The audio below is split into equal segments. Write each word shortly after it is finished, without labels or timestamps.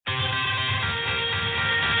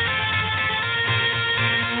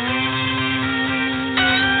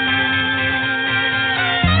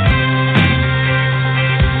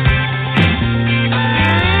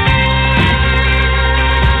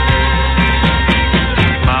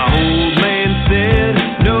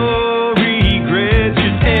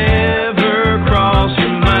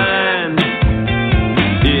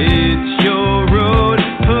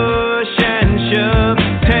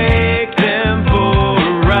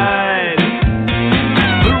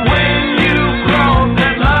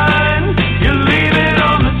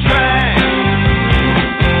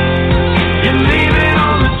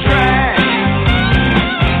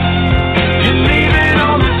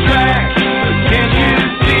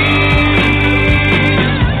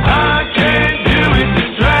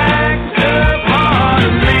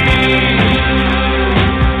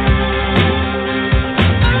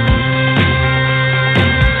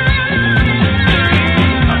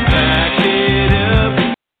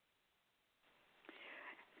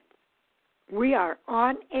are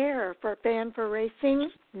on air for Fan4Racing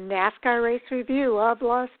NASCAR Race Review of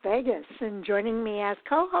Las Vegas. And joining me as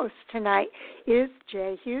co-host tonight is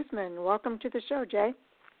Jay Husmann. Welcome to the show, Jay.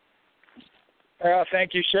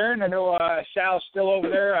 Thank you, Sharon. I know Sal's still over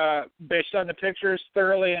there, based on the pictures,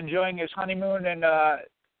 thoroughly enjoying his honeymoon in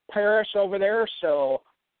Paris over there. So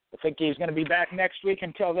I think he's going to be back next week.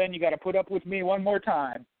 Until then, you got to put up with me one more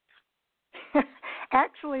time.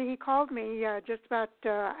 Actually, he called me just about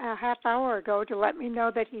a half hour ago to let me know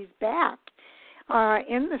that he's back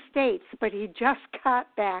in the States, but he just got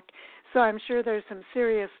back. So I'm sure there's some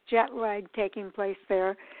serious jet lag taking place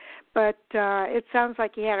there. But it sounds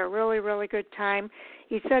like he had a really, really good time.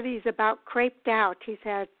 He said he's about creped out. He's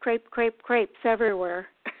had crepes everywhere.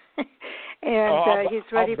 And he's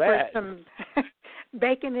ready for some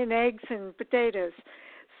bacon and eggs and potatoes.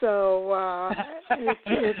 So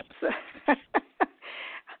it's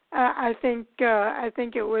I think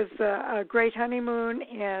it was a great honeymoon,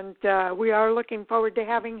 and we are looking forward to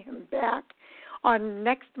having him back on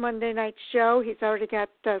next Monday night's show. He's already got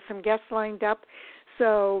some guests lined up,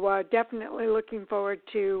 so definitely looking forward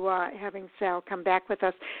to having Sal come back with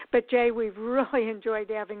us. But, Jay, we've really enjoyed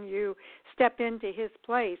having you step into his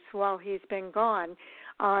place while he's been gone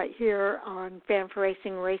here on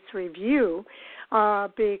Fan4Racing Race Review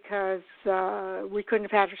because we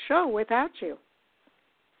couldn't have had a show without you.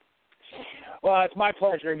 Well, it's my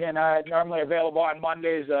pleasure. Again, normally available on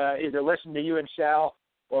Mondays, either listen to you and Sal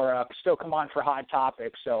or still come on for Hot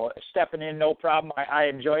Topics. So stepping in, no problem. I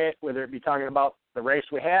enjoy it, whether it be talking about the race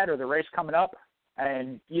we had or the race coming up.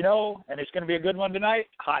 And, and it's going to be a good one tonight.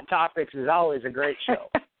 Hot Topics is always a great show.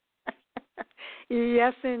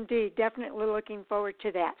 Yes, indeed. Definitely looking forward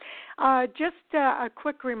to that. Just a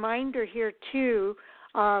quick reminder here, too,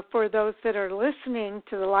 for those that are listening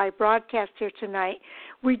to the live broadcast here tonight,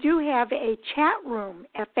 we do have a chat room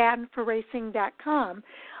at Fan4Racing.com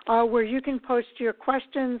where you can post your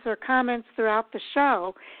questions or comments throughout the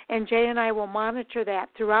show, and Jay and I will monitor that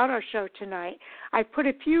throughout our show tonight. I put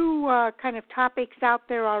a few kind of topics out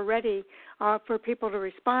there already for people to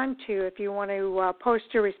respond to. If you want to post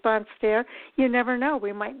your response there, you never know.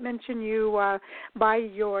 We might mention you by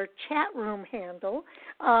your chat room handle,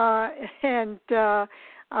 and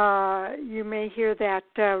you may hear that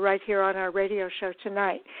right here on our radio show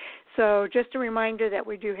tonight. So just a reminder that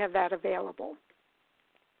we do have that available.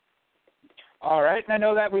 All right, and I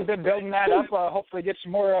know that we've been building that up. Hopefully get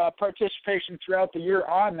some more participation throughout the year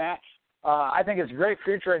on that. I think it's a great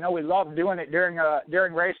feature. I know we love doing it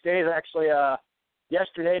during race days. Actually,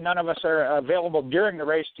 yesterday, none of us are available during the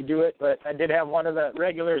race to do it, but I did have one of the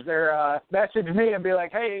regulars there message me and be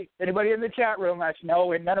like, hey, anybody in the chat room? I said,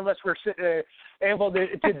 no, and none of us were able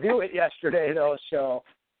to do it yesterday, though, so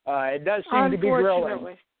it does seem to be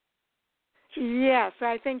growing. Yes,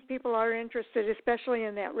 I think people are interested, especially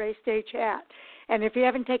in that race day chat. And if you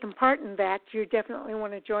haven't taken part in that, you definitely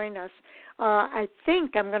want to join us. I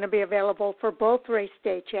think I'm going to be available for both race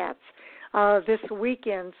day chats this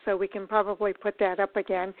weekend, so we can probably put that up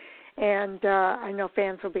again. And I know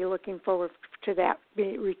fans will be looking forward to that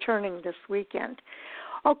be returning this weekend.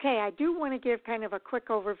 Okay, I do want to give kind of a quick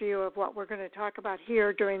overview of what we're going to talk about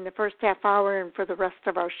here during the first half hour and for the rest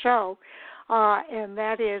of our show. And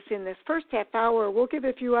that is, in this first half hour, we'll give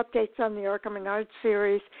a few updates on the ARCA Menards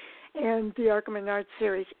Series and the ARCA Menards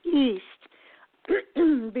Series East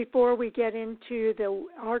before we get into the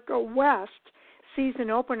ARCA West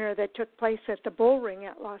season opener that took place at the Bullring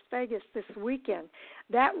at Las Vegas this weekend.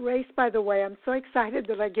 That race, by the way, I'm so excited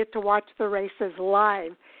that I get to watch the races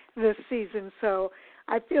live this season, so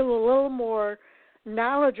I feel a little more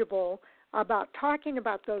knowledgeable about talking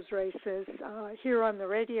about those races here on the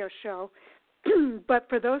radio show. But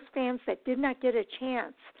for those fans that did not get a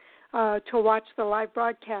chance to watch the live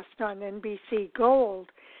broadcast on NBC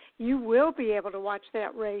Gold, you will be able to watch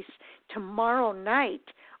that race tomorrow night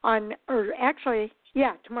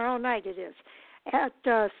tomorrow night it is,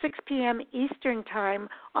 at 6 p.m. Eastern Time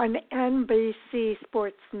on NBC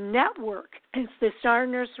Sports Network. It's the Star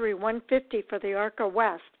Nursery 150 for the ARCA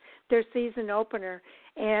West, their season opener.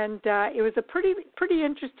 And it was a pretty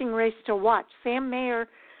interesting race to watch. Sam Mayer,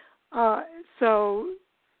 so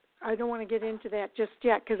I don't want to get into that just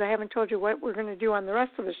yet because I haven't told you what we're going to do on the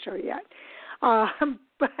rest of the show yet.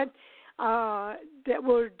 But that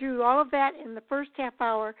we'll do all of that in the first half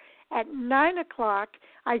hour. At 9 o'clock,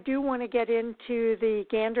 I do want to get into the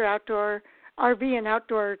Gander Outdoor RV and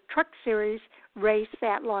Outdoor Truck Series race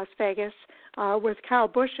at Las Vegas with Kyle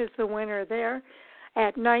Busch as the winner there.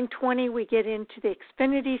 At 9:20, we get into the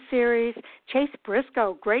Xfinity Series. Chase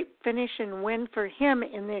Briscoe, great finish and win for him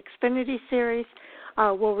in the Xfinity Series.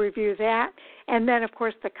 we'll review that. And then, of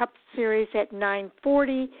course, the Cup Series at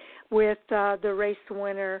 9:40 with the race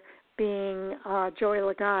winner being Joey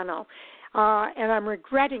Logano. And I'm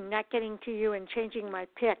regretting not getting to you and changing my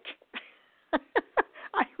pick.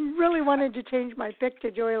 I really wanted to change my pick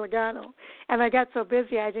to Joey Logano, and I got so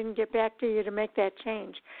busy I didn't get back to you to make that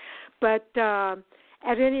change. But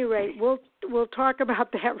at any rate, we'll talk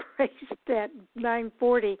about that race at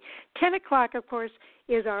 9:40. 10 o'clock, of course,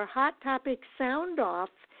 is our Hot Topic Sound Off,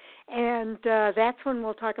 and that's when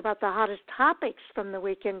we'll talk about the hottest topics from the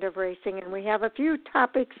weekend of racing. And we have a few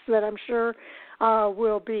topics that I'm sure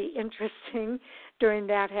will be interesting during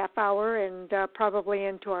that half hour and probably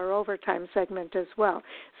into our overtime segment as well.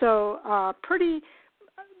 So pretty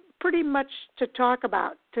much to talk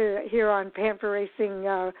about here on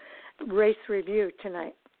Fan4Racing Race Review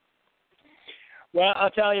tonight. Well, I'll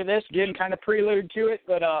tell you this, again, kind of prelude to it,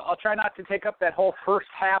 but I'll try not to take up that whole first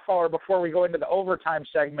half hour before we go into the overtime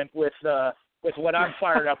segment with what I'm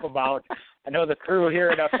fired up about. I know the crew here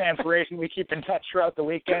at Fan4Racing, we keep in touch throughout the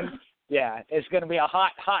weekend. Yeah, it's going to be a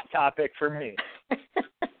hot topic for me.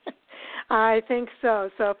 I think so.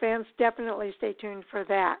 So fans, definitely stay tuned for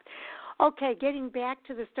that. Okay, getting back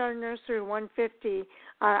to the Star Nursery 150,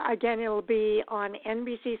 again, it'll be on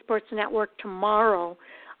NBC Sports Network tomorrow,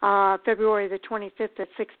 February the 25th at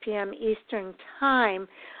 6 p.m. Eastern Time.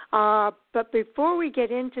 But before we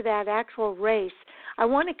get into that actual race, I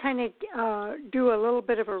want to kind of do a little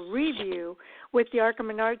bit of a review with the ARCA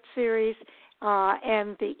Menards Series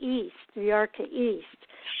and the East, the ARCA East.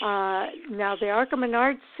 Now, the ARCA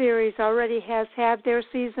Menards Series already has had their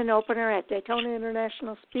season opener at Daytona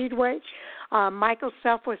International Speedway. Michael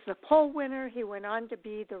Self was the pole winner. He went on to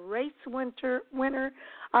be the race winner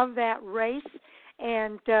of that race.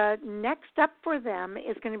 And next up for them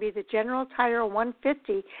is going to be the General Tire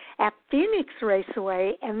 150 at Phoenix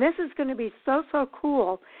Raceway. And this is going to be so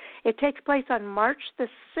cool. It takes place on March the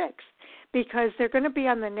 6th. Because they're going to be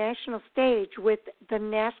on the national stage with the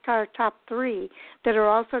NASCAR Top 3 that are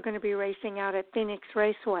also going to be racing out at Phoenix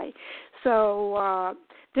Raceway. So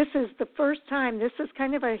this is the first time, this is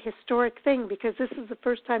kind of a historic thing because this is the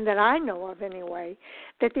first time that I know of anyway,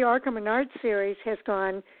 that the ARCA Menards Series has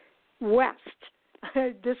gone west.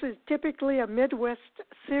 This is typically a Midwest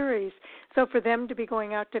series. So for them to be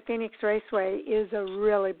going out to Phoenix Raceway is a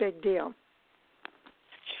really big deal.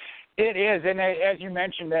 It is, and as you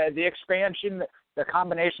mentioned, the expansion, the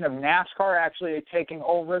combination of NASCAR actually taking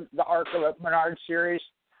over the ARCA Menards Series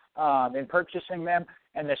and purchasing them,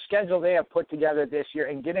 and the schedule they have put together this year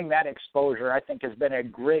and getting that exposure, I think, has been a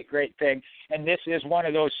great thing. And this is one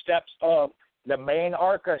of those steps of the main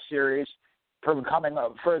ARCA Series from coming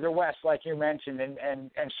up further west, like you mentioned,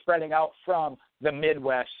 and spreading out from the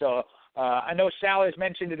Midwest. So I know Sal has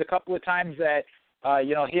mentioned it a couple of times that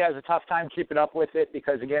he has a tough time keeping up with it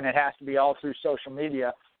because, again, it has to be all through social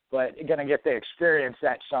media, but you're going to get to experience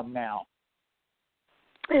that some now.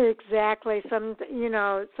 Exactly.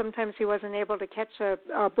 Sometimes he wasn't able to catch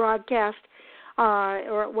a broadcast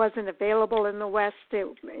or it wasn't available in the West.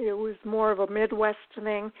 It was more of a Midwest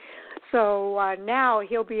thing. So now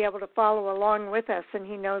he'll be able to follow along with us, and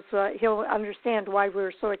he knows he'll understand why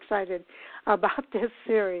we're so excited about this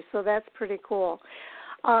series. So that's pretty cool.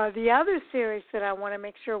 The other series that I want to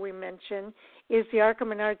make sure we mention is the ARCA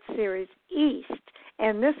Menards Series East.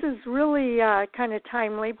 And this is really kind of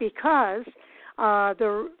timely because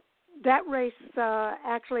that race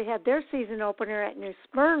actually had their season opener at New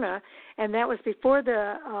Smyrna, and that was before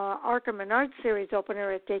the ARCA Menards Series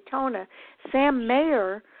opener at Daytona. Sam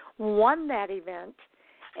Mayer won that event,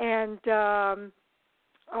 and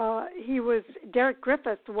Derek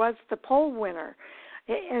Griffith was the pole winner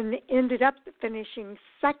and ended up finishing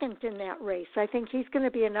second in that race. I think he's going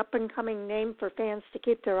to be an up-and-coming name for fans to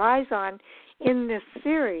keep their eyes on in this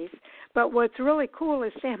series. But what's really cool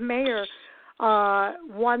is Sam Mayer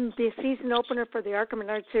won the season opener for the ARCA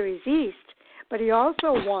Menards Series East, but he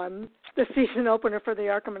also won the season opener for the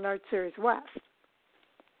ARCA Menards Series West.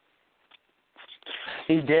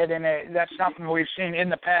 He did, and that's something we've seen in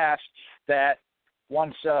the past that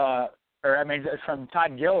from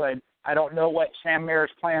Todd Gilliland, I don't know what Sam Mayer's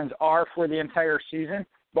plans are for the entire season,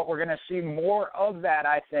 but we're going to see more of that,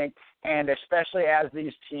 I think, and especially as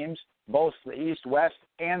these teams, both the East, West,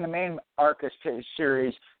 and the main ARCA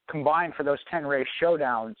Series, combine for those 10-race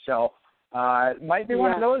showdowns. So it might be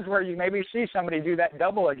one of those where you maybe see somebody do that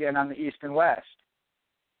double again on the East and West.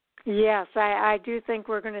 Yes, I do think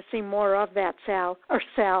we're going to see more of that, Jay.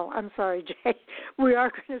 We are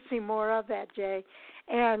going to see more of that, Jay.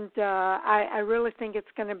 And I really think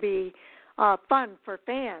it's going to be fun for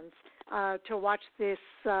fans to watch this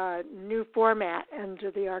new format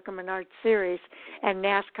under the ARCA Menards Series and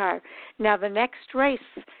NASCAR. Now, the next race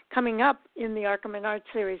coming up in the ARCA Menards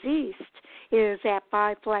Series East is at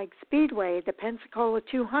Five Flags Speedway, the Pensacola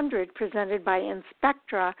 200, presented by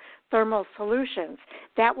Inspectra Thermal Solutions.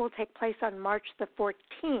 That will take place on March the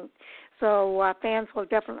 14th. So fans will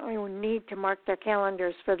definitely need to mark their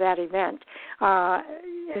calendars for that event.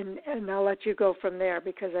 And I'll let you go from there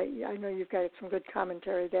because I know you've got some good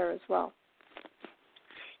commentary there as well.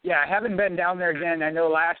 Yeah, I haven't been down there again. I know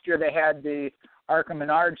last year they had the ARCA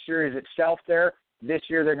Menards Series itself there. This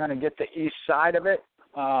year they're going to get the east side of it.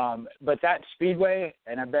 But that Speedway,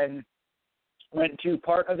 and went to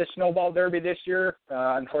part of the Snowball Derby this year.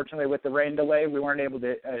 Unfortunately, with the rain delay, we weren't able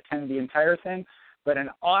to attend the entire thing. But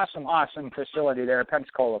an awesome, awesome facility there in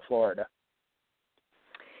Pensacola, Florida.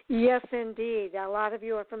 Yes, indeed. A lot of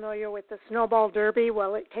you are familiar with the Snowball Derby.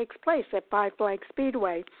 Well, it takes place at Five Flags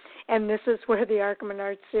Speedway, and this is where the ARCA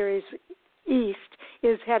Menards Series East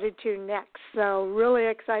is headed to next. So really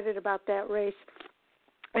excited about that race.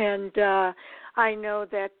 And I know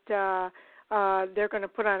that they're going to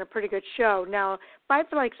put on a pretty good show. Now, Five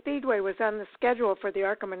Flags Speedway was on the schedule for the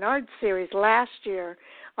ARCA Menards Series last year,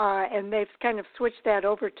 and they've kind of switched that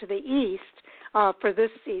over to the east for this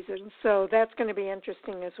season. So that's going to be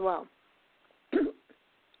interesting as well.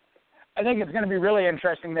 I think it's going to be really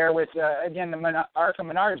interesting there with, again, the ARCA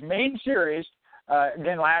Menards main series.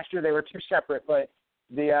 Again, last year they were two separate, but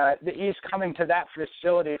the east coming to that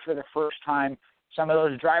facility for the first time. Some of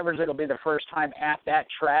those drivers, it'll be the first time at that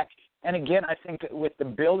track. And again, I think with the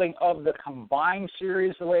building of the combined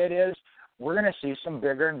series the way it is, we're going to see some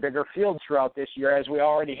bigger and bigger fields throughout this year, as we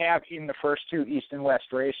already have in the first two East and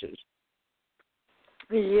West races.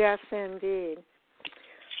 Yes, indeed.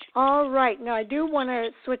 All right. Now, I do want to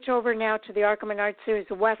switch over now to the ARCA Menards Series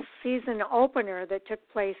West season opener that took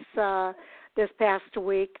place this past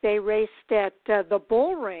week. They raced at the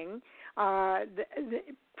Bullring.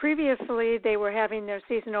 Previously, they were having their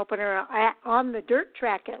season opener on the dirt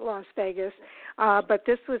track at Las Vegas, but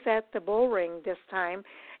this was at the Bullring this time.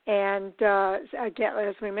 And again,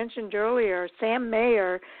 as we mentioned earlier, Sam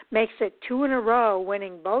Mayer makes it 2 in a row,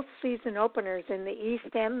 winning both season openers in the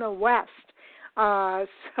East and the West.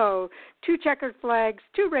 So 2 checkered flags,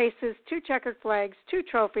 2 races, 2 checkered flags, 2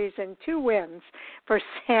 trophies, and 2 wins for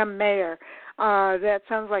Sam Mayer. That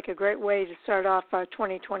sounds like a great way to start off a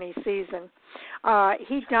 2020 season.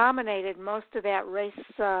 He dominated most of that race,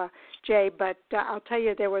 Jay, but I'll tell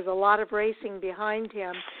you, there was a lot of racing behind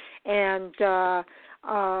him, and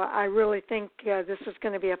I really think this is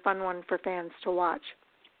going to be a fun one for fans to watch.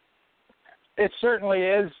 It certainly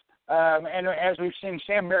is. And as we've seen,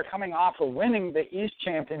 Sam Mayer coming off of winning the East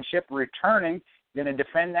Championship, returning, going to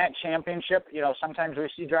defend that championship. You know, sometimes we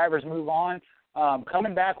see drivers move on.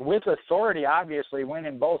 Coming back with authority, obviously,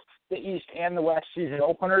 winning both the East and the West season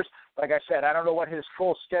openers. Like I said, I don't know what his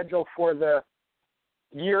full schedule for the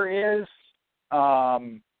year is,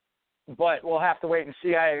 but we'll have to wait and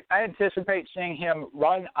see. I anticipate seeing him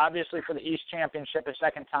run, obviously, for the East Championship a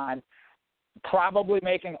second time, probably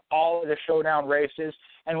making all of the showdown races,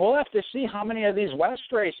 and we'll have to see how many of these West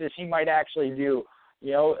races he might actually do.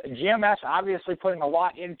 You know, GMS obviously putting a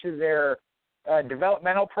lot into their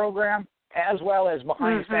developmental program, as well as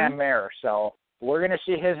behind Sam Mayer. So we're going to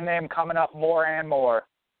see his name coming up more and more.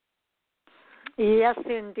 Yes,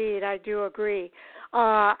 indeed. I do agree.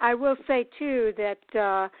 I will say, too,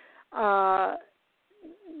 that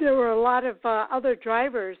there were a lot of other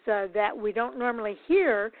drivers that we don't normally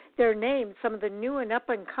hear their names, some of the new and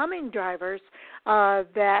up-and-coming drivers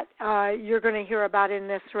that you're going to hear about in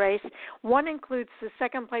this race. One includes the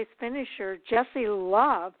second-place finisher, Jesse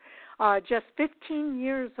Love. Just 15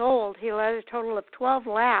 years old, he led a total of 12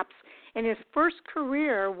 laps in his first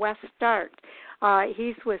career West start.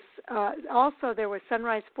 He's with also there was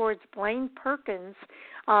Sunrise Ford's Blaine Perkins.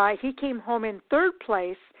 He came home in third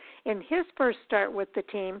place in his first start with the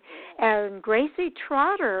team, and Gracie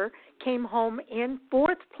Trotter came home in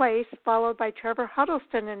fourth place, followed by Trevor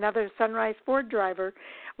Huddleston, another Sunrise Ford driver,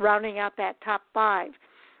 rounding out that top 5.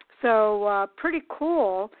 So pretty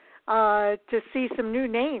cool to see some new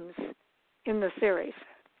names in the series.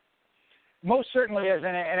 Most certainly is,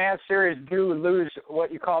 and as series do lose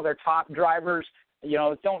what you call their top drivers, you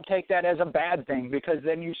know, don't take that as a bad thing, because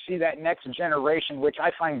then you see that next generation, which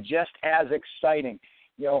I find just as exciting.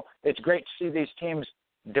 You know, it's great to see these teams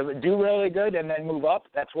do really good and then move up.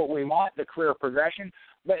 That's what we want, the career progression.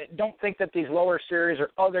 But don't think that these lower series or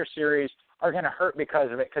other series are going to hurt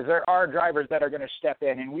because of it, because there are drivers that are going to step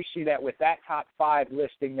in, and we see that with that top 5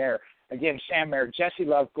 listing there. Again, Sam Mayer, Jesse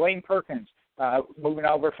Love, Blaine Perkins, moving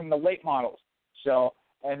over from the late models. So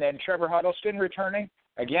And then Trevor Huddleston returning.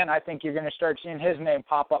 Again, I think you're going to start seeing his name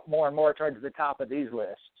pop up more and more towards the top of these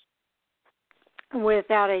lists.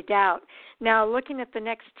 Without a doubt. Now, looking at the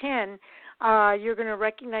next 10, you're going to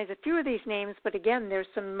recognize a few of these names, but again, there's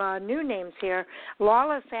some new names here.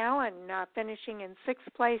 Lawless Allen finishing in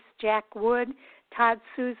 6th place, Jack Wood, Todd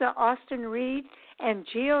Souza, Austin Reed, and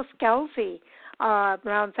Gio Scalzi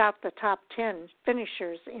rounds out the top 10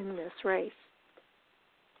 finishers in this race.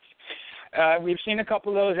 We've seen a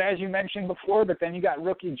couple of those, as you mentioned before, but then you got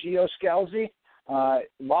rookie Gio Scalzi.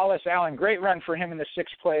 Lawless Allen, great run for him in the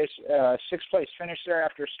 6th place finish there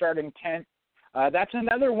after starting 10th. That's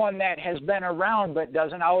another one that has been around but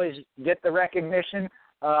doesn't always get the recognition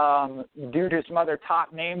due to some other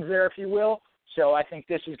top names there, if you will. So I think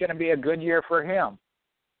this is going to be a good year for him.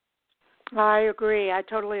 I agree. I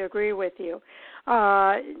totally agree with you.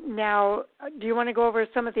 Now, do you want to go over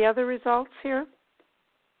some of the other results here?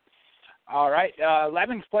 All right.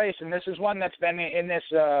 11th place, and this is one that's been in this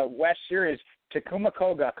West Series. Takuma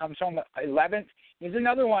Koga comes home 11th. He's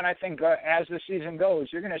another one, I think, as the season goes,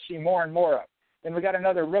 you're going to see more and more of. Then we got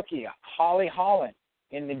another rookie, Holly Holland,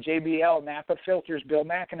 in the JBL Napa Filters Bill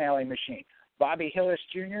McAnally machine. Bobby Hillis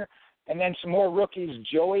Jr., and then some more rookies,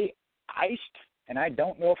 Joey Eist, and I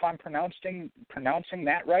don't know if I'm pronouncing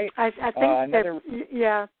that right. I think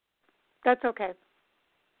yeah, that's okay.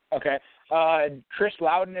 Okay. Chris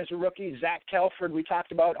Loudon is a rookie. Zach Telford, we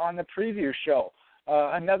talked about on the preview show.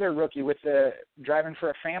 Another rookie with driving for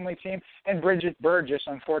a family team. And Bridget Burgess,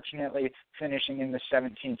 unfortunately, finishing in the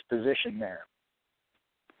 17th position there.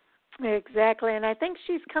 Exactly. And I think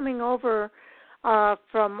she's coming over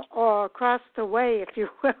from across the way, if you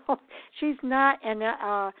will. She's not, and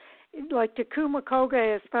like Takuma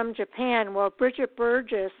Koga is from Japan. Well, Bridget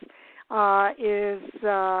Burgess is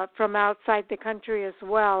from outside the country as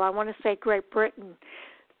well. I want to say Great Britain.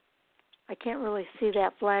 I can't really see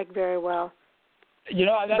that flag very well. You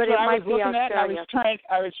know, that's what I was looking at. I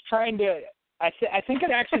was trying to. I think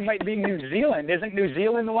it actually might be New Zealand. Isn't New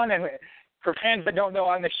Zealand the one? And for fans that don't know,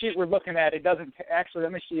 on the sheet we're looking at, it doesn't actually.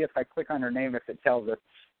 Let me see if I click on her name if it tells us.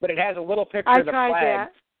 But it has a little picture of the flag. I tried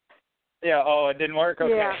that. Yeah. Oh, it didn't work.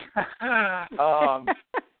 Okay. Yeah.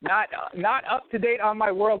 Not up to date on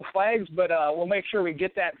my world flags, but we'll make sure we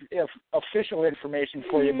get that official information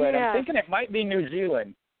for you. But I'm thinking it might be New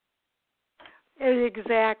Zealand.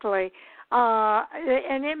 Exactly.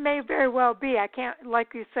 And it may very well be. I can't,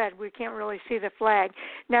 like you said, we can't really see the flag.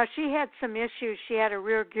 Now, she had some issues. She had a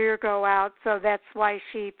rear gear go out, so that's why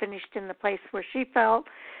she finished in the place where she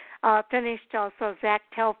finished. Also, Zach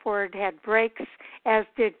Telford had brakes, as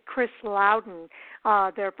did Chris Loudon.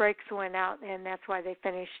 Their brakes went out, and that's why they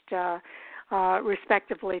finished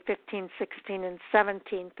respectively 15th, 16th, and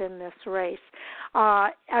 17th in this race.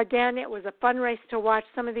 Again, it was a fun race to watch.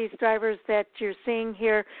 Some of these drivers that you're seeing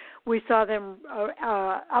here, we saw them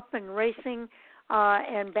up and racing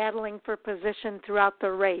and battling for position throughout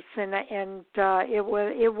the race, and it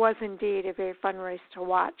was indeed a very fun race to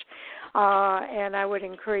watch. And I would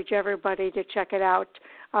encourage everybody to check it out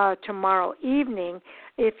tomorrow evening.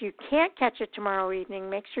 If you can't catch it tomorrow evening,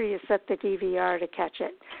 make sure you set the DVR to catch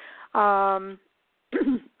it.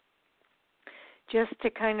 Just to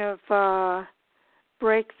kind of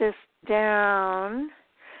break this down,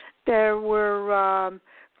 there were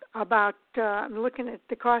about, I'm looking at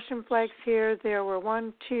the caution flags here, there were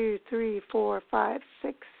 1, 2, 3, 4, 5,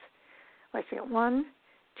 6, let's see, 1,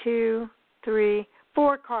 2, 3,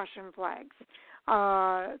 4 caution flags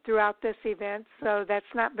throughout this event, so that's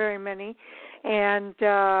not very many. And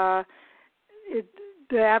the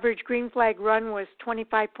average green flag run was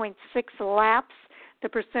 25.6 laps. The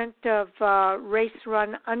percent of race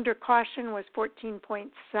run under caution was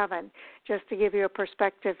 14.7, just to give you a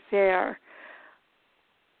perspective there.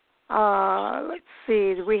 Let's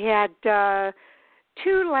see. We had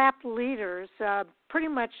 2 lap leaders. Pretty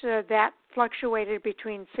much that fluctuated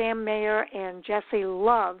between Sam Mayer and Jesse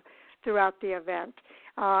Love throughout the event.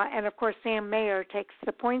 And, of course, Sam Mayer takes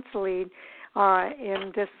the points lead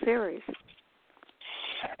in this series.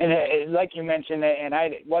 And like you mentioned, and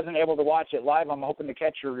I wasn't able to watch it live, I'm hoping to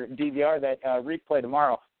catch your DVR, that replay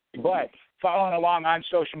tomorrow. But following along on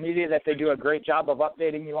social media, that they do a great job of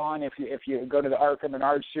updating you on. If you go to the ARCA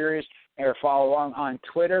Menards Series or follow along on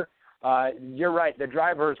Twitter, you're right. The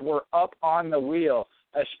drivers were up on the wheel,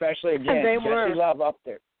 especially again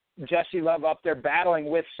Jesse Love up there battling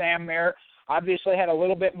with Sam Mayer. Obviously had a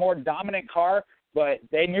little bit more dominant car, but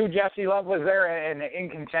they knew Jesse Love was there and in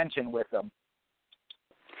contention with them.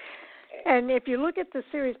 And if you look at the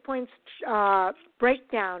series points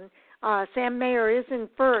breakdown, Sam Mayer is in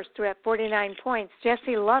first at 49 points.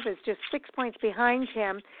 Jesse Love is just 6 points behind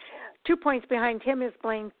him. 2 points behind him is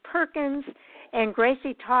Blaine Perkins, and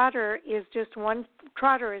Gracie Trotter is just 1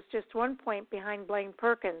 point behind Blaine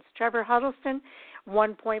Perkins. Trevor Huddleston,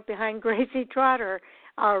 1 point behind Gracie Trotter,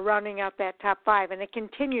 rounding out that top 5, and it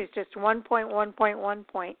continues just 1 point, 1 point, 1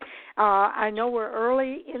 point. I know we're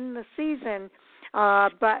early in the season,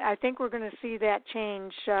 but I think we're going to see that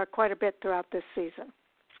change quite a bit throughout this season.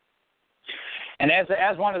 And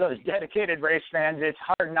as one of those dedicated race fans, it's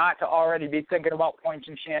hard not to already be thinking about points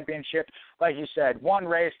and championship. Like you said, one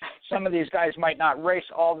race. Some of these guys might not race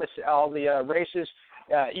all the races,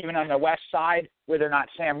 even on the west side, whether or not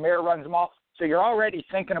Sam Mayer runs them all. So you're already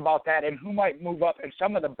thinking about that and who might move up and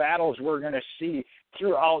some of the battles we're going to see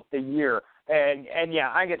throughout the year. And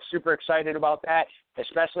yeah, I get super excited about that,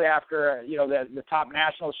 especially after, the top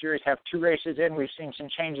national series have 2 races in. We've seen some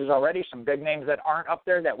changes already, some big names that aren't up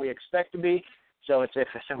there that we expect to be. So it's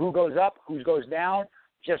who goes up, who goes down,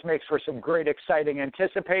 just makes for some great, exciting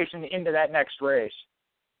anticipation into that next race.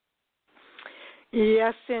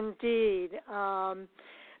 Yes, indeed.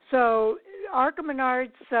 So ARCA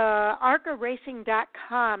Menards,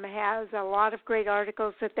 ARCARacing.com has a lot of great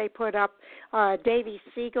articles that they put up. Davey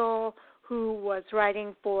Siegel, who was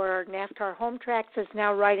writing for NASCAR Home Tracks, is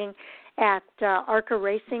now writing at ARCA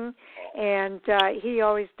Racing, and he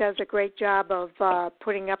always does a great job of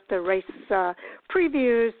putting up the race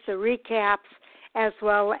previews, the recaps, as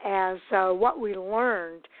well as what we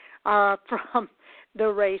learned from the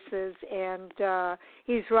races. And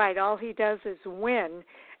he's right. All he does is win.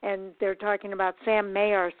 And they're talking about Sam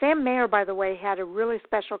Mayer. Sam Mayer, by the way, had a really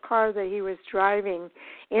special car that he was driving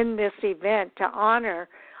in this event to honor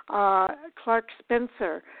Clark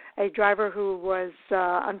Spencer, a driver who was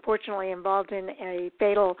unfortunately involved in a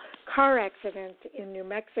fatal car accident in New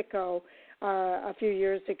Mexico a few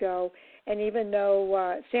years ago. And even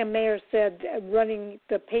though Sam Mayer said running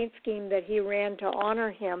the paint scheme that he ran to honor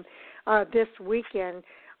him this weekend,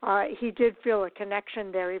 he did feel a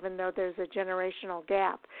connection there, even though there's a generational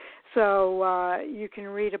gap. So you can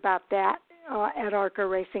read about that at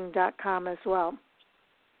ARCARacing.com as well.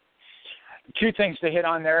 2 things to hit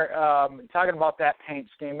on there. Talking about that paint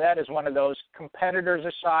scheme, that is one of those, competitors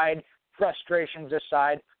aside, frustrations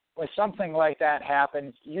aside, when something like that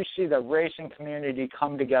happens, you see the racing community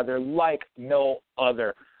come together like no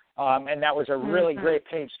other. And that was a really great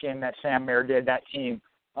paint scheme that Sam Mayer did, that team,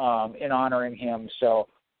 in honoring him. So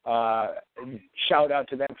shout out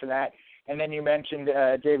to them for that. And then you mentioned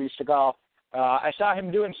Davey Segal. I saw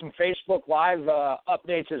him doing some Facebook Live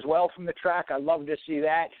updates as well from the track. I love to see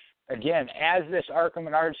that. Again, as this ARCA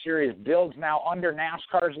Menards Series builds now under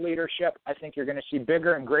NASCAR's leadership, I think you're going to see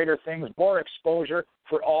bigger and greater things, more exposure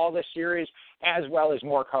for all the series, as well as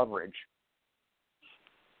more coverage.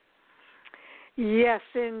 Yes,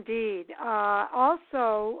 indeed.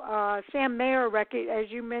 Also, Sam Mayer, as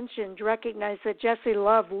you mentioned, recognized that Jesse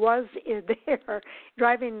Love was there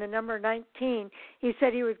driving the number 19. He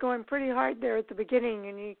said he was going pretty hard there at the beginning,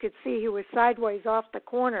 and you could see he was sideways off the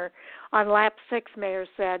corner on lap 6, Mayer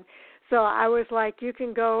said. So I was like, you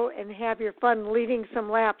can go and have your fun leading some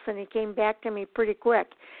laps, and he came back to me pretty quick.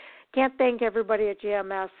 Can't thank everybody at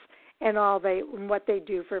GMS and what they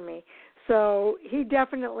do for me. So he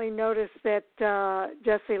definitely noticed that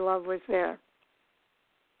Jesse Love was there.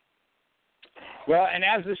 Well, and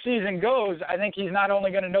as the season goes, I think he's not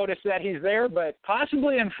only going to notice that he's there, but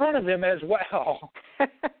possibly in front of him as well.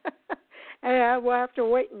 Yeah, we'll have to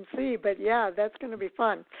wait and see, but yeah, that's going to be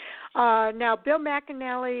fun. Now, Bill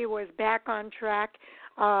McAnally was back on track.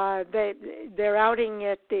 Their outing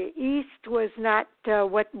at the East was not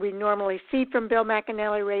what we normally see from Bill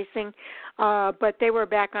McAnally Racing, but they were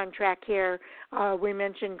back on track here. We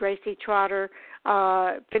mentioned Gracie Trotter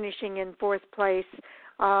finishing in 4th place,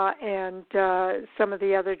 and some of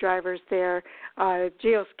the other drivers there.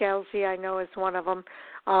 Gio Scalzi, I know, is one of them.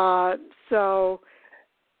 So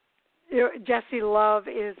Jesse Love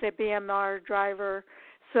is a BMR driver.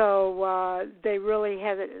 So they really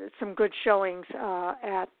had some good showings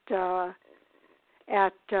at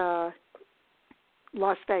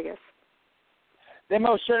Las Vegas. They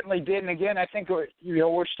most certainly did, and again, I think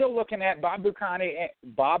we're still looking at Bob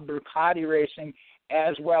Brucati Racing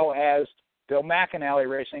as well as Bill McAnally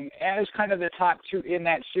Racing as kind of the top 2 in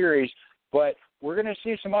that series. But we're going to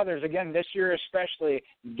see some others again this year, especially.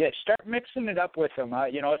 Start mixing it up with them.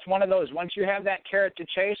 It's one of those. Once you have that carrot to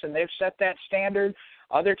chase, and they've set that standard,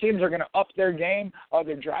 other teams are going to up their game.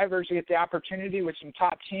 Other drivers get the opportunity with some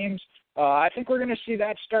top teams. I think we're going to see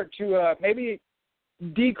that start to maybe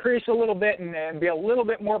decrease a little bit and be a little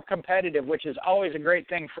bit more competitive, which is always a great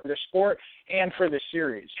thing for the sport and for the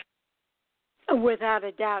series. Without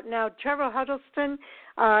a doubt. Now, Trevor Huddleston,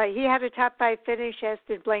 he had a top 5 finish, as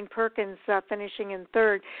did Blaine Perkins, finishing in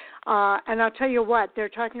third. And I'll tell you what, they're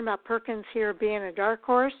talking about Perkins here being a dark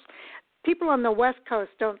horse. People on the West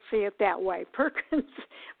Coast don't see it that way. Perkins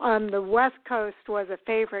on the West Coast was a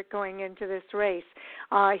favorite going into this race.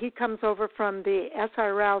 He comes over from the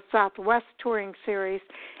SRL Southwest Touring Series,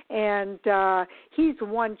 and he's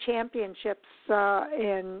won championships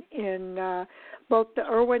in both the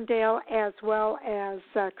Irwindale as well as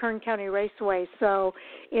Kern County Raceway. So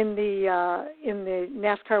in the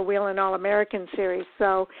NASCAR Wheel and All-American Series.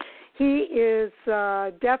 So he is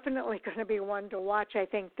definitely going to be one to watch, I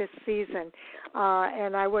think, this season.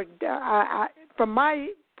 And I would, from my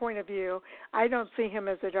point of view, I don't see him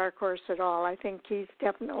as a dark horse at all. I think he's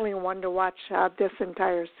definitely one to watch this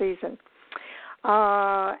entire season.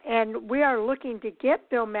 And we are looking to get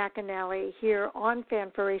Bill McAnally here on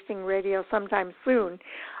Fan4Racing Radio sometime soon.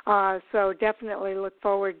 So definitely look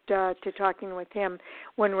forward to talking with him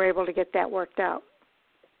when we're able to get that worked out.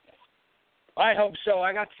 I hope so.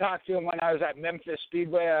 I got to talk to him when I was at Memphis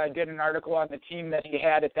Speedway. I did an article on the team that he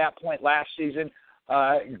had at that point last season.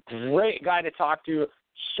 Great guy to talk to.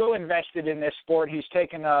 So invested in this sport. He's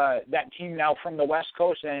taken that team now from the West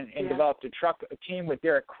Coast and developed a team with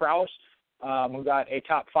Derek Kraus, who got a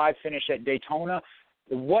top 5 finish at Daytona.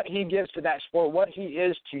 What he gives to that sport, what he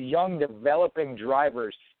is to young developing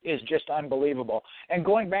drivers is just unbelievable. And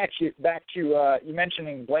going back to you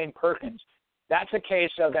mentioning Blaine Perkins, that's a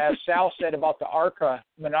case of, as Sal said about the ARCA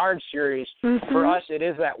Menards Series, for us it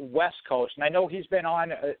is that West Coast. And I know he's been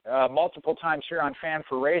on multiple times here on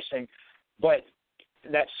Fan4Racing, but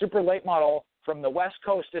that super late model from the West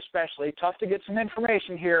Coast especially, tough to get some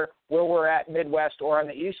information here where we're at Midwest or on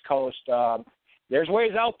the East Coast. There's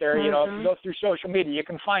ways out there, you know, if you go through social media, you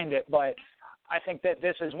can find it. But I think that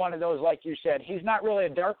this is one of those, like you said, he's not really a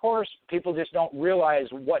dark horse. People just don't realize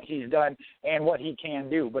what he's done and what he can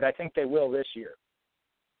do. But I think they will this year.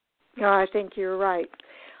 I think you're right.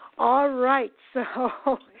 All right.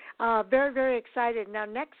 So very, very excited. Now,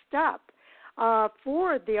 next up,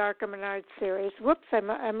 for the ARCA Menards Series. Whoops,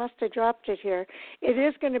 I must have dropped it here. It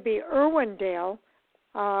is going to be Irwindale.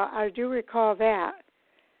 I do recall that.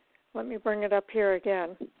 Let me bring it up here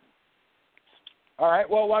again. All right.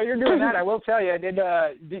 Well, while you're doing that, I will tell you, I did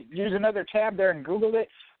use another tab there and Googled it.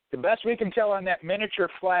 The best we can tell on that miniature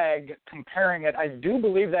flag, comparing it, I do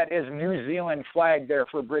believe that is New Zealand flag there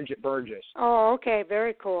for Bridget Burgess. Oh, okay.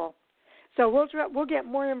 Very cool. So we'll get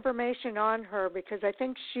more information on her because I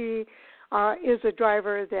think she is a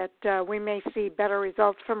driver that we may see better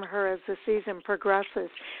results from her as the season progresses.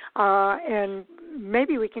 And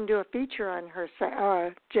maybe we can do a feature on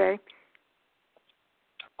her, Jay.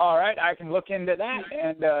 All right, I can look into that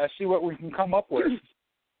and see what we can come up with.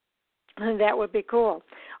 That would be cool.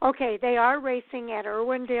 Okay, they are racing at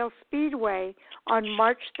Irwindale Speedway on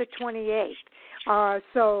March the 28th.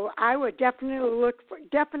 So I would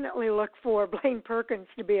definitely look for Blaine Perkins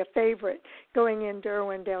to be a favorite going into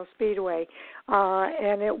Irwindale Speedway.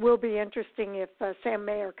 And it will be interesting if Sam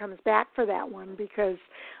Mayer comes back for that one because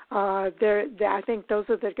I think those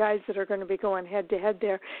are the guys that are going to be going head-to-head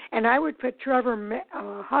there. And I would put Trevor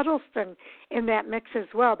Huddleston in that mix as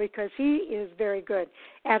well because he is very good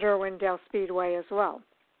at Irwindale Speedway as well.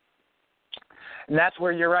 And that's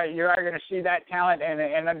where you're right. You are going to see that talent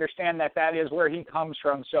and understand that is where he comes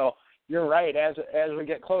from. So you're right. As we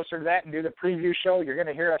get closer to that and do the preview show, you're going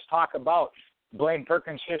to hear us talk about Blaine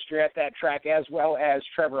Perkins' history at that track as well as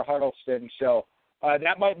Trevor Huddleston. So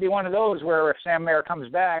that might be one of those where if Sam Mayer comes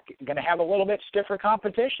back, going to have a little bit stiffer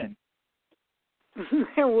competition.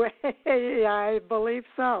 Yeah, I believe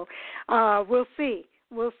so. We'll see.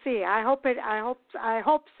 I hope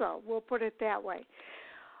so. We'll put it that way.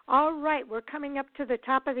 All right, we're coming up to the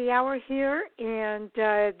top of the hour here, and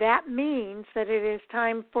that means that it is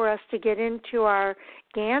time for us to get into our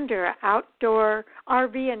Gander Outdoor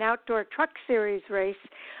RV and Outdoor Truck Series race.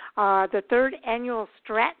 The third annual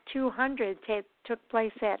Strat 200 took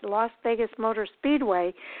place at Las Vegas Motor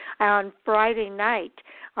Speedway on Friday night.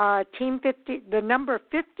 Team 50, the number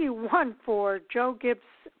 51 for Joe Gibbs,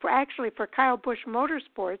 for Kyle Busch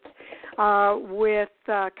Motorsports, with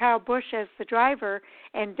Kyle Busch as the driver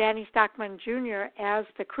and Danny Stockman Jr. as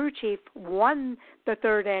the crew chief, won the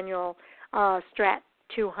third annual Strat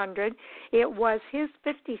 200. It was his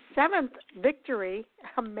 57th victory,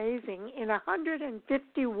 amazing, in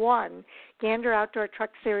 151 Gander Outdoor Truck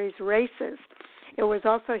Series races. It was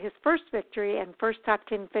also his first victory and first top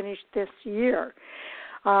 10 finish this year.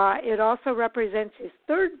 It also represents his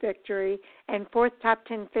third victory and fourth top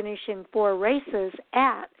 10 finish in 4 races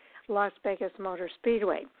at Las Vegas Motor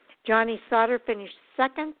Speedway. Johnny Sauter finished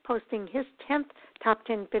second, posting his 10th top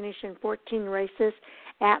 10 finish in 14 races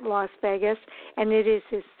at Las Vegas, and it is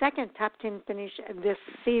his second top 10 finish this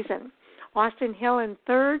season. Austin Hill in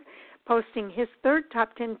third, posting his third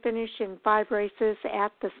top 10 finish in 5 races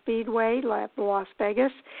at the Speedway, Las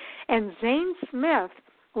Vegas. And Zane Smith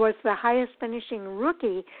was the highest finishing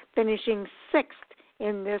rookie, finishing 6th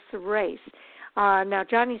in this race. Now,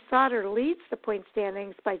 Johnny Sauter leads the point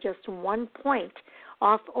standings by just 1 point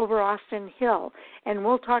over Austin Hill, and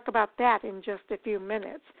we'll talk about that in just a few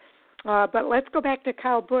minutes. But let's go back to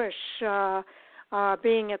Kyle Busch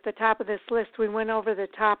being at the top of this list. We went over the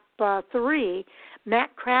top 3. Matt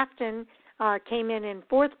Crafton came in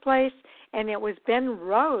 4th place, and it was Ben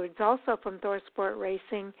Rhodes, also from ThorSport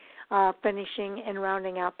Racing, finishing and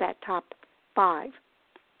rounding out that top 5.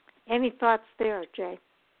 Any thoughts there, Jay?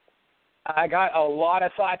 I got a lot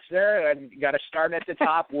of thoughts there. I got to start at the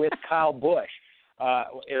top with Kyle Busch.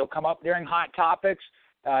 It'll come up during Hot Topics.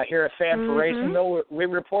 Here at Fan4Racing, though, we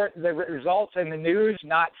report the results and the news,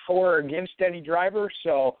 not for or against any driver.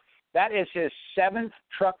 So that is his 7th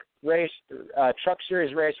Truck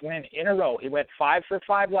Series race win in a row. He went 5 for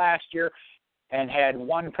 5 last year and had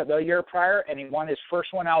one the year prior, and he won his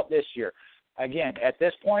first one out this year. Again, at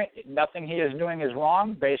this point, nothing he is doing is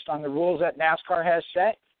wrong based on the rules that NASCAR has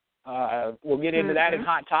set. We'll get into that in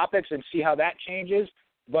Hot Topics and see how that changes.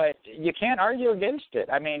 But you can't argue against it.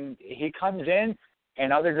 I mean, he comes in,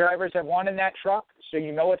 and other drivers have won in that truck, so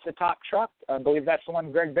you know it's the top truck. I believe that's the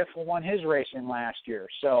one Greg Biffle won his race in last year.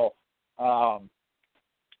 So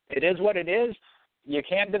it is what it is. You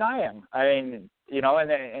can't deny him. I mean, you know,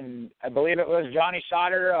 and I believe it was Johnny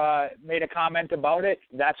Sauter made a comment about it.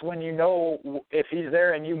 That's when you know if he's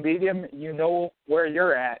there and you beat him, you know where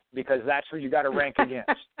you're at, because that's who you got to rank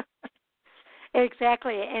against.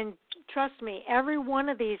 Exactly, and trust me, every one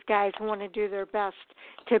of these guys want to do their best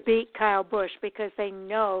to beat Kyle Busch because they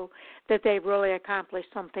know that they've really accomplished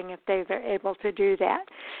something if they're able to do that.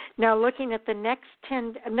 Now, looking at the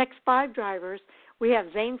next 5 drivers, we have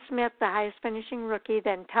Zane Smith, the highest finishing rookie,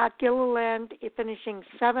 then Todd Gilliland finishing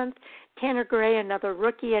 7th, Tanner Gray, another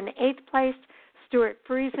rookie, in 8th place, Stuart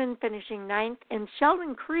Friesen finishing 9th, and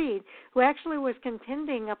Sheldon Creed, who actually was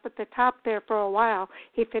contending up at the top there for a while,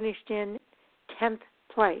 he finished in 10th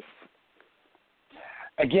place.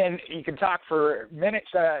 Again, you can talk for minutes,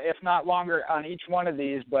 if not longer, on each one of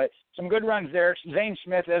these, but some good runs there. Zane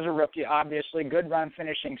Smith as a rookie, obviously, good run,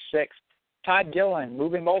 finishing 6th. Todd Gilliland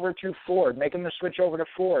moving over to Ford, making the switch over to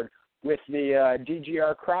Ford with the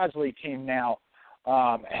DGR Crosley team now.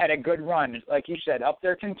 Had a good run, like you said, up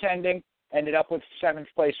there contending, ended up with 7th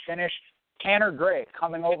place finish. Tanner Gray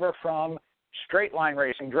coming over from straight line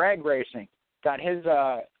racing, drag racing, got his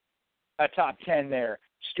a top 10 there.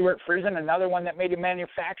 Stuart Friesen, another one that made a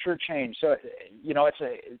manufacturer change. So, you know,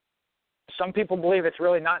 some people believe it's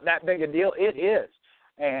really not that big a deal. It is.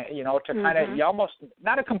 And, you know, to kind of, you almost,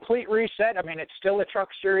 not a complete reset. I mean, it's still a truck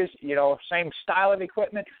series, you know, same style of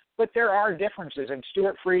equipment, but there are differences. And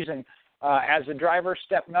Stuart Friesen, as a driver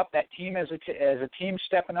stepping up, that team as a team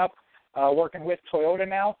stepping up, working with Toyota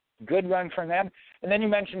now, good run from them. And then you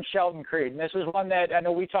mentioned Sheldon Creed. And this is one that I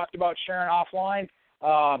know we talked about Sharon offline.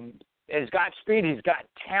 He's got speed, he's got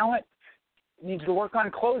talent, needs to work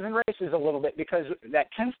on closing races a little bit because that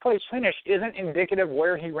 10th place finish isn't indicative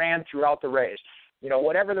where he ran throughout the race. You know,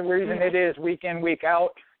 whatever the reason it is, week in, week out,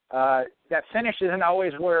 that finish isn't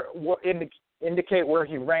always indicate where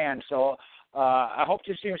he ran. So I hope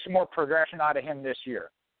to see some more progression out of him this year.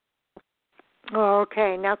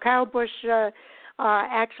 Okay. Now, Kyle Busch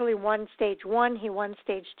actually won Stage 1, he won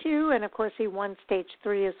Stage 2, and, of course, he won Stage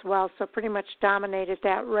 3 as well, so pretty much dominated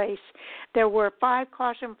that race. There were 5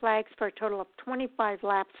 caution flags for a total of 25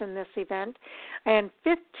 laps in this event, and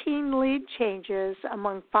 15 lead changes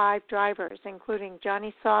among 5 drivers, including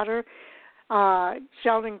Johnny Sauter,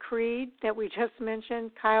 Sheldon Creed that we just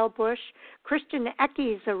mentioned, Kyle Busch, Christian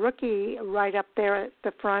Eckes, a rookie right up there at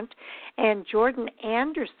the front, and Jordan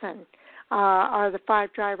Anderson are the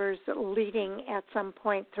 5 drivers leading at some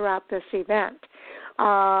point throughout this event.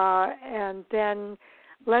 And then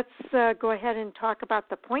let's go ahead and talk about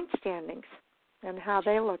the point standings and how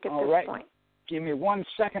they look at this point. Give me 1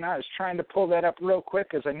 second. I was trying to pull that up real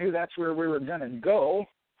quick because I knew that's where we were going to go.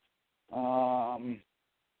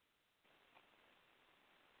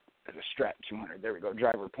 There's a Strat 200. There we go,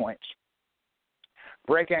 driver points.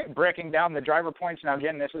 Breaking down the driver points. Now,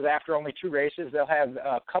 again, this is after only 2 races. They'll have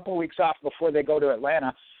a couple weeks off before they go to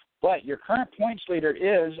Atlanta. But your current points leader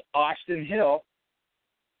is Austin Hill.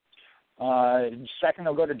 Second,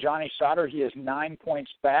 they'll go to Johnny Sauter. He is 9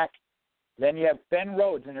 points back. Then you have Ben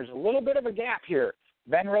Rhodes, and there's a little bit of a gap here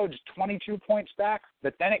Ben Rhodes 22 points back,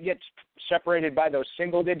 but then it gets separated by those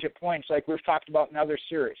single-digit points like we've talked about in other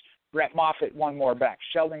series. Brett Moffitt, 1 more back.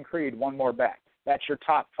 Sheldon Creed, 1 more back. That's your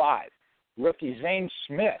top 5. Rookie Zane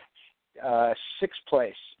Smith, 6th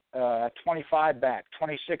place, 25 back.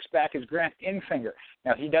 26 back is Grant Infinger.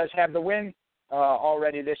 Now, he does have the win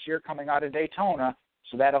already this year coming out of Daytona,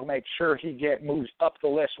 so that'll make sure he moves up the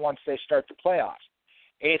list once they start the playoffs.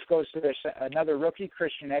 8th goes to another rookie,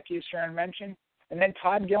 Christian Eckes, as Sharon mentioned, and then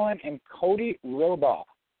Todd Gillen and Cody Robaugh.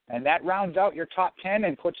 And that rounds out your top 10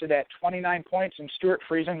 and puts it at 29 points, and Stuart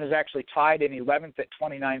Friesen is actually tied in 11th at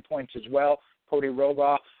 29 points as well. Cody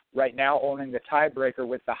Robaugh right now owning the tiebreaker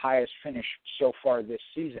with the highest finish so far this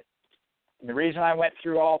season. And the reason I went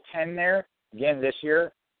through all 10 there, again, this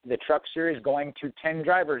year, the Truck Series going to 10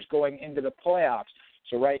 drivers going into the playoffs.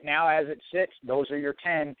 So right now, as it sits, those are your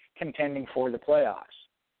 10 contending for the playoffs.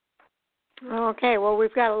 Okay, well,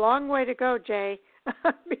 we've got a long way to go, Jay,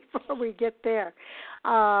 before we get there.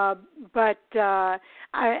 But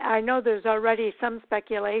I know there's already some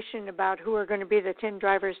speculation about who are going to be the 10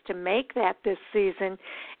 drivers to make that this season,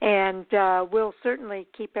 and we'll certainly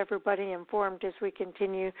keep everybody informed as we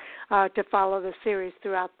continue to follow the series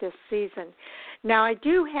throughout this season. Now, I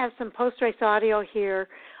do have some post-race audio here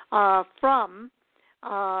from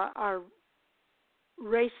our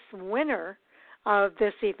race winner of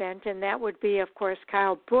this event, and that would be, of course,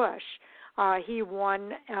 Kyle Busch. He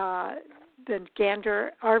won the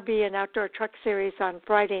Gander RV and Outdoor Truck Series on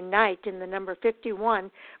Friday night in the number 51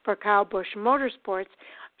 for Kyle Busch Motorsports.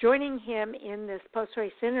 Joining him in this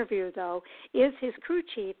post-race interview, though, is his crew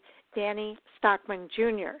chief, Danny Stockman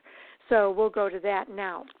Jr. So we'll go to that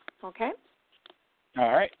now, okay? All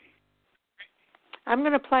right. I'm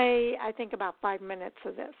going to play, I think, about 5 minutes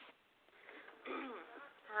of this.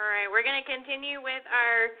 All right, we're going to continue with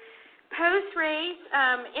our post-race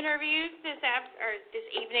interviews this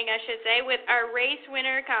evening, I should say, with our race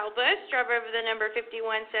winner, Kyle Busch, driver of the number 51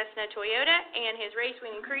 Cessna Toyota, and his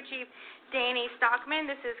race-winning crew chief, Danny Stockman.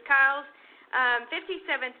 This is Kyle's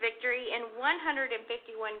 57th victory in 151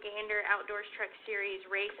 Gander Outdoors Truck Series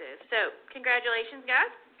races. So congratulations,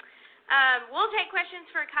 guys. We'll take questions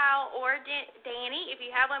for Kyle or Danny. If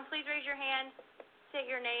you have one, please raise your hand, state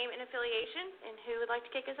your name and affiliation, and who would like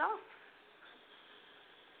to kick us off?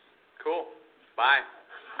 Cool. Bye.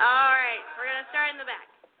 All right. We're going to start in the back.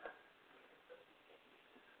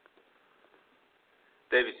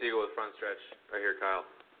 Davey Siegel with Front Stretch right here, Kyle.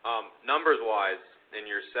 Numbers-wise, in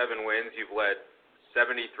your 7 wins, you've led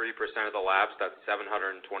 73% of the laps. That's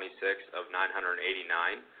 726 of 989.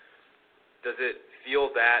 Does it feel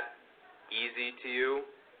that easy to you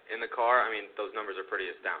in the car? I mean, those numbers are pretty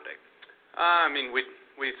astounding.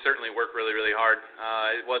 We certainly worked really, really hard.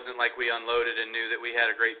 It wasn't like we unloaded and knew that we had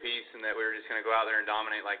a great piece and that we were just going to go out there and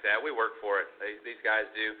dominate like that. We work for it. These guys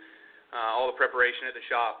do. All the preparation at the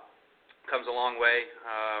shop comes a long way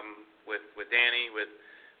with Danny,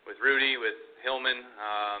 with Rudy, with Hillman,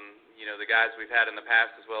 the guys we've had in the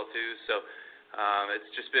past as well, too. So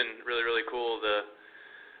it's just been really, really cool, the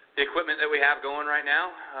equipment that we have going right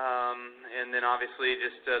now, and then obviously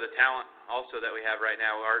just the talent also that we have right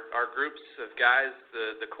now. Our groups of guys,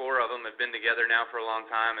 the core of them have been together now for a long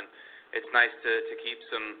time, and it's nice to keep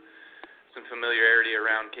some familiarity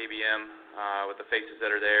around KBM with the faces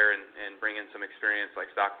that are there and bring in some experience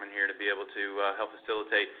like Stockman here to be able to help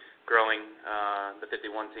facilitate growing the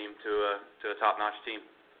 51 team to a top-notch team.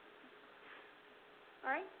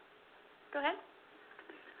 All right. Go ahead.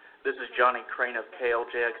 This is Johnny Crane of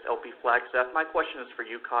KLJX LP Flagstaff. My question is for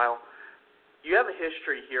you, Kyle. You have a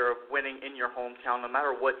history here of winning in your hometown no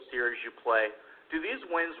matter what series you play. Do these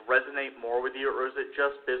wins resonate more with you, or is it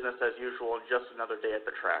just business as usual and just another day at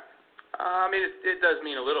the track? It does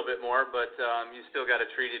mean a little bit more, but you still got to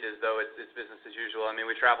treat it as though it's business as usual. I mean,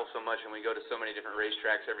 we travel so much and we go to so many different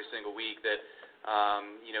racetracks every single week that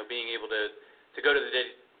being able to go to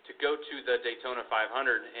the Daytona 500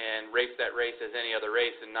 and race that race as any other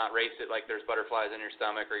race and not race it like there's butterflies in your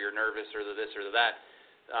stomach or you're nervous or the this or the that.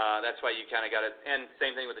 That's why you kind of got to, and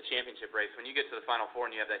same thing with the championship race. When you get to the Final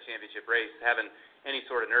Four and you have that championship race, having any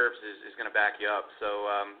sort of nerves is going to back you up.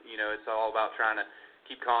 So, it's all about trying to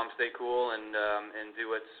keep calm, stay cool, and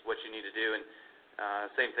do what you need to do. And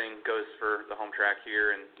same thing goes for the home track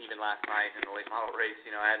here. And even last night in the late model race,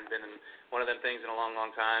 I hadn't been in one of them things in a long,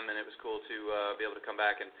 long time, and it was cool to be able to come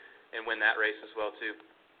back and win that race as well, too.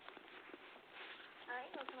 All right,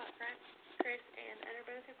 we'll come up front. Chris and Eder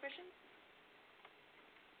both have questions.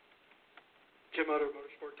 Jim Otter,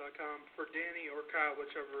 Motorsport.com. For Danny or Kyle,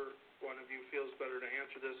 whichever one of you feels better to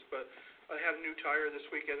answer this, but I had a new tire this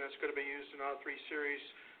weekend that's going to be used in all 3 series.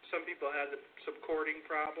 Some people had some cording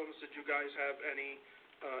problems. Did you guys have any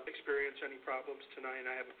experience any problems tonight? And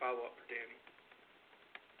I have a follow-up for Danny.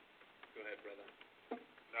 Go ahead, brother.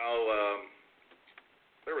 No,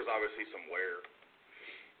 there was obviously some wear.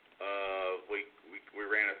 We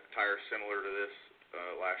ran a tire similar to this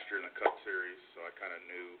last year in the Cup Series, so I kind of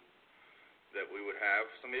knew that we would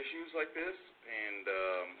have some issues like this, and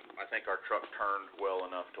I think our truck turned well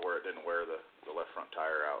enough to where it didn't wear the left front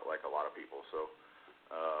tire out like a lot of people, so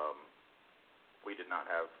we did not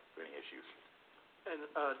have any issues. And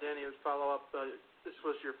Danny, as follow-up, this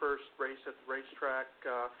was your first race at the racetrack.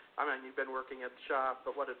 I mean, you've been working at the shop,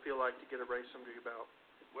 but what did it feel like to get a race under your belt?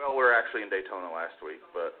 Well, we were actually in Daytona last week,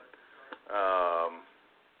 but,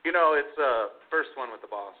 it's First one with the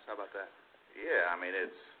boss. How about that? Yeah, I mean,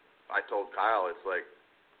 I told Kyle it's like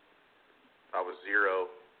I was zero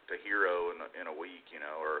to hero in a week,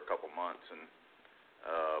 or a couple months, and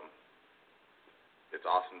it's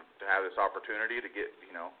awesome to have this opportunity to get,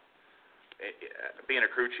 being a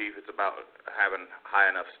crew chief, it's about having high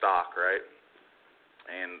enough stock, right?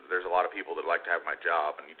 And there's a lot of people that like to have my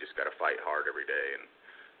job, and you just got to fight hard every day. And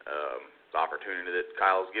the opportunity that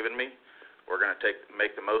Kyle's given me, we're going to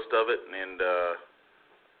make the most of it. And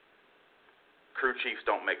crew chiefs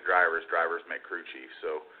don't make drivers; drivers make crew chiefs.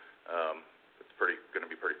 So it's going to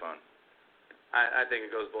be pretty fun. I think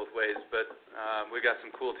it goes both ways, but we got some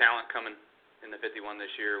cool talent coming in the 51 this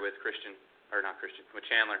year with with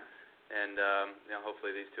Chandler. And,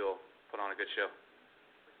 hopefully these two will put on a good show.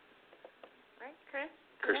 Right, Chris?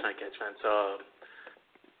 Chris Nightcatch fans.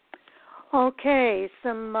 Okay,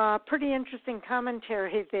 some pretty interesting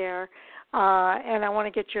commentary there, and I want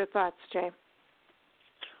to get your thoughts, Jay.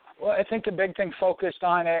 Well, I think the big thing focused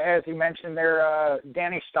on, as you mentioned there,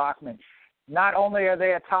 Danny Stockman. Not only are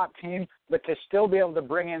they a top team, but to still be able to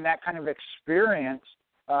bring in that kind of experience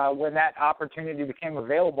when that opportunity became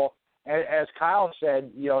available, as Kyle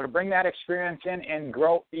said, to bring that experience in and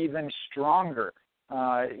grow even stronger.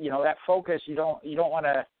 That focus, you don't want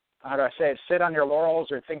to, how do I say it, sit on your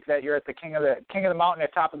laurels or think that you're at the king of the mountain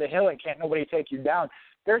at the top of the hill and can't nobody take you down.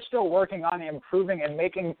 They're still working on improving and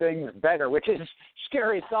making things better, which is a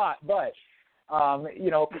scary thought, but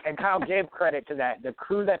and Kyle gave credit to that. The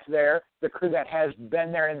crew that's there, the crew that has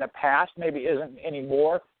been there in the past, maybe isn't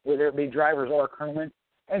anymore, whether it be drivers or crewmen,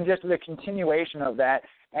 and just the continuation of that.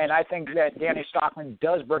 And I think that Danny Stockman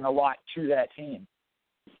does bring a lot to that team.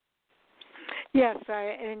 Yes,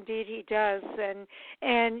 indeed he does.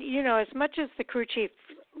 And as much as the crew chief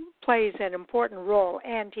plays an important role,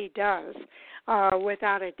 and he does,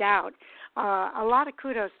 without a doubt, a lot of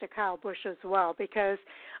kudos to Kyle Busch as well, because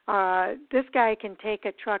this guy can take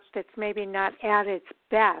a truck that's maybe not at its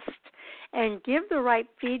best and give the right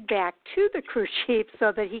feedback to the crew chief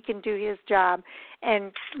so that he can do his job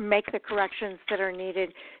and make the corrections that are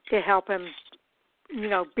needed to help him,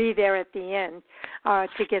 be there at the end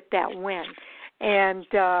to get that win. And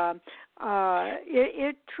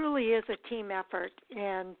it truly is a team effort.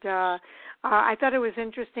 And I thought it was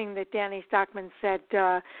interesting that Danny Stockman said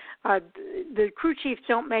the crew chiefs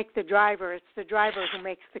don't make the driver, it's the driver who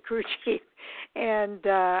makes the crew chief. And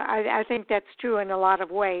I think that's true in a lot of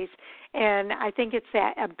ways. And I think it's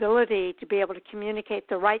that ability to be able to communicate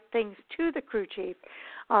the right things to the crew chief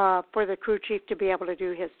for the crew chief to be able to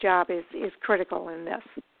do his job is critical in this.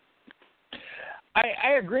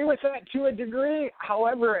 I agree with that to a degree.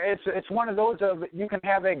 However, it's one of those of you can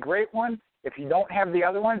have a great one if you don't have the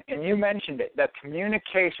other one, and you mentioned it, the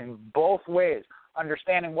communication both ways,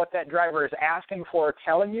 understanding what that driver is asking for or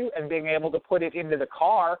telling you and being able to put it into the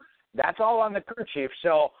car, that's all on the crew chief.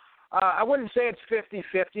 So I wouldn't say it's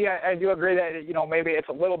 50-50. I do agree that, maybe it's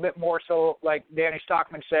a little bit more so, like Danny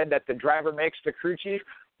Stockman said, that the driver makes the crew chief,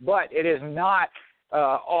 but it is not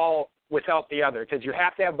all without the other, because you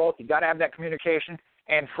have to have both. You got to have that communication,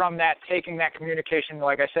 and from that, taking that communication,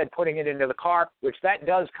 like I said, putting it into the car, which that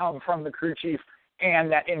does come from the crew chief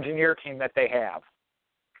and that engineer team that they have.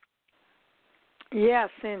 Yes,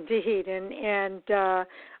 indeed, and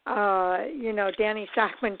Danny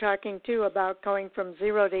Stockman talking too about going from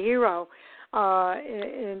zero to hero,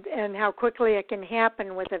 and how quickly it can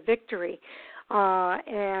happen with a victory,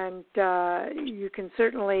 and you can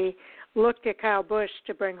certainly look to Kyle Busch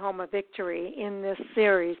to bring home a victory in this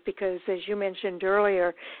series because, as you mentioned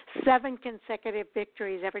earlier, 7 consecutive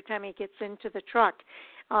victories every time he gets into the truck.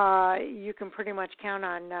 You can pretty much count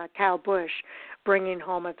on Kyle Busch bringing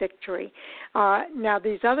home a victory. Now,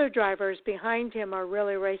 these other drivers behind him are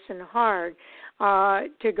really racing hard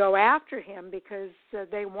to go after him because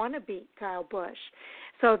they want to beat Kyle Busch.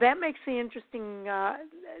 So that makes the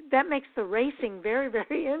racing very,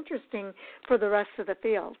 very interesting for the rest of the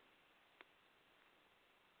field.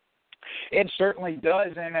 It certainly does,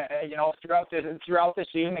 and throughout the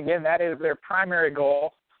season, again, that is their primary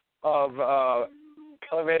goal of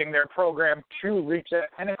elevating their program to reach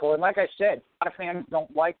that pinnacle. And like I said, a lot of fans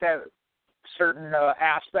don't like that certain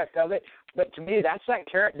aspect of it, but to me, that's that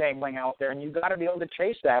carrot dangling out there, and you've got to be able to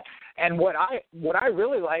chase that. And what I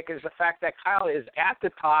really like is the fact that Kyle is at the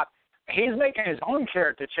top. He's making his own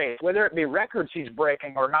carrot to chase, whether it be records he's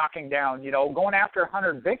breaking or knocking down, going after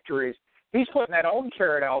 100 victories. He's putting that own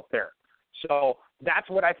carrot out there. So that's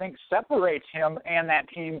what I think separates him and that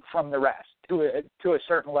team from the rest to a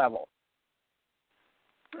certain level.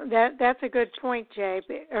 That's a good point, Jay,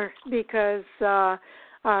 because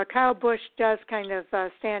Kyle Busch does kind of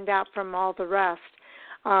stand out from all the rest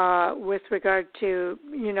with regard to,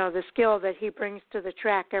 the skill that he brings to the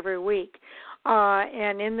track every week.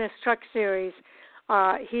 And in this truck series,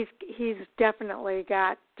 he's definitely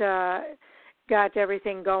got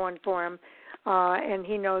everything going for him, and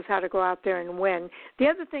he knows how to go out there and win. The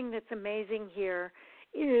other thing that's amazing here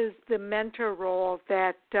is the mentor role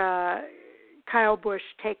that Kyle Busch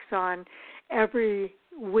takes on every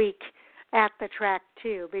week at the track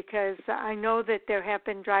too, because I know that there have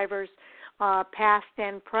been drivers, past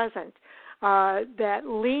and present, that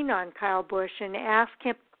lean on Kyle Busch and ask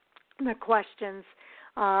him the questions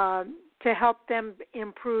to help them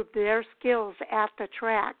improve their skills at the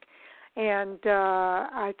track. And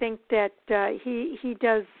I think that he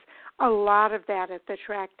does a lot of that at the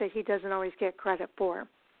track that he doesn't always get credit for.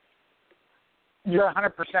 You're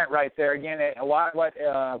 100% right there. Again, a lot of what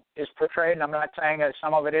is portrayed, and I'm not saying that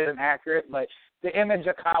some of it isn't accurate, but the image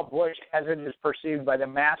of Kyle Busch as it is perceived by the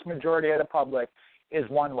mass majority of the public is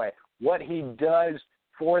one way. What he does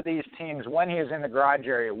for these teams when he is in the garage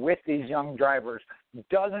area with these young drivers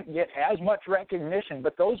doesn't get as much recognition,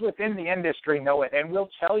 but those within the industry know it and will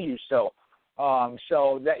tell you so.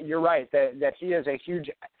 So that you're right, that he is a huge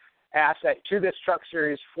asset to this truck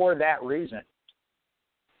series for that reason.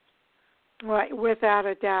 Right, without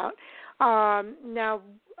a doubt. Now,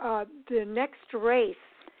 the next race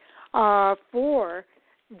for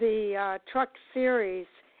the truck series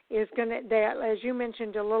is going to, as you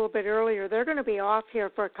mentioned a little bit earlier, they're going to be off here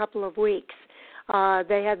for a couple of weeks.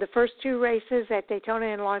 They had the first two races at Daytona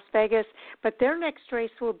and Las Vegas, but their next race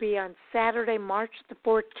will be on Saturday, March the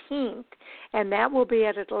 14th, and that will be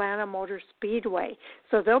at Atlanta Motor Speedway.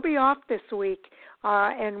 So they'll be off this week,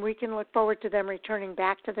 and we can look forward to them returning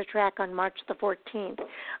back to the track on March the 14th.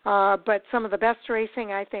 But some of the best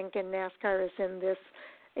racing, I think, in NASCAR is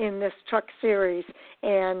in this truck series,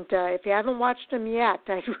 and if you haven't watched them yet,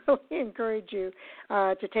 I really encourage you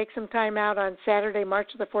to take some time out on Saturday,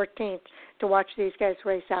 March the 14th, to watch these guys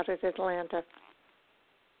race out at Atlanta.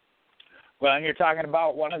 Well, and you're talking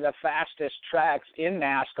about one of the fastest tracks in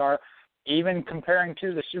NASCAR, even comparing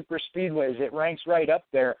to the super speedways. It ranks right up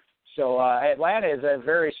there. So Atlanta is a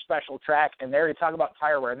very special track, and there you talk about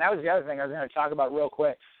tire wear. And that was the other thing I was going to talk about real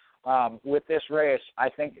quick. With this race, I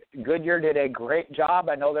think Goodyear did a great job.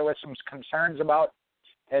 I know there was some concerns about,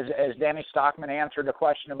 as Danny Stockman answered a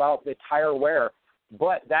question about the tire wear,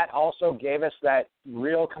 but that also gave us that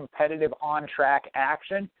real competitive on-track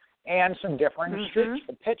action and some different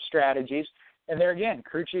pit strategies. And there again,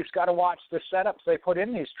 crew chiefs got to watch the setups they put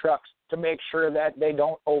in these trucks to make sure that they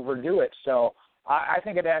don't overdo it. So I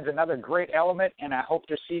think it adds another great element, and I hope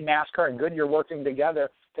to see NASCAR and Goodyear working together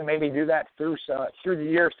to maybe do that through the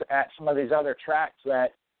years at some of these other tracks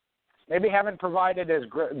that maybe haven't provided as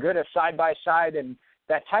good a side-by-side, and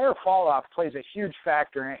that tire fall-off plays a huge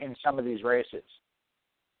factor in some of these races.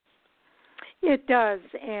 It does,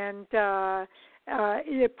 and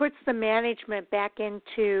it puts the management back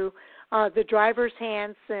into the driver's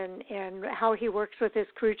hands and how he works with his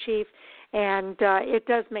crew chief, and it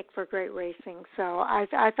does make for great racing. So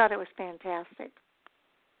I thought it was fantastic.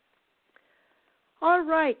 All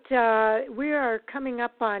right, we are coming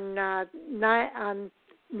up on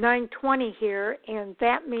 9:20 here, and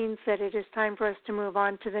that means that it is time for us to move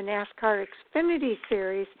on to the NASCAR Xfinity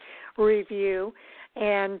Series review.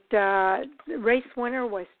 And the race winner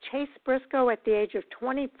was Chase Briscoe at the age of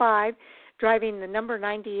 25, driving the number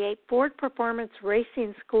 98 Ford Performance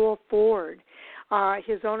Racing School Ford.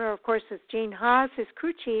 His owner, of course, is Gene Haas. His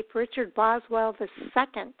crew chief, Richard Boswell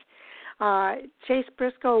II. Chase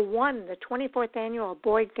Briscoe won the 24th annual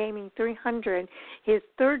Boyd Gaming 300, his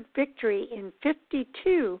third victory in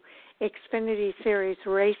 52 Xfinity Series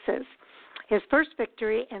races. His first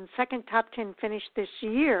victory and second top 10 finish this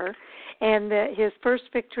year, and his first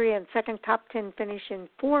victory and second top 10 finish in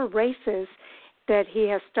 4 races that he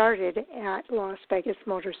has started at Las Vegas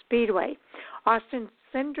Motor Speedway. Austin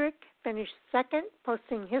Cindric finished second,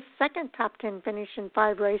 posting his second top 10 finish in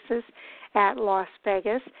 5 races at Las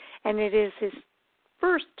Vegas, and it is his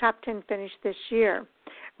first top 10 finish this year.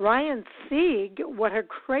 Ryan Sieg, what a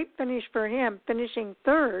great finish for him, finishing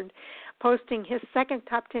third, posting his second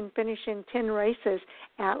top 10 finish in 10 races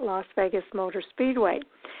at Las Vegas Motor Speedway.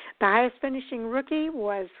 The highest finishing rookie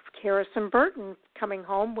was Harrison Burton, coming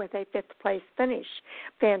home with a 5th place finish.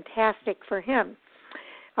 Fantastic for him.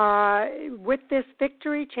 With this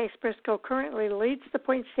victory, Chase Briscoe currently leads the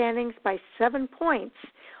point standings by 7 points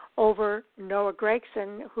over Noah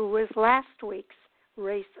Gragson, who was last week's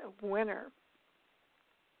race winner.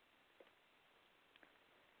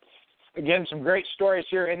 Again, some great stories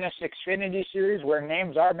here in this Xfinity Series where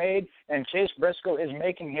names are made, and Chase Briscoe is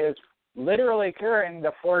making his, literally carrying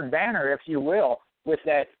the Ford banner, if you will, with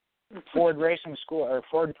that Ford Racing School or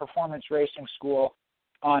Ford Performance Racing School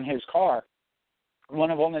on his car.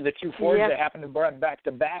 One of only the 2 Fords that happened to run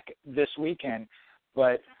back-to-back this weekend.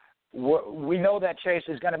 But we know that Chase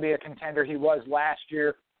is going to be a contender. He was last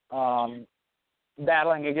year,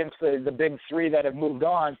 battling against the big 3 that have moved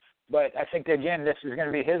on. But I think, again, this is going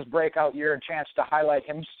to be his breakout year and chance to highlight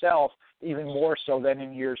himself even more so than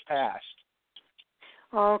in years past.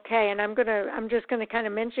 Okay, and I'm just going to kind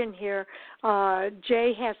of mention here,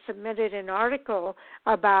 Jay has submitted an article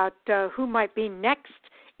about who might be next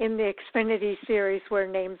in the Xfinity Series where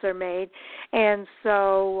names are made. And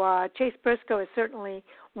so Chase Briscoe is certainly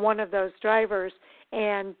one of those drivers,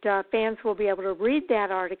 and fans will be able to read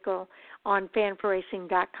that article on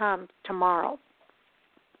Fan4Racing.com tomorrow.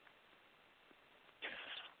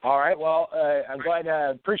 All right, well, I'm glad,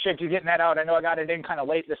 appreciate you getting that out. I know I got it in kind of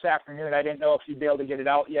late this afternoon. I didn't know if you'd be able to get it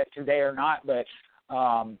out yet today or not, but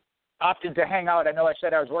opted to hang out. I know I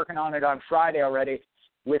said I was working on it on Friday already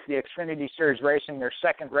with the Xfinity Series Racing, their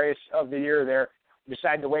second race of the year there.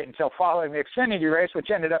 Decided to wait until following the Xfinity race, which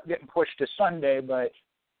ended up getting pushed to Sunday, but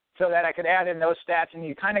so that I could add in those stats, and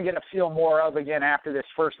you kind of get a feel more of again after this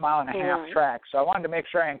first mile and a half track. So I wanted to make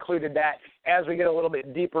sure I included that as we get a little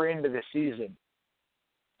bit deeper into the season.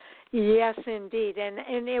 Yes, indeed,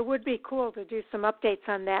 and it would be cool to do some updates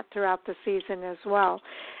on that throughout the season as well.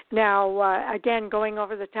 Now, again, going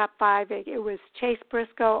over the top 5, it was Chase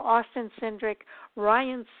Briscoe, Austin Cindric,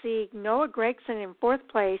 Ryan Sieg, Noah Gragson in 4th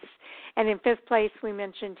place, and in 5th place we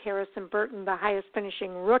mentioned Harrison Burton, the highest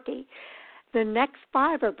finishing rookie. The next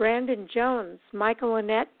 5 are Brandon Jones, Michael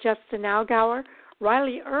Annett, Justin Allgaier,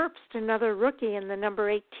 Riley Earpst, another rookie in the number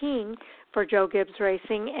 18 for Joe Gibbs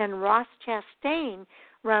Racing, and Ross Chastain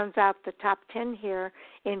rounds out the top 10 here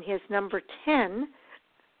in his number 10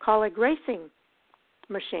 Colleague Racing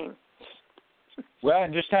machine. Well,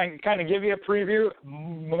 and just kind of give you a preview,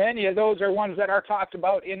 many of those are ones that are talked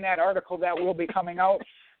about in that article that will be coming out.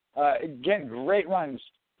 Again, great runs.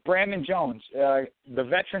 Brandon Jones, the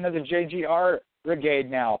veteran of the JGR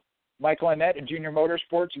Brigade now. Michael Annett at Junior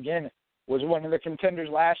Motorsports, again, was one of the contenders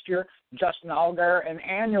last year. Justin Allgaier, an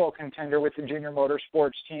annual contender with the Junior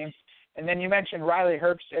Motorsports team. And then you mentioned Riley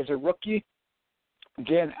Herbst as a rookie.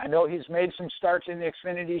 Again, I know he's made some starts in the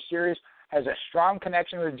Xfinity Series, has a strong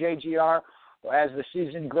connection with JGR. As the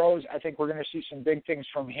season grows, I think we're going to see some big things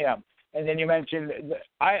from him. And then you mentioned,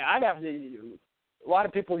 a lot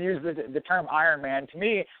of people use the term Iron Man. To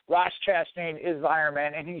me, Ross Chastain is the Iron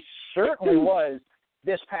Man, and he certainly was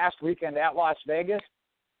this past weekend at Las Vegas.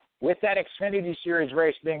 With that Xfinity Series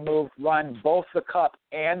race being moved, run both the Cup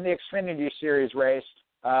and the Xfinity Series race,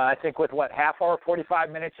 I think with, half hour,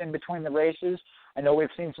 45 minutes in between the races. I know we've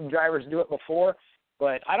seen some drivers do it before,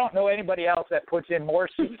 but I don't know anybody else that puts in more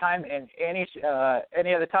seat time in any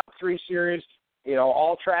of the top 3 series,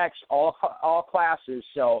 all tracks, all classes.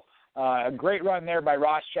 So a great run there by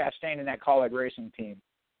Ross Chastain and that Colleague Racing team.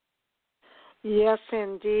 Yes,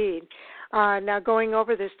 indeed. Now going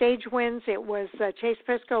over the stage wins, it was Chase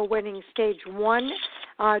Briscoe winning stage 1.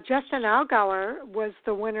 Justin Allgaier was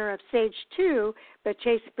the winner of stage 2, but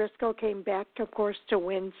Chase Briscoe came back, of course, to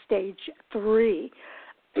win stage 3.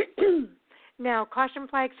 Now, caution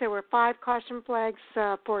flags, there were 5 caution flags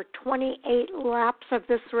for 28 laps of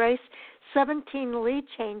this race, 17 lead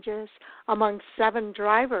changes among 7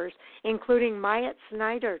 drivers, including Myatt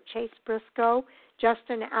Snyder, Chase Briscoe,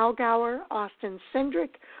 Justin Allgaier, Austin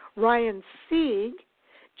Cindric, Ryan Sieg,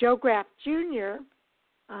 Joe Graff Jr.,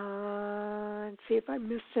 let's see if I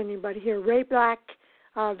missed anybody here, Ray Black,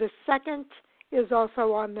 the second, is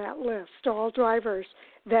also on that list, all drivers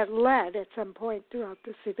that led at some point throughout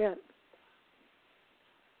this event.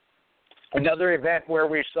 Another event where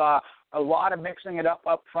we saw a lot of mixing it up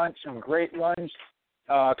front, some great runs.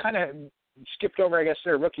 Kind of skipped over, I guess,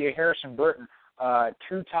 their rookie Harrison Burton.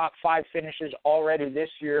 2 top 5 finishes already this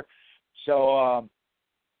year. So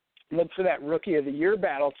look for that Rookie of the Year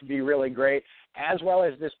battle to be really great, as well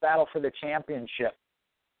as this battle for the championship.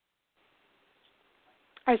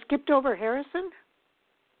 I skipped over Harrison?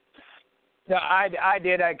 No, I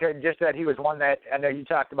did. I could just that he was one that I know you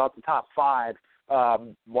talked about the top 5.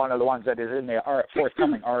 One of the ones that is in the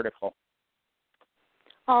forthcoming article.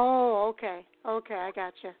 Oh, okay. Okay, I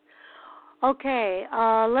gotcha. Okay,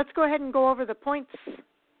 let's go ahead and go over the points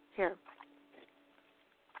here.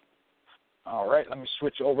 All right, let me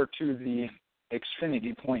switch over to the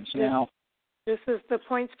Xfinity points now. This is the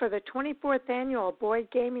points for the 24th Annual Boyd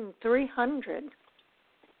Gaming 300.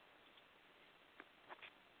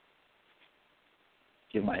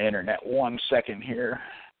 Give my internet 1 second here.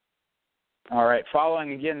 All right,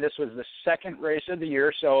 following again, this was the second race of the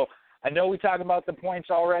year, so I know we talked about the points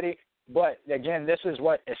already, but again, this is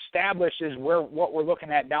what establishes what we're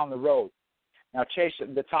looking at down the road. Now, Chase,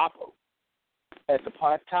 at the top of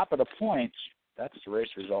the points, that's the race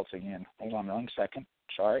results again. Hold on 1 second.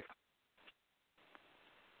 Sorry.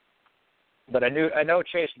 But I know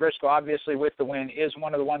Chase Briscoe, obviously, with the win, is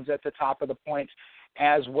one of the ones at the top of the points,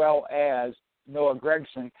 as well as Noah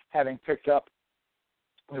Gragson having picked up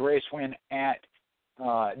the race win at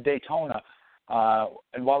Daytona.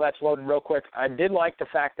 And while that's loading real quick, I did like the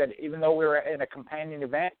fact that even though we were in a companion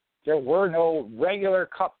event, there were no regular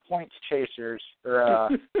Cup points chasers or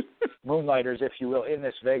moonlighters, if you will, in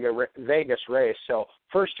this Vegas race. So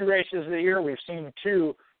first 2 races of the year, we've seen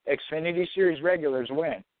 2 Xfinity Series regulars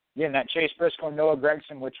win. Again, that Chase Briscoe and Noah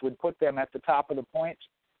Gragson, which would put them at the top of the points.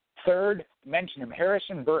 Third, mention him,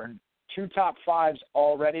 Harrison Burton, 2 top 5s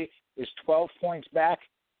already, is 12 points back.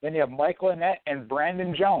 Then you have Mike Lynette and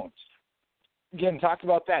Brandon Jones. Again, talked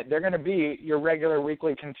about that. They're going to be your regular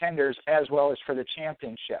weekly contenders as well as for the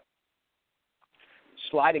championship.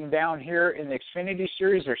 Sliding down here in the Xfinity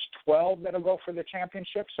Series, there's 12 that'll go for the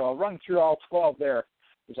championship, so I'll run through all 12 there.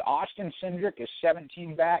 There's Austin Cindric is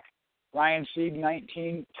 17 back, Ryan Sieg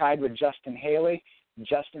 19, tied with Justin Haley,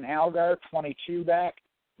 Justin Allgaier 22 back,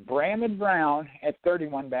 Brandon Brown at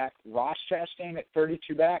 31 back, Ross Chastain at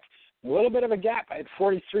 32 back, a little bit of a gap at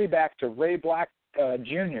 43 back to Ray Black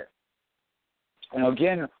Jr. And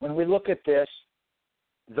again, when we look at this,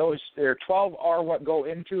 there 12 are what go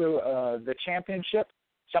into the championship.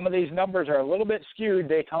 Some of these numbers are a little bit skewed.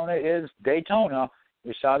 Daytona is Daytona.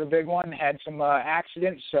 We saw the big one, had some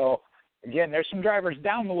accidents. So, again, there's some drivers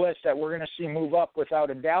down the list that we're going to see move up without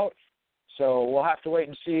a doubt. So we'll have to wait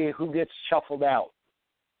and see who gets shuffled out.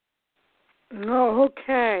 Oh,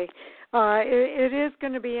 okay. It is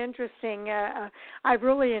going to be interesting. I've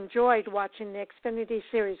really enjoyed watching the Xfinity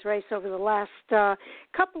Series race over the last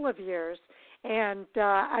couple of years, and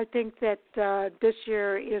I think that this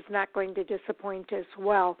year is not going to disappoint as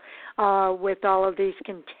well with all of these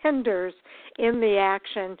contenders in the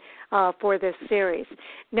action for this series.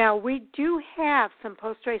 Now, we do have some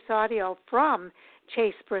post-race audio from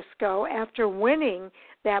Chase Briscoe after winning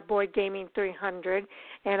that Boyd Gaming 300,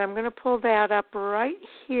 and I'm going to pull that up right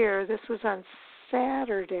here. This was on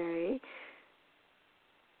Saturday.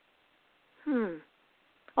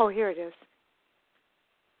 Oh, here it is.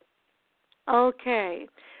 Okay.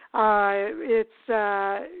 It's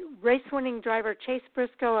race-winning driver Chase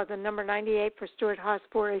Briscoe of the number 98 for Stewart-Haas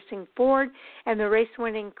Racing Ford and the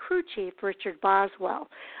race-winning crew chief Richard Boswell.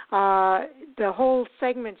 The whole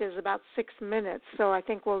segment is about 6 minutes, so I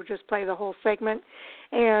think we'll just play the whole segment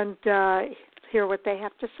and hear what they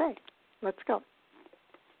have to say. Let's go.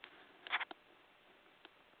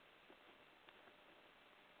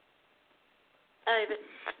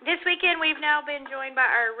 This weekend, we've now been joined by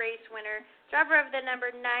our race winner, driver of the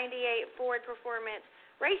number 98 Ford Performance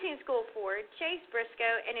Racing School Ford, Chase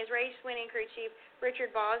Briscoe, and his race-winning crew chief,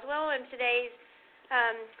 Richard Boswell, in today's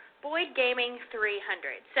Boyd Gaming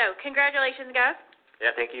 300. So, congratulations, guys.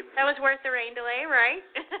 Yeah, thank you. That was worth the rain delay, right?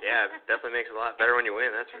 Yeah, it definitely makes it a lot better when you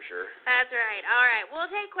win, that's for sure. That's right. All right,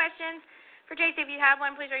 we'll take questions. For Chase, if you have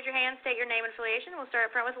one, please raise your hand, state your name and affiliation. We'll start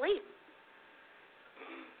up front with Lee.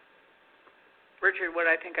 Richard, what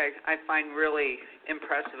I think I find really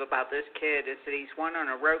impressive about this kid is that he's won on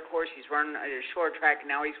a road course, he's run a short track, and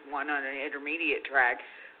now he's won on an intermediate track.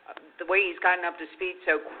 The way he's gotten up to speed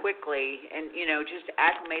so quickly and, just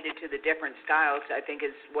acclimated to the different styles, I think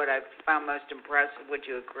is what I've found most impressive. Would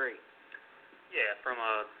you agree? Yeah, from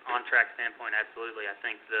a on-track standpoint, absolutely. I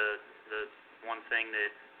think the one thing that,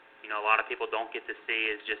 a lot of people don't get to see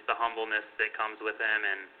is just the humbleness that comes with him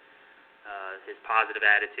and his positive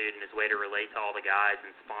attitude and his way to relate to all the guys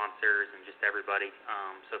and sponsors and just everybody.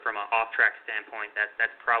 So from an off-track standpoint,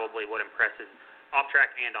 that's probably what impresses off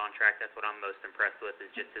track and on track, that's what I'm most impressed with,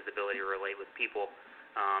 is just his ability to relate with people.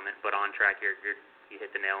 But on track, you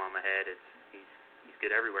hit the nail on the head. He's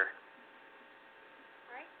good everywhere.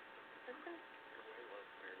 All right. Listen.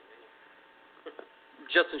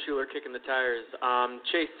 Justin Schuler, Kicking the Tires.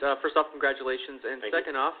 Chase, first off, congratulations. And Thank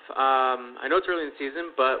second off, I know it's early in the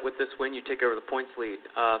season, but with this win, you take over the points lead.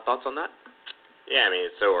 Thoughts on that? Yeah, I mean,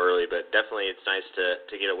 it's so early, but definitely it's nice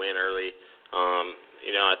to get a win early.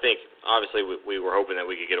 I think obviously we were hoping that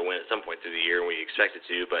we could get a win at some point through the year, and we expected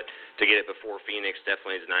to, but to get it before Phoenix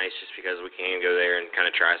definitely is nice, just because we can go there and kind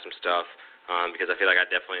of try some stuff, because I feel like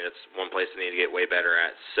that's one place I need to get way better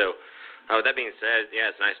at. So with that being said,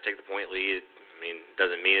 yeah, it's nice to take the point lead. I mean, it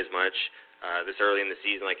doesn't mean as much this early in the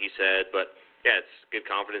season, like you said, but yeah, it's good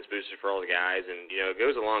confidence booster for all the guys, and it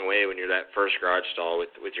goes a long way when you're that first garage stall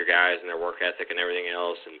with your guys and their work ethic and everything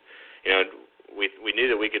else. And we knew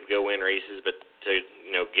that we could go win races, but to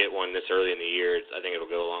get one this early in the year, I think it'll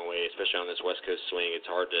go a long way, especially on this West Coast swing. It's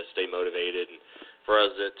hard to stay motivated, and for us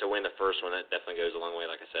to win the first one, that definitely goes a long way,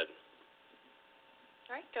 like I said.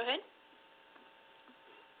 All right, go ahead.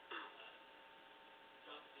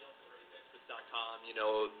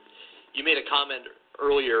 You made a comment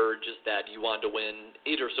earlier just that you wanted to win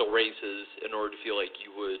 8 or so races in order to feel like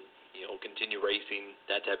you would, continue racing,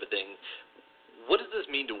 that type of thing. What does this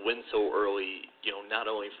mean to win so early,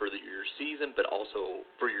 not only for your season, but also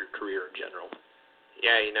for your career in general?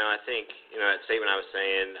 Yeah, I think, that statement I was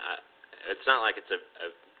saying, it's not like it's a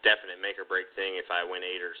definite make or break thing if I win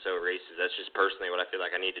 8 or so races. That's just personally what I feel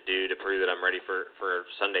like I need to do to prove that I'm ready for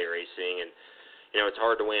Sunday racing. And it's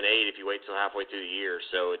hard to win 8 if you wait till halfway through the year,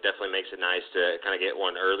 so it definitely makes it nice to kind of get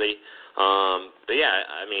one early. But yeah,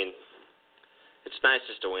 I mean, it's nice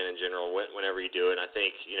just to win in general whenever you do it. And I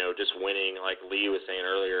think, just winning, like Lee was saying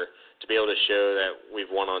earlier, to be able to show that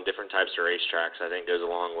we've won on different types of racetracks, I think goes a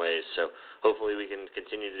long ways. So hopefully we can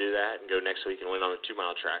continue to do that and go next week and win on a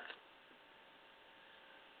 2-mile track.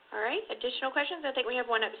 All right, additional questions? I think we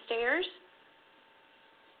have one upstairs.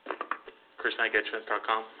 Chris Knight,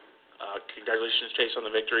 GetFence.com. Congratulations, Chase, on the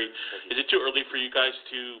victory. Is it too early for you guys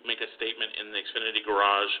to make a statement in the Xfinity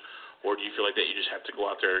garage, or do you feel like that you just have to go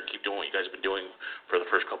out there and keep doing what you guys have been doing for the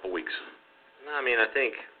first couple weeks? No, I mean, I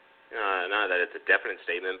think, not that it's a definite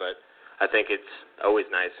statement, but I think it's always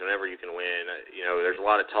nice whenever you can win. There's a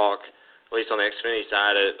lot of talk, at least on the Xfinity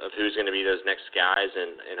side, of who's going to be those next guys,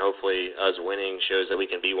 and hopefully us winning shows that we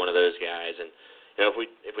can be one of those guys. And if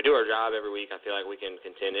we do our job every week, I feel like we can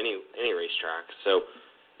contend any racetrack. So,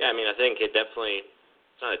 yeah, I mean, I think it's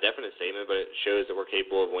not a definite statement, but it shows that we're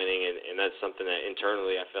capable of winning, and that's something that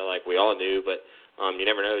internally I feel like we all knew, but you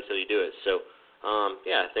never know until you do it. So,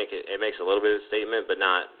 yeah, I think it makes a little bit of a statement, but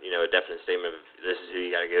not, a definite statement of this is who you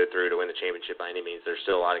got to go through to win the championship by any means. There's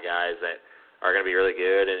still a lot of guys that are going to be really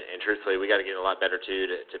good, and truthfully, we got to get a lot better, too,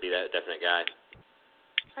 to be that definite guy.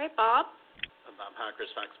 All right, Bob. Bob Howard, Chris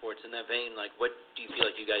Fox Sports. In that vein, what do you feel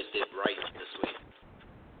like you guys did right this week?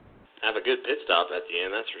 Have a good pit stop at the end,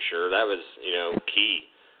 that's for sure. That was, key.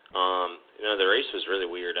 The race was really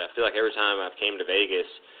weird. I feel like every time I've came to Vegas,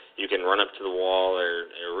 you can run up to the wall or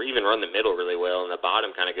even run the middle really well, and the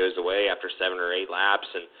bottom kind of goes away after 7 or 8 laps.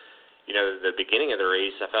 And, the beginning of the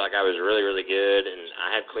race, I felt like I was really, really good, and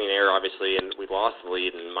I had clean air, obviously, and we lost the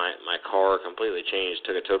lead, and my car completely changed,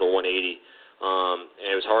 took a total 180. And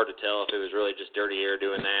it was hard to tell if it was really just dirty air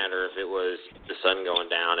doing that or if it was the sun going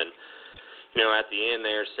down. And at the end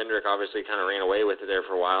there, Cindric obviously kind of ran away with it there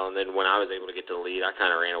for a while, and then when I was able to get to the lead, I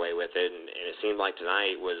kind of ran away with it, and it seemed like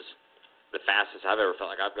tonight was the fastest I've ever felt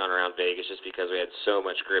like I've gone around Vegas, just because we had so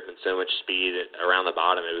much grip and so much speed around the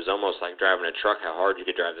bottom. It was almost like driving a truck, how hard you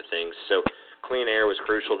could drive the things. So clean air was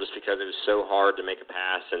crucial just because it was so hard to make a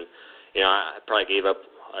pass, and I probably gave up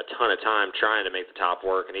a ton of time trying to make the top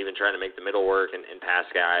work and even trying to make the middle work and pass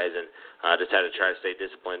guys, and just had to try to stay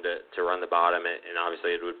disciplined to run the bottom, and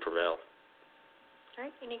obviously it would prevail. All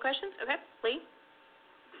right, any questions? Okay, Lee?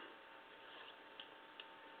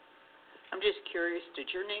 I'm just curious, did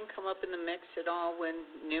your name come up in the mix at all when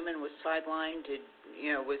Newman was sidelined?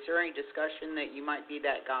 Was there any discussion that you might be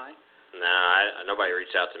that guy? No, nobody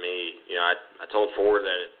reached out to me. I told Ford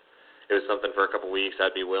that it was something for a couple weeks.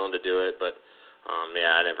 I'd be willing to do it, but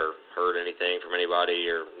I never heard anything from anybody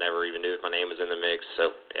or never even knew if my name was in the mix.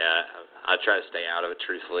 So, yeah, I try to stay out of it,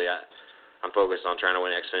 truthfully. I'm focused on trying to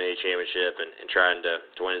win Xfinity Championship and trying to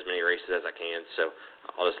win as many races as I can. So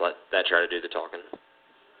I'll just let that try to do the talking.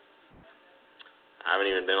 I haven't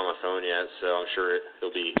even been on my phone yet, so I'm sure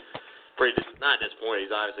he'll be not disappointed.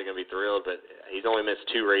 He's obviously going to be thrilled, but he's only missed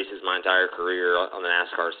 2 races my entire career on the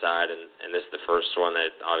NASCAR side, and this is the first one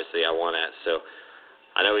that obviously I won at. So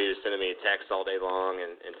I know he was sending me a text all day long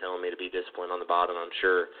and telling me to be disciplined on the bottom. I'm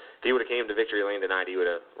sure if he would have came to victory lane tonight, he would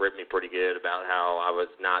have ripped me pretty good about how I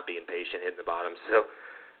was not being patient hitting the bottom. So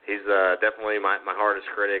he's definitely my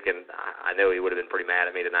hardest critic, and I know he would have been pretty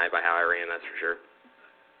mad at me tonight by how I ran, that's for sure.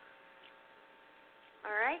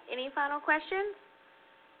 All right. Any final questions?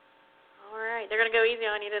 All right. They're going to go easy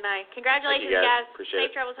on you tonight. Congratulations, Thank you, guys. guys. Appreciate Safe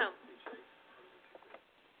it. travels home.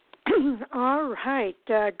 All right.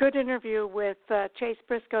 Good interview with Chase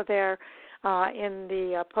Briscoe there in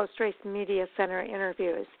the post-race media center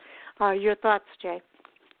interviews. Your thoughts, Jay?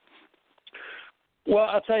 Well,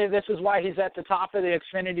 I'll tell you, this is why he's at the top of the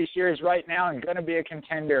Xfinity Series right now and going to be a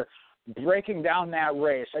contender, breaking down that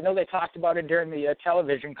race. I know they talked about it during the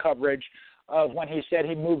television coverage of when he said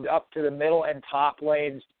he moved up to the middle and top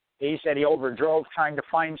lanes. He said he overdrove trying to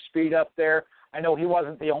find speed up there. I know he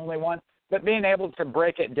wasn't the only one, but being able to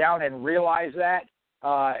break it down and realize that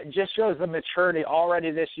just shows the maturity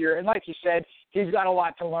already this year. And like you said, he's got a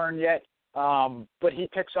lot to learn yet, but he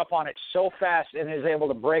picks up on it so fast and is able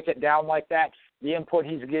to break it down like that. The input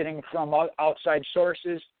he's getting from outside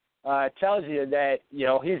sources tells you that, you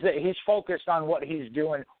know, he's focused on what he's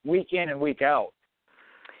doing week in and week out.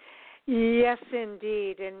 Yes,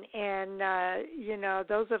 indeed. And you know,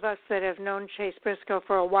 those of us that have known Chase Briscoe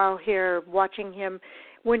for a while here, watching him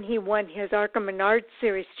when he won his ARCA Menards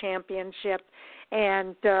Series championship,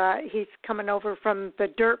 and he's coming over from the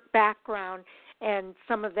dirt background, and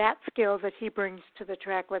some of that skill that he brings to the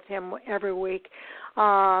track with him every week.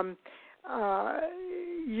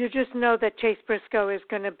 You just know that Chase Briscoe is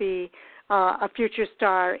going to be a future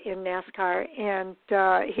star in NASCAR, and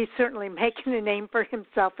he's certainly making a name for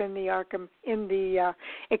himself in the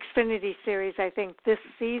Xfinity Series. I think this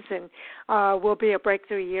season will be a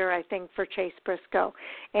breakthrough year, I think, for Chase Briscoe,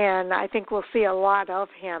 and I think we'll see a lot of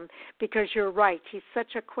him because you're right. He's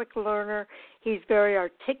such a quick learner. He's very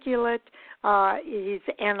articulate. He's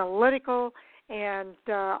analytical, and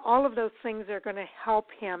all of those things are going to help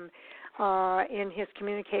him in his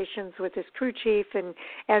communications with his crew chief and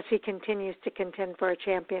as he continues to contend for a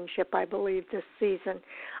championship, I believe, this season.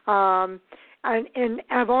 And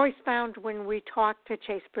I've always found when we talk to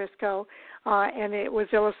Chase Briscoe, and it was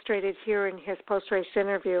illustrated here in his post-race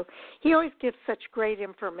interview, he always gives such great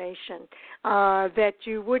information that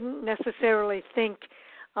you wouldn't necessarily think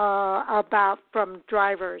about from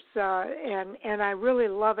drivers, and I really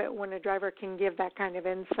love it when a driver can give that kind of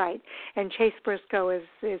insight, and Chase Briscoe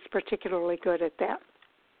is particularly good at that.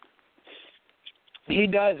 He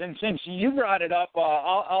does, and since you brought it up,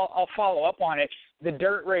 I'll follow up on it. The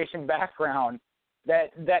dirt racing background,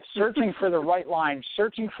 that searching for the right line,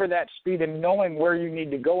 searching for that speed, and knowing where you need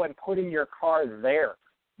to go and putting your car there.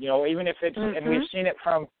 You know, even if it's, and we've seen it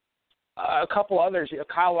from a couple others.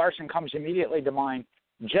 Kyle Larson comes immediately to mind.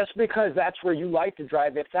 Just because that's where you like to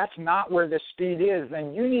drive, if that's not where the speed is,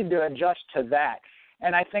 then you need to adjust to that.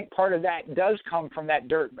 And I think part of that does come from that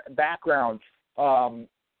dirt background,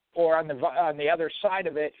 or on the other side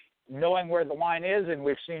of it, knowing where the line is. And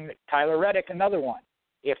we've seen Tyler Reddick, another one.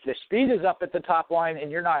 If the speed is up at the top line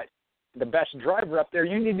and you're not the best driver up there,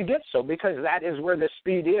 you need to get so, because that is where the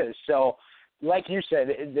speed is. So, like you said,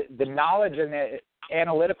 the knowledge and the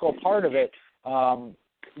analytical part of it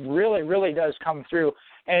really, really does come through.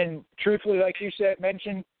 And truthfully, like you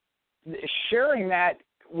mentioned, sharing that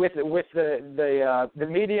with the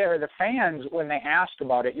media or the fans when they ask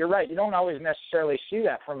about it. You're right. You don't always necessarily see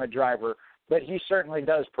that from a driver, but he certainly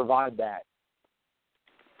does provide that.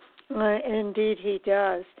 Indeed, he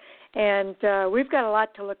does. And we've got a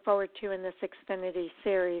lot to look forward to in this Xfinity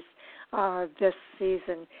Series this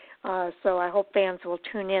season. So I hope fans will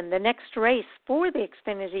tune in. The next race for the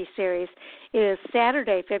Xfinity Series is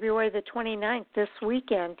Saturday, February the 29th, this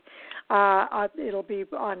weekend. It'll be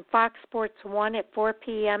on Fox Sports 1 at 4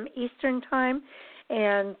 p.m. Eastern Time,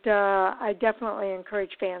 and I definitely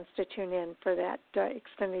encourage fans to tune in for that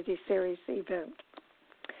Xfinity Series event.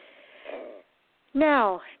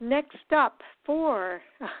 Now, next up for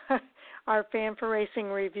our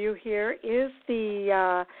Fan4Racing review here is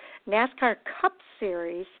the NASCAR Cup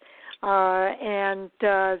Series, and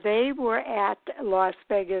they were at Las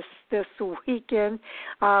Vegas this weekend.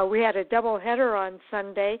 We had a doubleheader on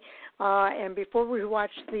Sunday, and before we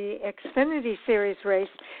watched the Xfinity Series race,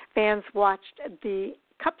 fans watched the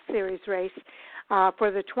Cup Series race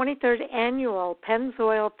for the 23rd annual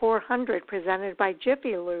Pennzoil 400 presented by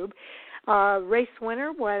Jiffy Lube. Race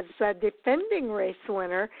winner was defending race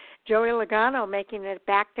winner Joey Logano, making it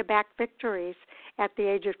back-to-back victories at the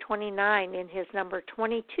age of 29 in his number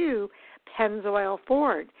 22 Pennzoil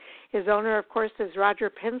Ford. His owner, of course, is Roger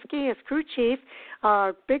Penske, his crew chief.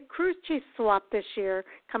 Big crew chief swap this year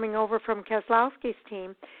coming over from Keselowski's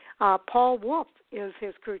team. Paul Wolf is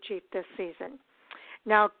his crew chief this season.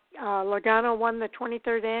 Now, Logano won the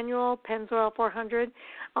 23rd annual Pennzoil 400.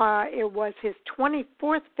 It was his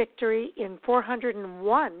 24th victory in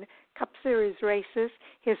 401 Cup Series races,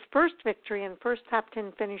 his first victory and first top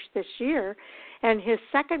 10 finish this year, and his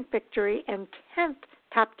second victory and 10th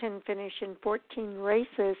top 10 finish in 14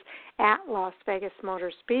 races at Las Vegas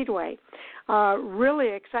Motor Speedway. Really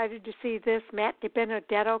excited to see this. Matt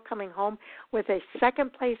DiBenedetto coming home with a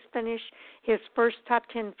second-place finish, his first top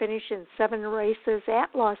 10 finish in 7 races at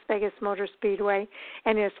Las Vegas Motor Speedway,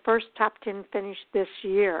 and his first top 10 finish this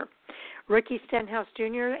year. Ricky Stenhouse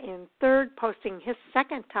Jr. in third, posting his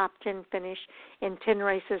second top 10 finish in 10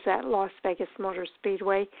 races at Las Vegas Motor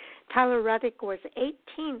Speedway. Tyler Reddick was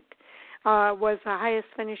 18th. Was the highest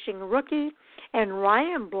finishing rookie, and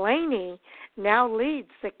Ryan Blaney now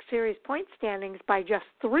leads the series point standings by just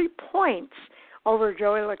 3 points over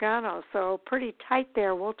Joey Logano, so pretty tight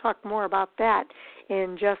there. We'll talk more about that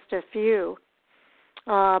in just a few.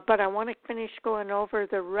 But I want to finish going over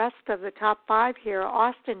the rest of the top 5 here.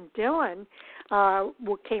 Austin Dillon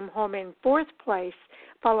came home in 4th place,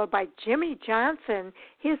 followed by Jimmy Johnson,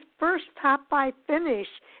 his first top 5 finish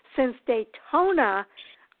since Daytona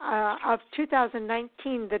of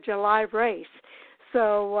 2019, the July race.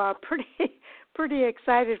 So pretty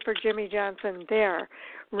excited for Jimmy Johnson there.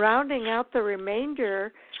 Rounding out the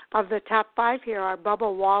remainder of the top 5 here are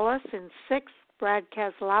Bubba Wallace in 6th, Brad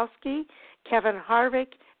Keselowski, Kevin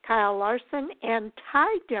Harvick, Kyle Larson, and Ty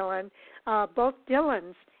Dillon, both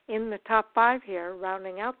Dillons in the top 5 here,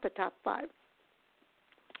 rounding out the top 5.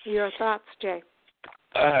 Your thoughts, Jay?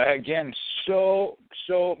 Again, so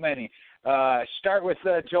many. Start with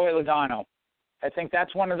Joey Logano. I think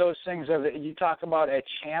that's one of those things of you talk about a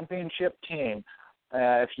championship team.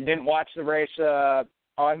 If you didn't watch the race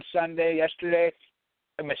on Sunday yesterday,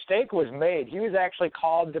 a mistake was made. He was actually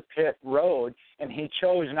called to pit road, and he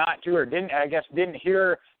chose not to, or didn't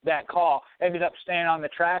hear that call. Ended up staying on the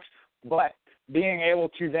tracks, but being able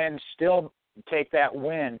to then still take that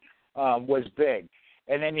win was big.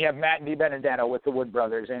 And then you have Matt DiBenedetto with the Wood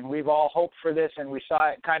Brothers, and we've all hoped for this, and we saw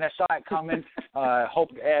it coming.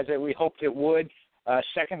 We hoped it would.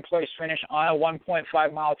 Second place finish on a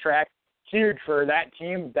 1.5 mile track, huge for that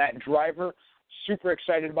team, that driver. Super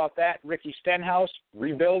excited about that. Ricky Stenhouse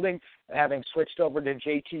rebuilding, having switched over to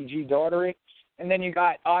JTG Daugherty, and then you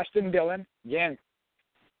got Austin Dillon. Again,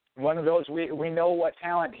 one of those we know what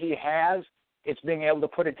talent he has. It's being able to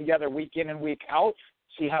put it together week in and week out.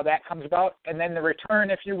 See how that comes about. And then the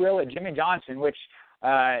return, if you will, of Jimmy Johnson, which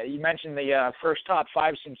you mentioned the first top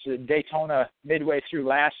 5 since Daytona midway through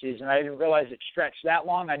last season. I didn't realize it stretched that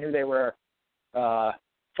long. I knew they were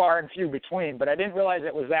far and few between, but I didn't realize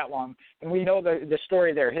it was that long. And we know the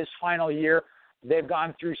story there. His final year, they've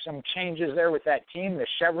gone through some changes there with that team, the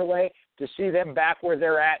Chevrolet, to see them back where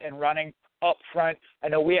they're at and running up front. I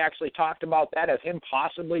know we actually talked about that of him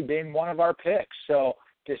possibly being one of our picks. So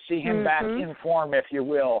to see him back in form, if you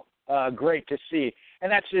will, great to see.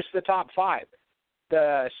 And that's just the top 5.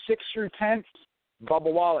 The 6th through 10th,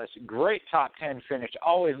 Bubba Wallace, great top 10 finish.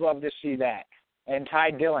 Always love to see that. And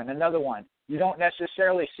Ty Dillon, another one. You don't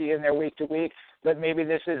necessarily see in there week to week, but maybe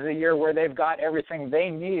this is the year where they've got everything they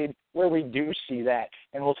need, where we do see that.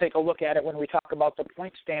 And we'll take a look at it when we talk about the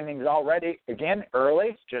point standings already. Again,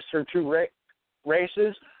 early, just through 2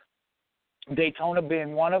 races, Daytona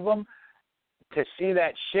being one of them. To see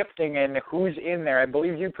that shifting and who's in there. I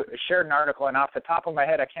believe you shared an article, and off the top of my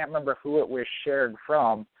head, I can't remember who it was shared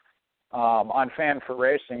from on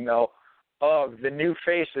Fan4Racing, though, of the new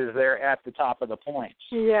faces there at the top of the points.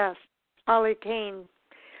 Yes, Ollie Kane.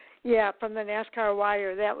 Yeah, from the NASCAR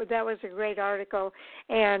Wire. That was a great article,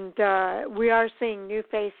 and we are seeing new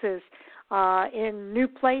faces in new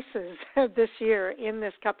places this year in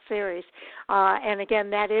this Cup Series. And, again,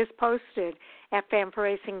 that is posted at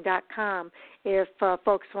fan4racing.com if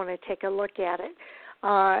folks want to take a look at it.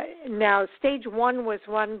 Now, Stage 1 was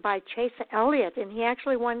won by Chase Elliott, and he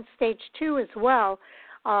actually won Stage 2 as well,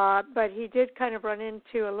 but he did kind of run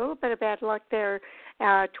into a little bit of bad luck there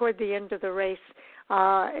toward the end of the race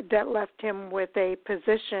that left him with a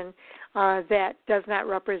position that does not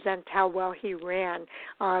represent how well he ran.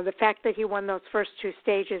 The fact that he won those first 2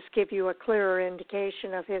 stages give you a clearer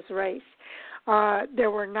indication of his race.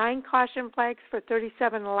 There were 9 caution flags for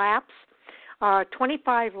 37 laps,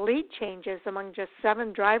 25 lead changes among just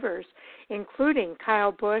 7 drivers, including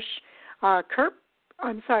Kyle Busch, Kevin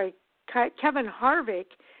Harvick,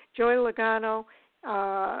 Joey Logano,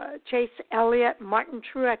 Chase Elliott, Martin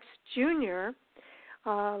Truex Jr.,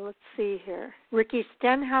 let's see here, Ricky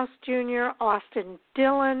Stenhouse Jr., Austin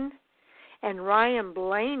Dillon, and Ryan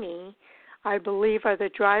Blaney, I believe, are the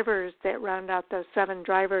drivers that round out those 7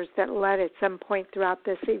 drivers that led at some point throughout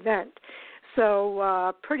this event.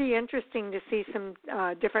 So pretty interesting to see some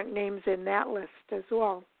different names in that list as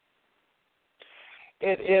well.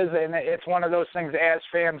 It is, and it's one of those things as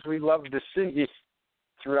fans we love to see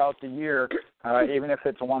throughout the year, even if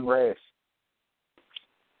it's one race.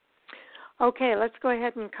 Okay, let's go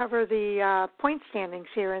ahead and cover the point standings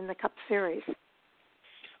here in the Cup Series.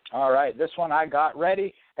 All right, this one I got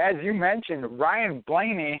ready. As you mentioned, Ryan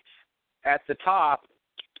Blaney at the top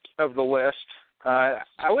of the list. I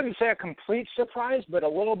wouldn't say a complete surprise, but a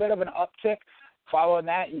little bit of an uptick. Following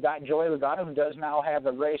that, you got Joey Logano, who does now have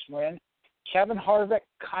a race win. Kevin Harvick,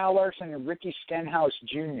 Kyle Larson, and Ricky Stenhouse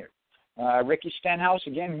Jr. Ricky Stenhouse,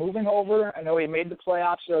 again, moving over. I know he made the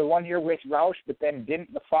playoffs 1 year with Roush, but then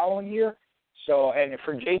didn't the following year. So, and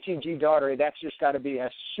for JTG Daugherty, that's just got to be a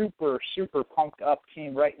super, super pumped up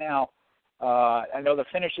team right now. I know the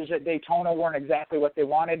finishes at Daytona weren't exactly what they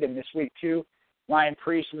wanted, and this week too, Ryan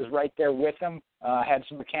Preece was right there with them. Had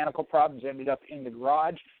some mechanical problems, ended up in the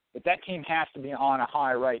garage, but that team has to be on a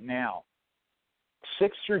high right now.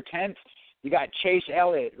 6th through 10th, you got Chase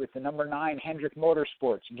Elliott with the number 9 Hendrick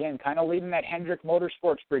Motorsports. Again, kind of leading that Hendrick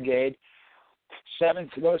Motorsports brigade. 7th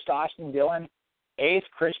goes to Austin Dillon. 8th,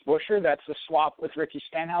 Chris Buescher. That's the swap with Ricky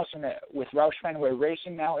Stenhouse and with Roush Fenway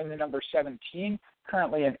Racing now in the number 17,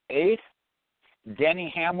 currently in 8th.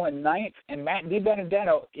 Denny Hamlin 9th, and Matt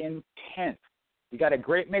DiBenedetto in 10th. You got a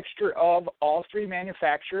great mixture of all 3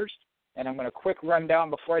 manufacturers, and I'm going to quick run down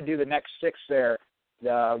before I do the next 6 there.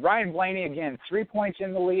 Ryan Blaney, again, 3 points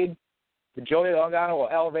in the lead. The Joey Logano will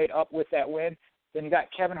elevate up with that win. Then you got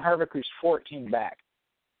Kevin Harvick, who's 14 back.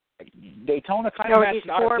 Daytona kind of messed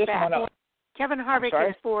this one up. Kevin Harvick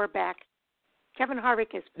is 4 back. Kevin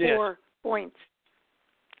Harvick is 4 points.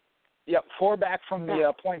 Yep, 4 back from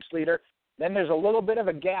the points leader. Then there's a little bit of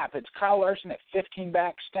a gap. It's Kyle Larson at 15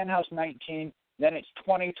 back, Stenhouse 19. Then it's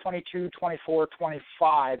 20, 22, 24,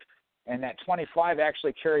 25. And that 25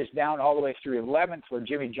 actually carries down all the way through 11th where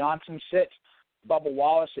Jimmy Johnson sits. Bubba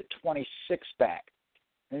Wallace at 26 back.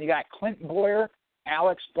 Then you got Clint Boyer,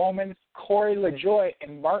 Alex Bowman, Corey LaJoie,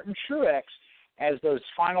 and Martin Truex as those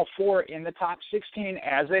final 4 in the top 16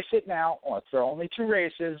 as they sit now. Well, there are only 2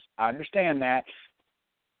 races. I understand that.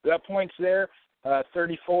 The points there,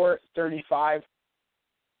 34, 35.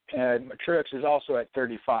 And Truex is also at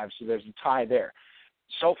 35, so there's a tie there.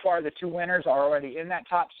 So far, the 2 winners are already in that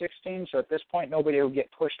top 16, so at this point, nobody will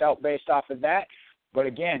get pushed out based off of that. But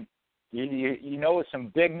again, you know with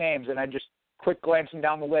some big names, and I just quick glancing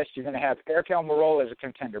down the list, you're going to have Eric Almirola as a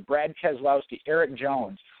contender, Brad Keselowski, Eric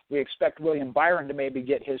Jones. We expect William Byron to maybe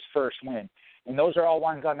get his first win. And those are all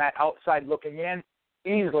ones on that outside looking in,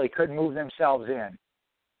 easily could move themselves in.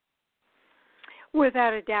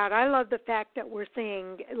 Without a doubt. I love the fact that we're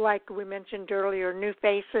seeing, like we mentioned earlier, new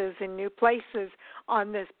faces and new places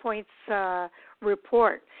on this points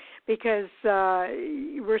report, because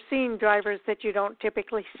we're seeing drivers that you don't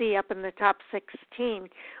typically see up in the top 16.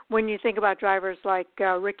 When you think about drivers like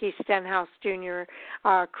Ricky Stenhouse Jr.,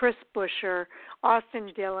 Chris Buescher,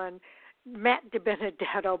 Austin Dillon, Matt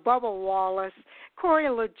DiBenedetto, Bubba Wallace, Corey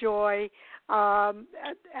LaJoie,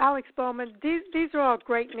 Alex Bowman. These are all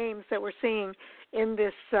great names that we're seeing in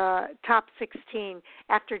this top 16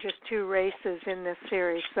 after just 2 races in this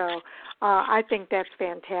series. So I think that's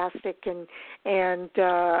fantastic, and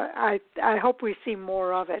I hope we see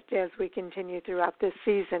more of it as we continue throughout this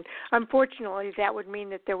season. Unfortunately, that would mean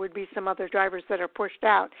that there would be some other drivers that are pushed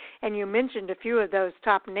out, and you mentioned a few of those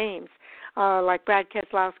top names, like Brad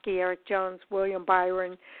Keselowski, Eric Jones, William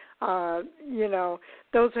Byron.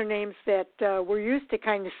 Those are names that we're used to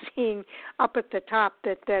kind of seeing up at the top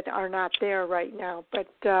that are not there right now. But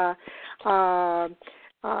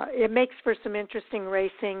it makes for some interesting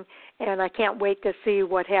racing, and I can't wait to see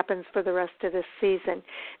what happens for the rest of this season.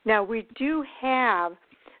 Now, we do have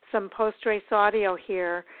some post-race audio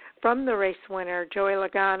here from the race winner, Joey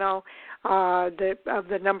Logano, of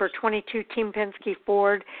the number 22 Team Penske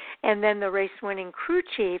Ford, and then the race-winning crew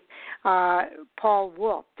chief, Paul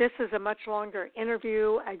Wolfe. This is a much longer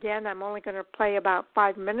interview. Again, I'm only going to play about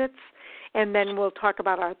 5 minutes, and then we'll talk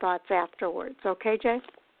about our thoughts afterwards. Okay, Jay?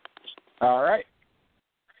 All right.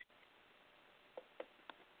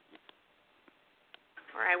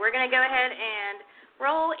 All right, we're going to go ahead and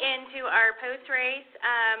roll into our post-race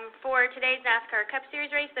for today's NASCAR Cup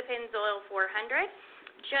Series race, the Pennzoil 400.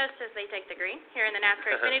 just as they take the green here in the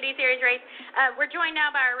NASCAR Xfinity Series race. We're joined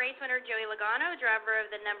now by our race winner, Joey Logano, driver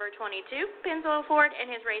of the number 22 Pennzoil Ford, and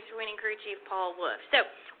his race-winning crew chief, Paul Wolf. So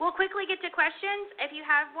we'll quickly get to questions. If you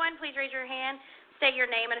have one, please raise your hand, state your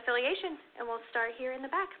name and affiliation, and we'll start here in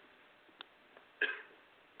the back.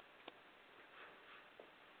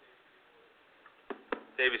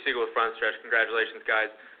 Davey Siegel with Front Stretch. Congratulations,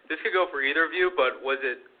 guys. This could go for either of you, but was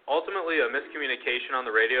it ultimately a miscommunication on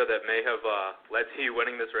the radio that may have led to you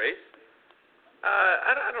winning this race?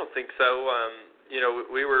 I don't think so.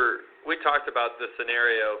 We talked about the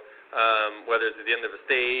scenario, whether it's at the end of a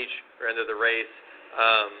stage or end of the race,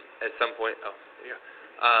 at some point.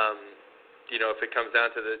 If it comes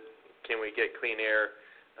down to can we get clean air,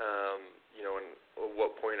 and at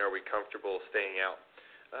what point are we comfortable staying out?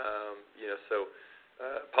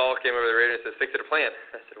 Paul came over the radio and said, "Stick to the plan."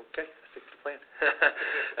 I said, "Okay, stick to the plan."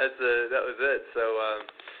 That was it. So,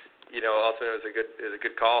 ultimately it was a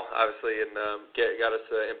good call, obviously, and got us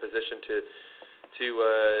in position to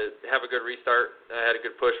have a good restart. I had a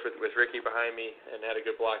good push with Ricky behind me, and had a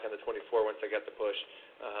good block on the 24 once I got the push.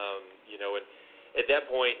 And at that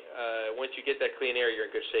point, once you get that clean air, you're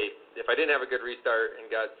in good shape. If I didn't have a good restart and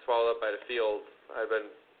got swallowed up by the field, I've been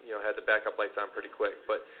had the backup lights on pretty quick.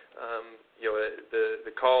 But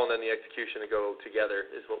the call and then the execution to go together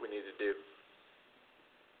is what we need to do.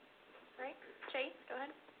 All right, Chase, go ahead.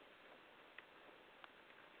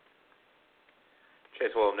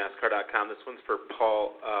 Chase Will of NASCAR.com. This one's for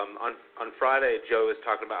Paul. On Friday, Joe was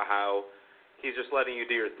talking about how he's just letting you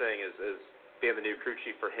do your thing as being the new crew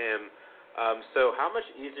chief for him. So how much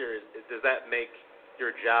easier does that make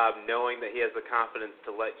your job knowing that he has the confidence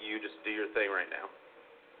to let you just do your thing right now?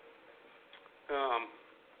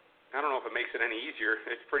 I don't know if it makes it any easier.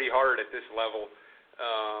 It's pretty hard at this level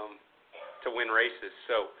to win races.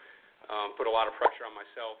 So put a lot of pressure on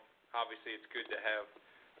myself. Obviously, it's good to have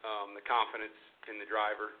the confidence in the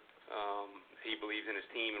driver. He believes in his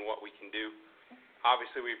team and what we can do.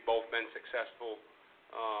 Obviously, we've both been successful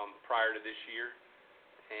prior to this year,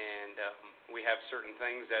 and we have certain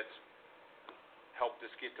things that's helped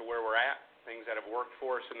us get to where we're at, things that have worked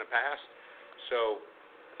for us in the past. So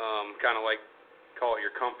kind of like call it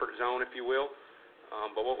your comfort zone, if you will.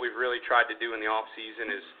 But what we've really tried to do in the off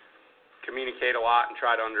season is communicate a lot and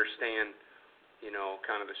try to understand,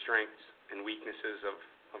 kind of the strengths and weaknesses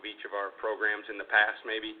of each of our programs in the past,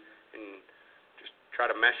 maybe, and just try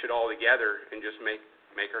to mesh it all together and just make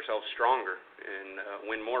ourselves stronger and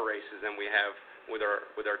win more races than we have with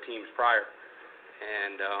our teams prior.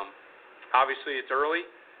 And obviously it's early.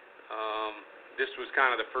 This was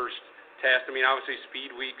kind of the first test. I mean, obviously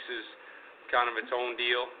Speed Weeks is kind of its own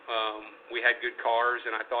deal. We had good cars,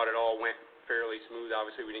 and I thought it all went fairly smooth.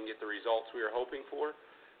 Obviously, we didn't get the results we were hoping for,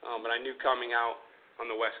 but I knew coming out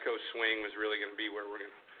on the West Coast swing was really going to be where we're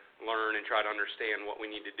going to learn and try to understand what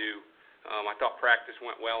we need to do. I thought practice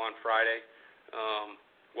went well on Friday.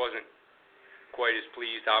 Wasn't quite as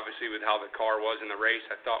pleased, obviously, with how the car was in the race.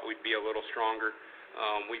 I thought we'd be a little stronger.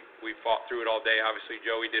 We fought through it all day. Obviously,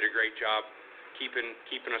 Joey did a great job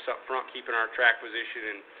keeping us up front, keeping our track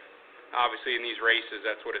position, and obviously in these races,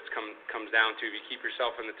 that's what it comes down to. If you keep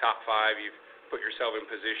yourself in the top 5, you've put yourself in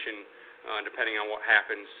position, depending on what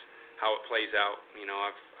happens, how it plays out.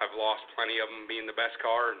 I've lost plenty of them being the best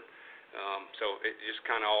car, and so it just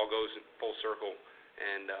kind of all goes full circle.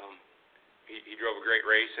 And he drove a great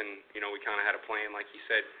race, and we kind of had a plan, like he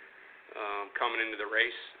said, coming into the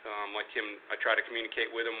race. Like him, I try to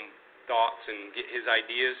communicate with him thoughts and get his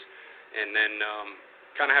ideas, and then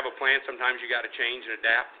kind of have a plan. Sometimes you got to change and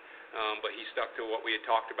adapt, but he stuck to what we had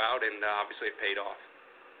talked about, and obviously it paid off.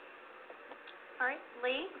 All right,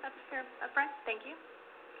 Lee, up here up front. Thank you.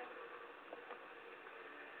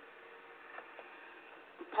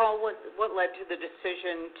 Paul, what led to the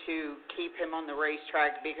decision to keep him on the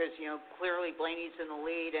racetrack? Because, clearly Blaney's in the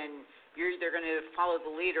lead, and you're either going to follow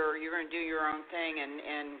the leader or you're going to do your own thing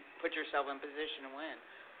and put yourself in position to win.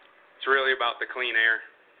 It's really about the clean air.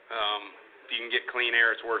 If you can get clean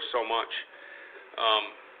air, it's worth so much.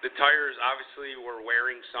 The tires obviously were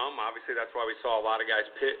wearing some. Obviously, that's why we saw a lot of guys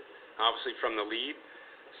pit, obviously, from the lead.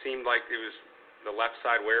 Seemed like it was the left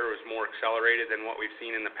side wear was more accelerated than what we've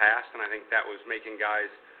seen in the past, and I think that was making guys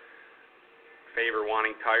favor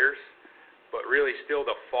wanting tires. But really, still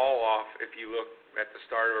the fall off, if you look at the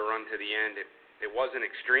start of a run to the end, it wasn't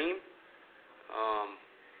extreme.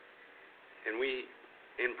 And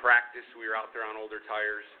in practice, we were out there on older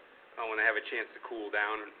tires when they have a chance to cool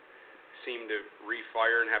down and seem to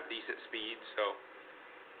refire and have decent speed. So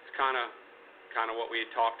it's kind of what we had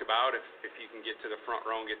talked about. If you can get to the front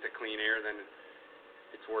row and get the clean air, then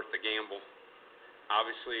it's worth the gamble.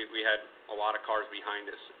 Obviously, we had a lot of cars behind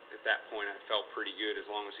us. At that point, I felt pretty good. As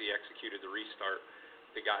long as he executed the restart,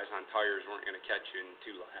 the guys on tires weren't going to catch you in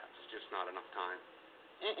 2 laps. Just not enough time.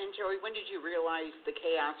 And Joey, when did you realize the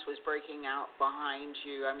chaos was breaking out behind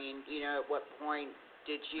you? I mean, at what point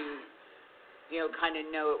did you, kind of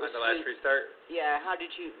know it was on the last restart? Yeah.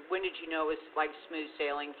 When did you know it was like smooth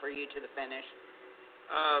sailing for you to the finish?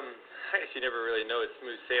 I guess you never really know it's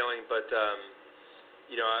smooth sailing, but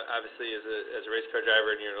obviously as a race car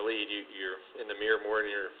driver and you're in the lead, you're in the mirror more and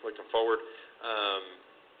you're looking forward.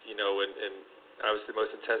 And obviously the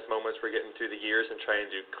most intense moments were getting through the gears and trying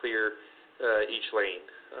to clear each lane,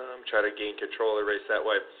 try to gain control of the race that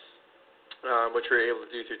way, which we were able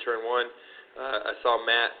to do through turn 1. I saw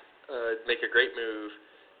Matt make a great move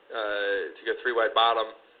to go 3 wide bottom,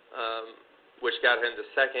 which got him to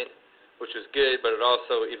second, which was good, but it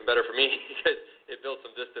also even better for me because it built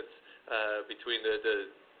some distance between the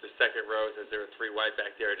second rows as there were 3 wide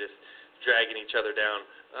back there, just dragging each other down.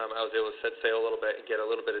 I was able to set sail a little bit and get a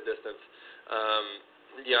little bit of distance.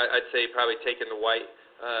 I'd say probably taking the white,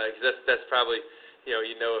 because that's probably,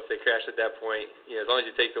 if they crash at that point, as long as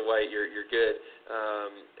you take the white, you're good.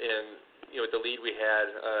 And with the lead we had,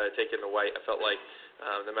 taking the white, I felt like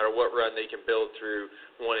no matter what run they can build through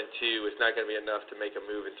 1 and 2, it's not going to be enough to make a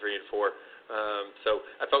move in 3 and 4. So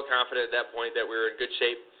I felt confident at that point that we were in good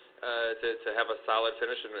shape to have a solid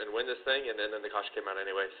finish and win this thing, and then the caution came out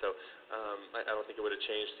anyway. So I don't think it would have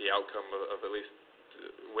changed the outcome of at least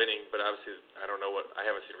winning, but obviously I don't know I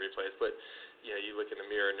haven't seen replays, but you look in the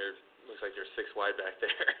mirror and looks like there's 6 wide back there,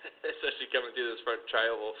 especially coming through this front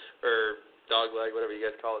triangle or dog leg, whatever you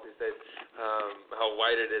guys call it these days. How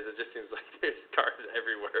wide it is, it just seems like there's cars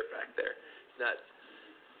everywhere back there. It's nuts.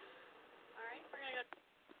 All right, we're going to go.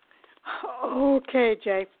 Okay,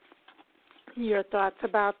 Jay. Your thoughts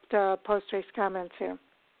about post-race comments here?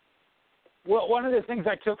 Well, one of the things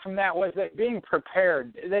I took from that was that being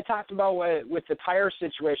prepared. They talked about with the tire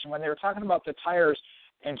situation, when they were talking about the tires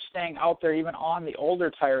and staying out there even on the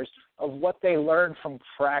older tires, of what they learned from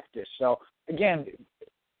practice. So, again,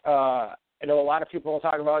 I know a lot of people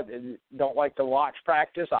talk about don't like to watch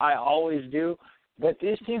practice. I always do. But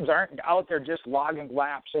these teams aren't out there just logging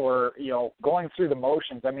laps or, going through the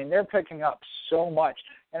motions. I mean, they're picking up so much.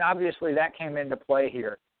 And obviously that came into play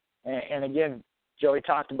here. And again, Joey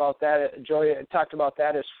talked about that. Joey talked about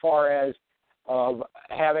that as far as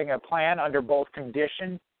having a plan under both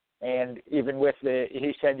condition and even with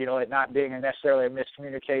he said, it not being necessarily a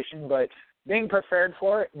miscommunication, but being prepared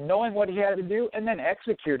for it, knowing what he had to do, and then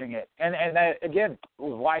executing it. And that, again,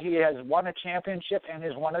 why he has won a championship and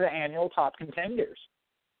is one of the annual top contenders.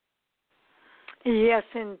 Yes,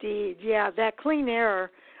 indeed. Yeah, that clean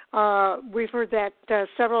air, we've heard that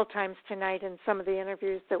several times tonight in some of the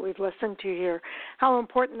interviews that we've listened to here, how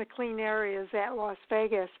important the clean air is at Las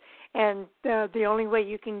Vegas. And the only way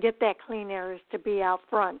you can get that clean air is to be out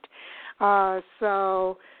front.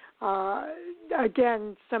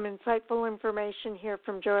 Again, some insightful information here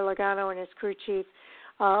from Joey Logano and his crew chief,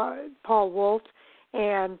 Paul Wolf.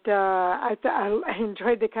 And I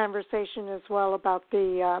enjoyed the conversation as well about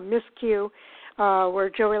the miscue where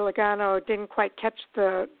Joey Logano didn't quite catch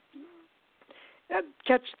the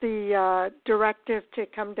directive to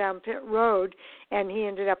come down pit road, and he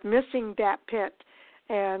ended up missing that pit,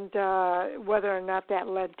 and whether or not that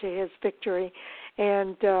led to his victory.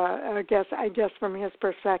 And I guess from his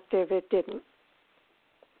perspective, it didn't.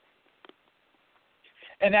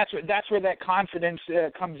 And that's where that confidence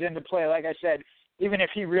comes into play. Like I said, even if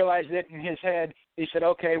he realized it in his head, he said,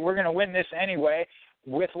 okay, we're going to win this anyway,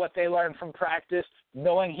 with what they learned from practice,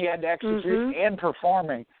 knowing he had to execute and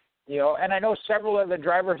performing. And I know several of the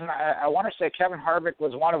drivers, and I want to say Kevin Harvick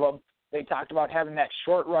was one of them. They talked about having that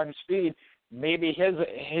short run speed. Maybe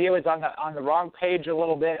he was on the wrong page a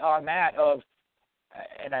little bit on that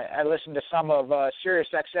and I listened to some of Sirius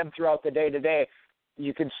XM throughout the day today.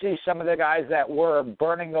 You can see some of the guys that were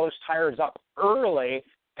burning those tires up early,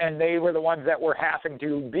 and they were the ones that were having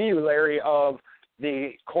to be leery of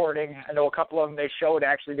the cording. I know a couple of them they showed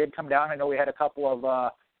actually did come down. I know we had a couple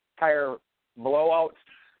of tire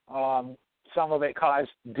blowouts. Some of it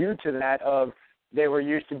caused due to that of they were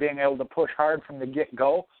used to being able to push hard from the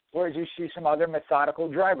get-go, whereas you see some other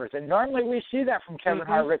methodical drivers. And normally we see that from Kevin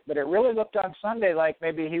Harvick, but it really looked on Sunday like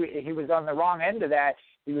maybe he was on the wrong end of that.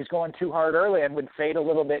 He was going too hard early and would fade a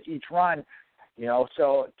little bit each run.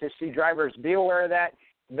 So to see drivers be aware of that,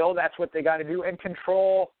 know that's what they got to do, and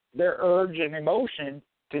control their urge and emotion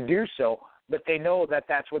to do so. But they know that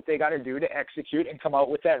that's what they got to do to execute and come out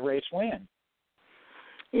with that race win.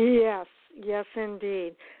 Yes,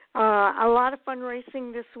 indeed. A lot of fun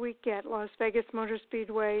racing this week at Las Vegas Motor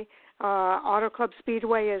Speedway. Auto Club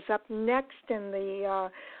Speedway is up next, and the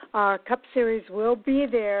Cup Series will be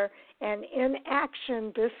there and in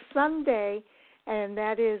action this Sunday, and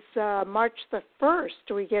that is March the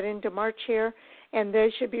 1st. We get into March here, and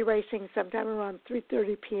they should be racing sometime around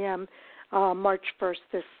 3:30 p.m. March 1st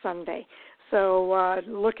this Sunday. So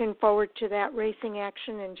looking forward to that racing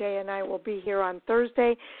action, and Jay and I will be here on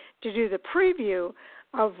Thursday to do the preview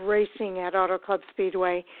of racing at Auto Club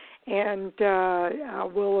Speedway, and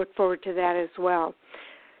we'll look forward to that as well.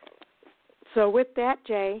 So with that,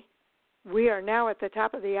 Jay, we are now at the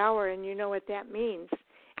top of the hour, and you know what that means.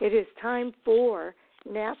 It is time for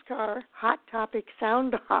NASCAR Hot Topic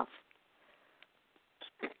Sound Off.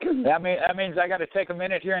 That means I got to take a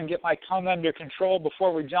minute here and get my tongue under control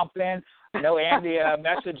before we jump in. I know Andy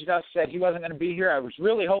messaged us, said he wasn't going to be here. I was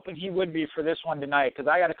really hoping he would be for this one tonight because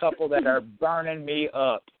I got a couple that are burning me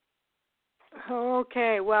up.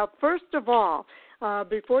 Okay, well, first of all,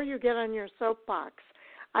 before you get on your soapbox,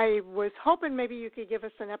 I was hoping maybe you could give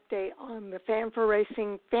us an update on the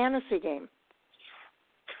Fan4Racing fantasy game.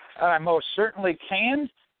 I most certainly can.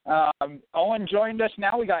 Owen joined us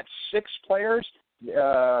now. We got 6 players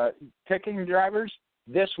picking drivers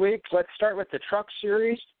this week. Let's start with the Truck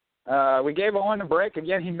Series. We gave Owen a break.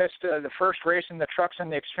 Again, he missed the first race in the trucks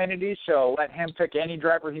and the Xfinity, so let him pick any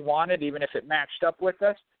driver he wanted, even if it matched up with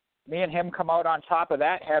us. Me and him come out on top of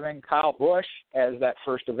that, having Kyle Busch as that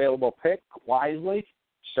first available pick wisely.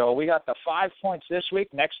 So we got the 5 points this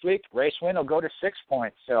week. Next week, race win will go to 6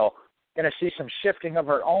 points. So going to see some shifting of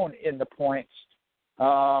our own in the points.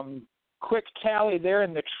 Quick tally there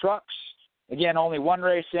in the trucks. Again, only one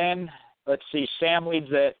race in. Let's see. Sam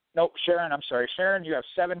leads at Sharon. I'm sorry. Sharon, you have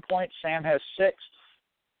 7 points. Sam has 6.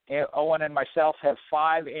 Owen and myself have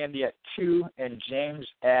 5. Andy at 2, and James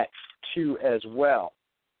at 2 as well.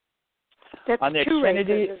 That's on the 2 Xfinity,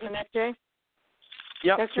 races, isn't it, Jay?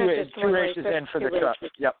 Yep, that's two races in for the truck.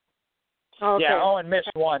 Yep. Okay. Yeah, Owen missed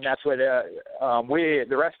one. That's what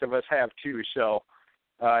the rest of us have 2. So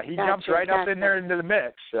he jumps right up in there into the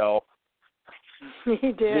mix. So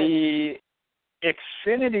he did. The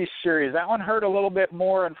Xfinity Series, that one hurt a little bit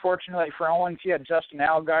more, unfortunately, for Owen. He had Justin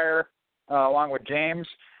Allgaier along with James.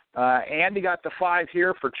 Andy got the 5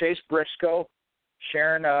 here for Chase Briscoe.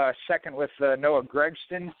 Sharon second with Noah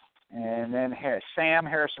Gregston. And then Sam,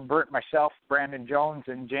 Harrison Burton, myself, Brandon Jones,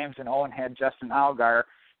 and James and Owen had Justin Allgaier.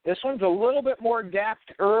 This one's a little bit more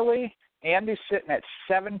gapped early. Andy's sitting at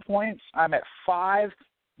 7 points. I'm at 5.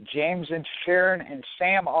 James and Sharon and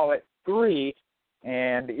Sam all at 3.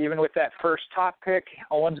 And even with that first top pick,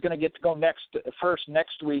 Owen's going to get to go first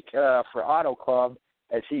next week for Auto Club,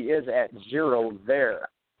 as he is at 0 there.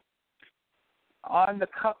 On the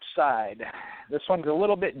Cup side, this one's a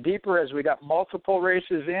little bit deeper as we got multiple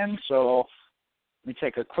races in, so let me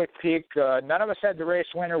take a quick peek. None of us had the race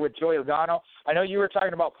winner with Joey Logano. I know you were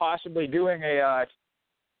talking about possibly doing a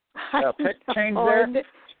pick change there.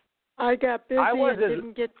 I got busy and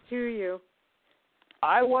didn't get to you.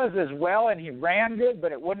 I was as well, and he ran good,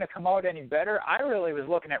 but it wouldn't have come out any better. I really was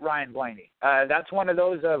looking at Ryan Blaney. That's one of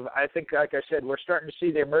those I think, like I said, we're starting to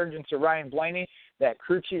see the emergence of Ryan Blaney. That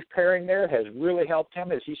crew chief pairing there has really helped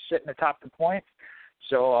him as he's sitting atop the point.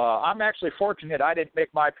 So I'm actually fortunate I didn't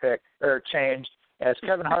make my pick or change, as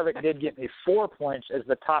Kevin Harvick did get me 4 points as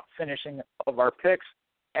the top finishing of our picks,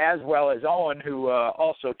 as well as Owen, who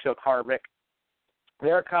also took Harvick.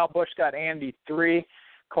 There, Kyle Busch got Andy 3,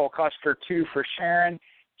 Cole Custer 2 for Sharon.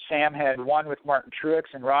 Sam had 1 with Martin Truex,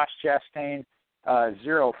 and Ross Chastain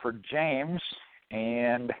 0 for James.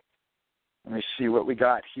 And let me see what we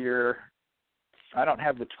got here. I don't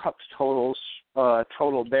have the Cups totals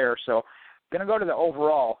total there, so I'm going to go to the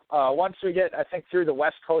overall. Once we get, I think, through the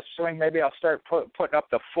West Coast swing, maybe I'll start putting up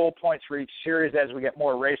the full points for each series as we get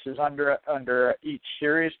more races under each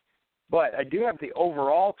series. But I do have the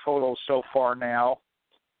overall totals so far now,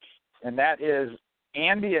 and that is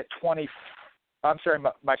Andy at 20. I'm sorry,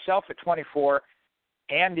 myself at 24,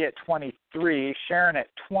 Andy at 23, Sharon at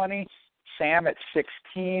 20, Sam at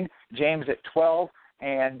 16, James at 12.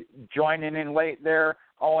 And joining in late there,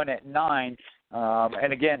 Owen at 9.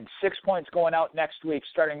 And again, 6 points going out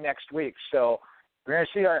starting next week. So we're going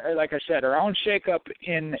to see, like I said, our own shakeup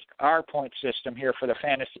in our point system here for the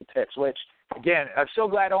fantasy picks, which, again, I'm so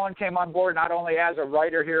glad Owen came on board, not only as a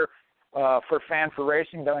writer here for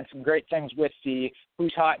Fan4Racing, doing some great things with the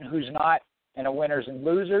who's hot and who's not, and the winners and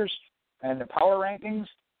losers and the power rankings,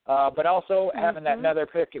 but also having that another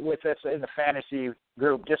pick with us in the fantasy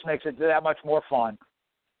group just makes it that much more fun.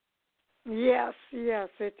 Yes,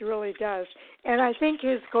 it really does. And I think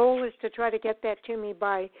his goal is to try to get that to me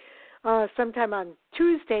by sometime on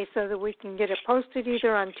Tuesday so that we can get it posted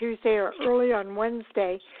either on Tuesday or early on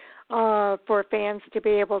Wednesday for fans to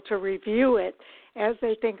be able to review it as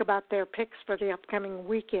they think about their picks for the upcoming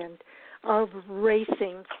weekend of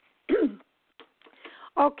racing.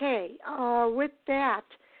 Okay, with that,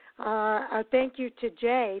 thank you to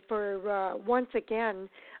Jay for once again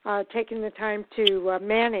taking the time to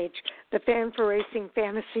manage the Fan4Racing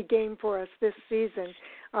fantasy game for us this season.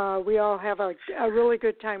 We all have a really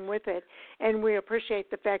good time with it, and we appreciate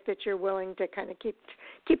the fact that you're willing to kind of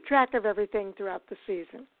keep track of everything throughout the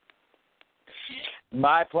season.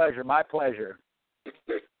 My pleasure, my pleasure.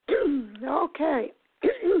 Okay.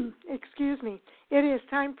 Excuse me. It is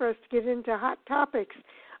time for us to get into hot topics.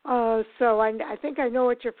 So I think I know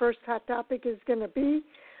what your first hot topic is going to be.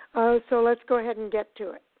 So let's go ahead and get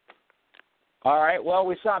to it. All right. Well,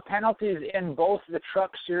 we saw penalties in both the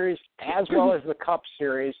Truck Series as well as the Cup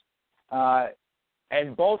Series.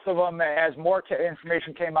 And both of them, as more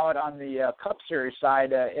information came out on the Cup Series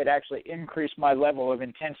side, it actually increased my level of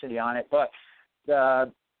intensity on it. But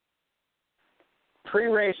the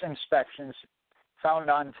pre-race inspections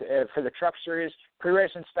found on for the Truck Series,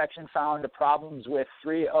 pre-race inspection found problems with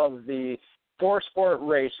 3 of the 4-sport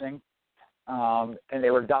racing, and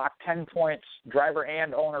they were docked 10 points, driver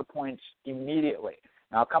and owner points immediately.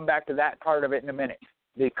 And I'll come back to that part of it in a minute.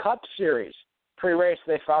 The Cup Series, pre-race,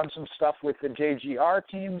 they found some stuff with the JGR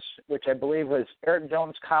teams, which I believe was Eric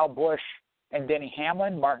Jones, Kyle Busch, and Denny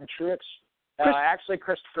Hamlin, Martin Truex. Actually,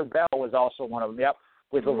 Christopher Bell was also one of them, yep,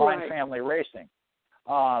 with the Line Family Racing.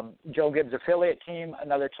 Joe Gibbs' affiliate team,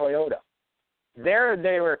 another Toyota. There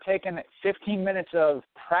they were taking 15 minutes of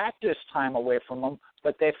practice time away from them,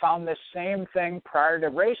 but they found the same thing prior to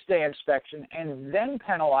race day inspection and then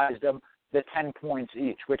penalized them the 10 points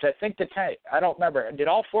each, which I think I don't remember. Did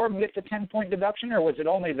all 4 of them get the 10-point deduction, or was it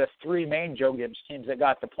only the 3 main Joe Gibbs teams that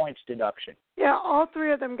got the points deduction? Yeah, all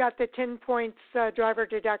 3 of them got the 10 points driver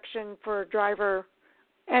deduction for driver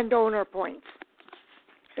and owner points.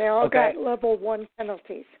 They all got level 1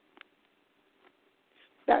 penalties.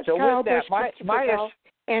 That's so Kyle with that, Busch, Bell,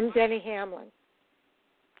 and Denny Hamlin.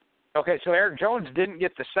 Okay, so Eric Jones didn't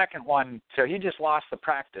get the second one, so he just lost the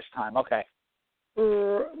practice time. Okay.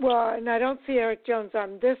 Well, and I don't see Eric Jones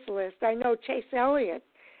on this list. I know Chase Elliott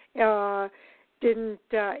didn't.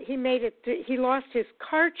 He made it. He lost his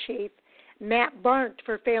car chief, Matt Barnt,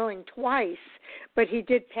 for failing twice, but he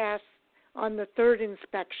did pass on the 3rd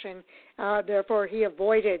inspection. Therefore, he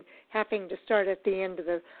avoided having to start at the end of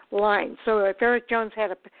the line. So if Eric Jones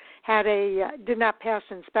did not pass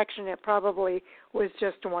inspection, it probably was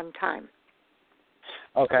just one time.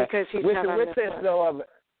 Okay. Because he's not on this list. Though,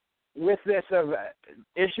 with this of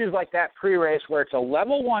issues like that pre-race where it's a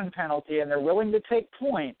level 1 penalty and they're willing to take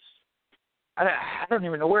points, I don't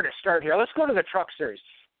even know where to start here. Let's go to the Truck Series.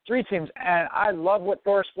 3 teams, and I love what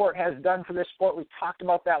ThorSport has done for this sport. We talked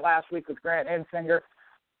about that last week with Grant Enfinger.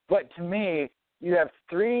 But to me, you have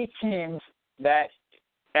 3 teams that,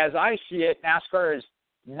 as I see it, NASCAR is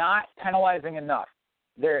not penalizing enough.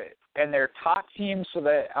 They're top teams, so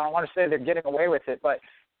that I don't want to say they're getting away with it, but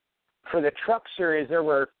for the Truck Series, there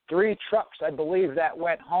were 3 trucks, I believe, that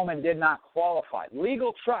went home and did not qualify.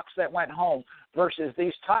 Legal trucks that went home versus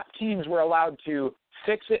these top teams were allowed to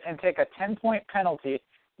fix it and take a 10-point penalty,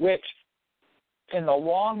 which in the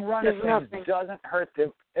long run of things doesn't hurt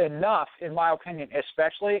them enough, in my opinion,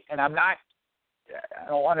 especially, and I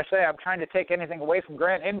don't want to say I'm trying to take anything away from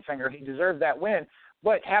Grant Enfinger. He deserved that win,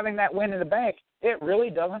 but having that win in the bank, it really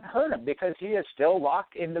doesn't hurt him because he is still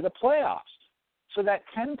locked into the playoffs. So that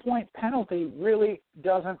 10-point penalty really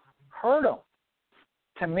doesn't hurt him.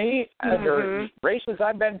 To me, the races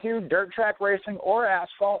I've been to, dirt track racing or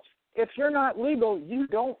asphalt, if you're not legal, you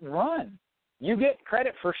don't run. You get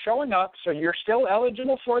credit for showing up, so you're still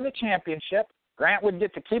eligible for the championship. Grant would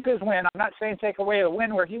get to keep his win. I'm not saying take away the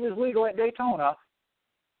win where he was legal at Daytona,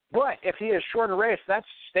 but if he is short a race, that's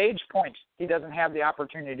stage points he doesn't have the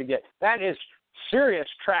opportunity to get. That is serious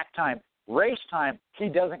track time, race time he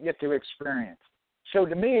doesn't get to experience. So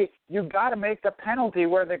to me, you've got to make the penalty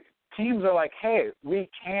where the teams are like, hey, we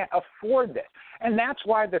can't afford this. And that's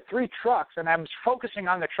why the 3 trucks, and I'm focusing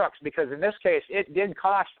on the trucks because in this case it did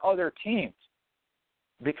cost other teams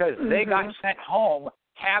because they got sent home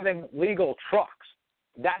having legal trucks.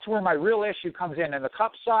 That's where my real issue comes in. In the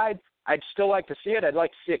Cup side, I'd still like to see it. I'd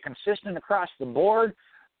like to see it consistent across the board,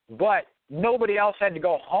 but nobody else had to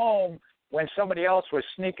go home when somebody else was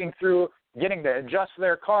sneaking through getting to adjust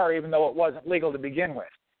their car even though it wasn't legal to begin with.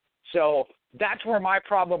 So that's where my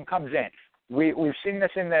problem comes in. We've seen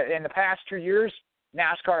this in the past 2 years.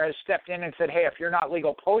 NASCAR has stepped in and said, hey, if you're not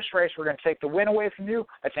legal post-race, we're going to take the win away from you.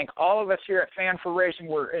 I think all of us here at Fan4Racing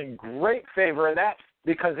were in great favor of that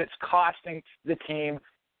because it's costing the team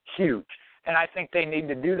huge. and I think they need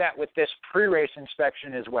to do that with this pre-race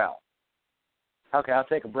inspection as well. Okay, I'll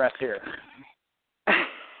take a breath here.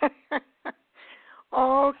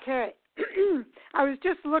 Okay. I was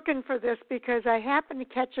just looking for this because I happened to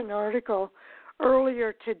catch an article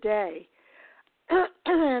earlier today,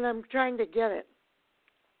 and I'm trying to get it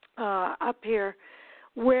up here,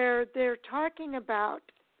 where they're talking about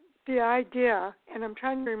the idea, and I'm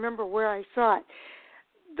trying to remember where I saw it.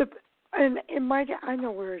 I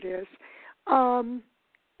know where it is.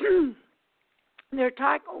 They're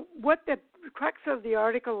talking. What the crux of the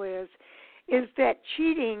article is that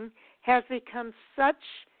cheating has become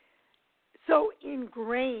so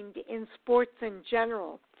ingrained in sports in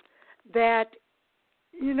general that,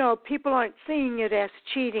 people aren't seeing it as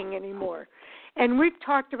cheating anymore. And we've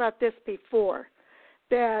talked about this before,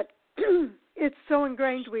 that it's so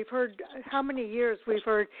ingrained. We've heard how many years we've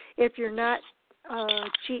heard, if you're not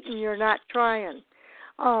cheating, you're not trying.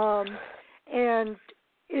 And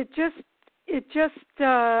it just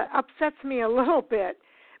upsets me a little bit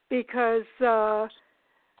because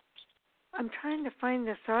I'm trying to find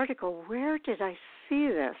this article. Where did I see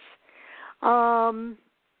this?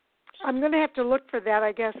 I'm going to have to look for that,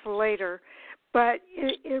 I guess, later. But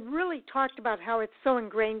it really talked about how it's so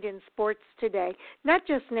ingrained in sports today, not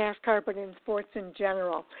just NASCAR, but in sports in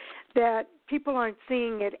general, that people aren't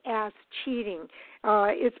seeing it as cheating.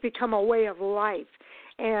 It's become a way of life.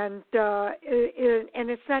 And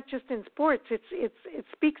it's not just in sports. It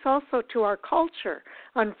speaks also to our culture,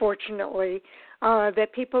 unfortunately,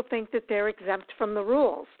 that people think that they're exempt from the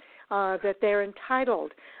rules, that they're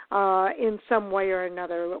entitled in some way or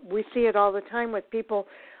another. We see it all the time with people.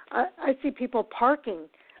 I see people parking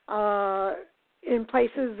in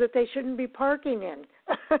places that they shouldn't be parking in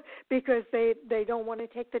because they don't want to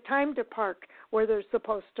take the time to park where they're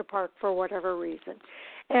supposed to park for whatever reason.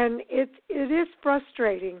 And it is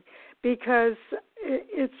frustrating because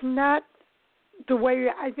it's not the way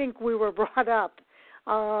I think we were brought up.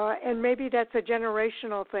 And maybe that's a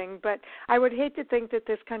generational thing, but I would hate to think that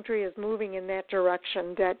this country is moving in that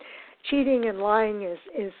direction, that cheating and lying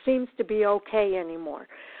seems to be okay anymore.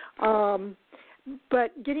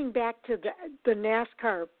 But getting back to the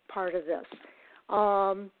NASCAR part of this,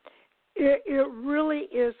 it really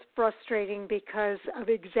is frustrating because of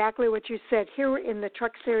exactly what you said. Here in the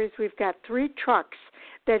Truck Series, we've got 3 trucks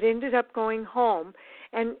that ended up going home,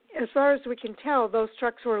 and as far as we can tell, those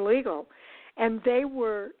trucks were legal, and they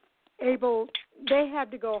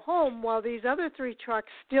had to go home while these other 3 trucks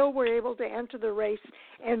still were able to enter the race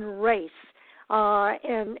and race.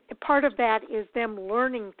 And part of that is them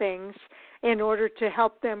learning things in order to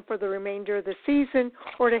help them for the remainder of the season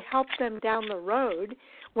or to help them down the road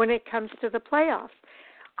when it comes to the playoffs.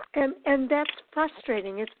 And that's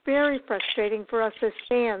frustrating. It's very frustrating for us as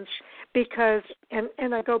fans because,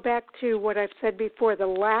 and I go back to what I've said before, the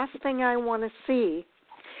last thing I want to see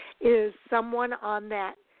is someone on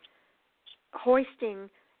that hoisting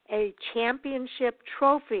a championship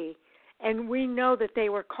trophy, and we know that they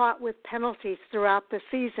were caught with penalties throughout the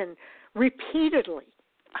season repeatedly.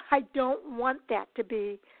 I don't want that to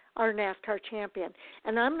be our NASCAR champion.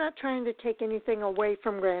 And I'm not trying to take anything away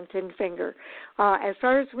from Grant Enfinger. As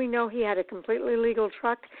far as we know, he had a completely legal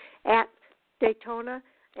truck at Daytona,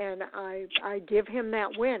 and I give him that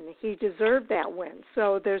win. He deserved that win,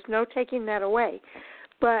 so there's no taking that away.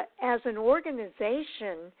 But as an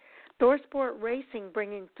organization, ThorSport Racing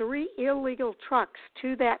bringing 3 illegal trucks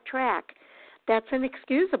to that track, that's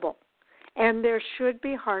inexcusable. And there should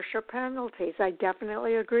be harsher penalties. I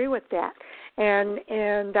definitely agree with that.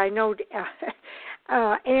 And I know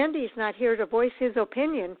Andy's not here to voice his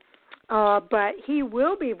opinion, but he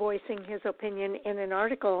will be voicing his opinion in an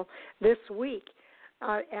article this week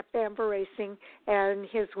at Fan4Racing and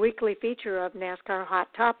his weekly feature of NASCAR Hot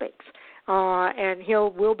Topics. And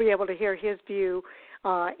we'll be able to hear his view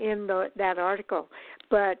in that article.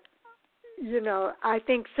 But I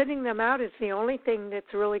think sitting them out is the only thing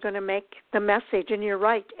that's really going to make the message. And you're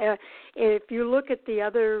right. If you look at the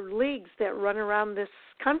other leagues that run around this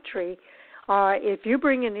country, if you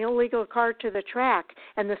bring an illegal car to the track,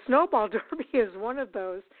 and the Snowball Derby is one of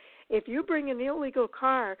those, if you bring an illegal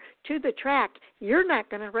car to the track, you're not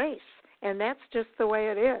going to race. And that's just the way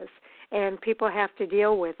it is. And people have to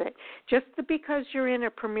deal with it. Just because you're in a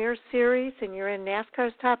Premier Series and you're in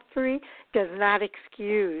NASCAR's top 3 does not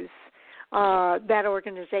excuse that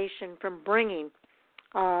organization from bringing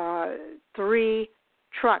 3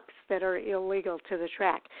 trucks that are illegal to the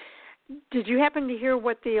track. Did you happen to hear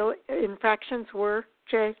what the infractions were,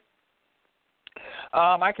 Jay?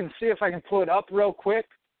 I can see if I can pull it up real quick.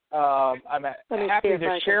 I'm happy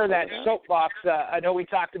to share that soapbox. I know we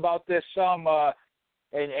talked about this some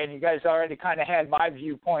and you guys already kind of had my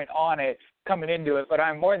viewpoint on it coming into it, but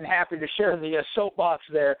I'm more than happy to share the soapbox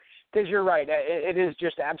there, because you're right. It is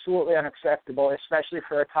just absolutely unacceptable, especially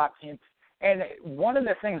for a top team. And one of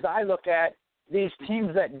the things I look at, these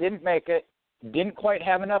teams that didn't make it didn't quite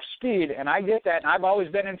have enough speed, and I get that, and I've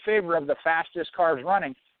always been in favor of the fastest cars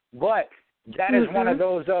running, but that is one of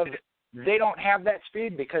those of they don't have that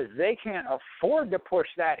speed because they can't afford to push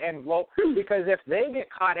that envelope, because if they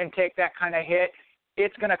get caught and take that kind of hit,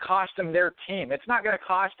 it's going to cost them their team. It's not going to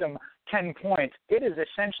cost them 10 points. It is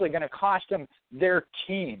essentially going to cost them their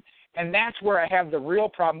team. And that's where I have the real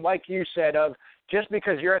problem, like you said, of just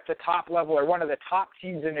because you're at the top level or one of the top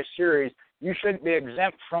teams in a series, you shouldn't be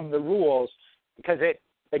exempt from the rules, because it,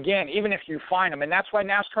 again, even if you fine them, and that's why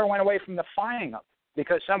NASCAR went away from the fining them,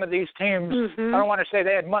 because some of these teams, I don't want to say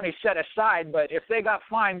they had money set aside, but if they got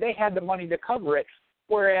fined, they had the money to cover it,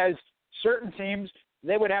 whereas certain teams,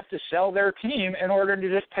 they would have to sell their team in order to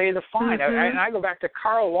just pay the fine. And I go back to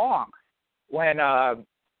Carl Long when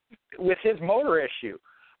with his motor issue.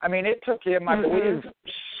 I mean, it took him, I believe,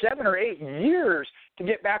 7 or 8 years to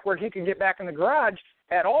get back where he could get back in the garage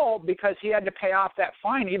at all, because he had to pay off that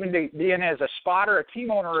fine, even to be in as a spotter, a team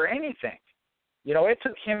owner, or anything. You know, it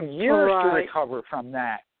took him years to recover from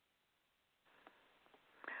that.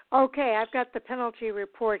 Okay, I've got the penalty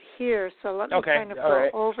report here, so let me kind of go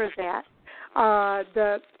over that.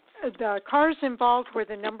 The cars involved were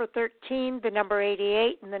the number 13, the number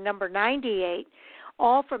 88, and the number 98,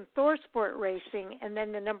 all from ThorSport Racing, and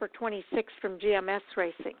then the number 26 from GMS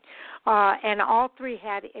Racing. And all three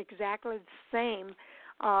had exactly the same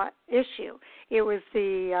issue. It was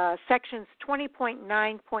the sections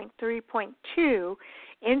 20.9.3.2,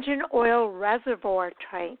 engine oil reservoir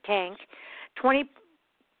tank,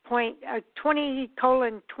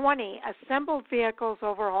 20:20, assembled vehicles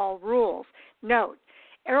overhaul rules. Note,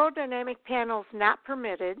 aerodynamic panels not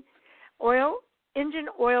permitted, engine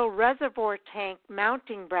oil reservoir tank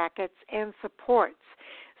mounting brackets, and supports.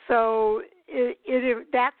 So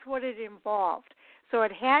that's what it involved. So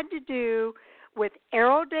it had to do with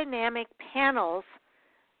aerodynamic panels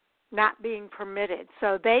not being permitted.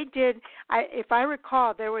 So they did, if I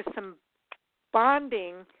recall, there was some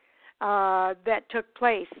bonding that took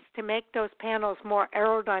place to make those panels more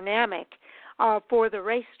aerodynamic for the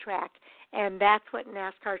racetrack, and that's what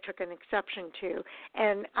NASCAR took an exception to.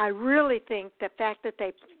 And I really think the fact that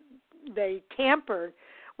they tampered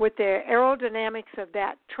with the aerodynamics of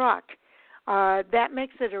that truck, that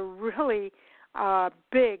makes it a really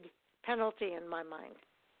big penalty in my mind.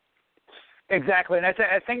 Exactly, and I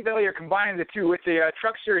think, though, you're combining the two. With the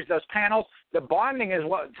Truck Series, those panels, the bonding is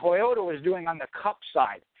what Toyota was doing on the Cup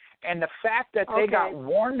side. And the fact that they got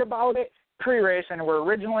warned about it pre-race and were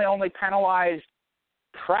originally only penalized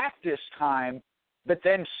practice time, but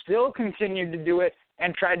then still continued to do it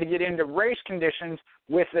and tried to get into race conditions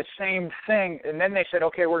with the same thing, and then they said,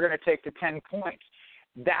 okay, we're going to take the 10 points.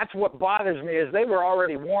 That's what bothers me, is they were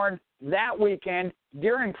already warned that weekend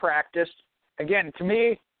during practice. Again, to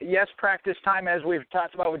me, yes, practice time, as we've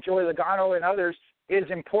talked about with Joey Logano and others, is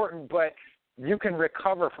important, but you can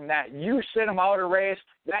recover from that. You sit them out a race,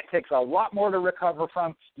 that takes a lot more to recover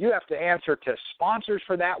from. You have to answer to sponsors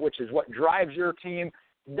for that, which is what drives your team.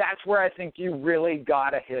 That's where I think you really got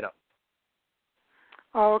to hit them.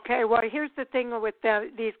 Okay, well, here's the thing with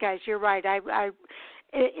these guys. You're right.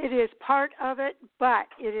 It is part of it, but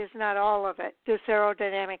it is not all of it. This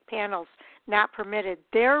aerodynamic panels not permitted.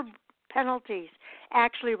 Their penalties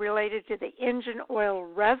actually related to the engine oil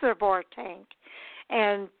reservoir tank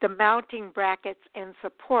and the mounting brackets and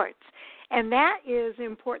supports. And that is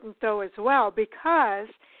important, though, as well, because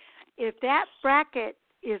if that bracket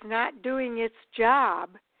is not doing its job,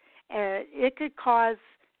 it could cause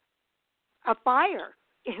a fire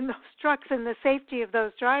in those trucks and the safety of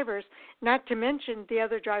those drivers, not to mention the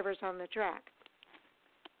other drivers on the track.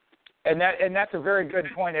 And that's a very good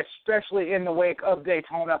point, especially in the wake of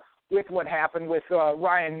Daytona with what happened with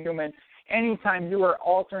Ryan Newman. Anytime you are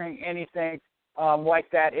altering anything like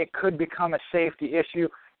that, it could become a safety issue,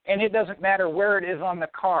 and it doesn't matter where it is on the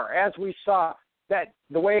car. As we saw, that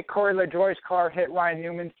the way Corey LaJoie's car hit Ryan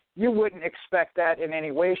Newman, you wouldn't expect that in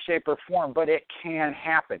any way, shape, or form, but it can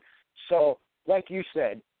happen. So, like you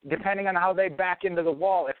said, depending on how they back into the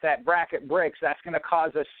wall, if that bracket breaks, that's going to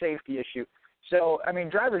cause a safety issue. So, I mean,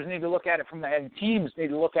 drivers need to look at it from that, and teams need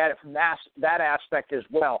to look at it from that aspect as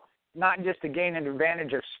well, not just to gain an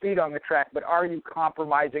advantage of speed on the track, but are you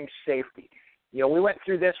compromising safety? You know, we went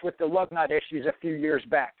through this with the lug nut issues a few years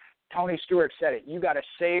back. Tony Stewart said it. You got to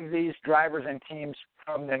save these drivers and teams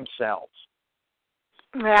from themselves.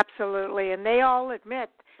 Absolutely, and they all admit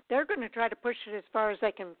they're going to try to push it as far as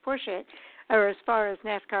they can push it. or as far as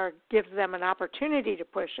NASCAR gives them an opportunity to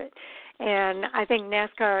push it. And I think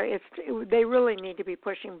NASCAR, they really need to be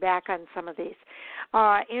pushing back on some of these.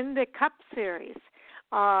 In the Cup Series,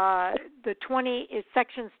 the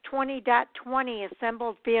sections 20.20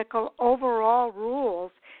 assembled vehicle overall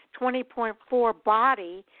rules, 20.4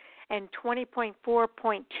 body, and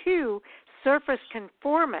 20.4.2 surface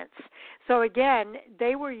conformance. So again,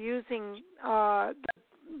 they were using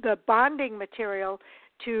the bonding material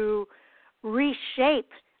to reshape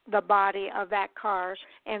the body of that car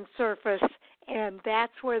and surface, and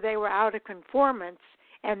that's where they were out of conformance,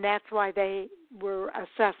 and that's why they were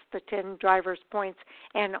assessed the 10 drivers' points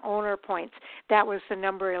and owner points. That was the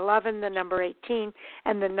number 11, the number 18,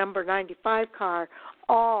 and the number 95 car,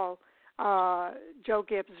 all Joe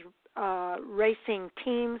Gibbs racing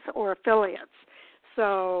teams or affiliates.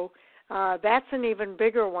 So that's an even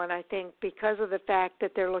bigger one, I think, because of the fact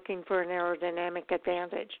that they're looking for an aerodynamic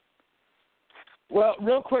advantage. Well,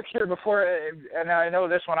 real quick here before, and I know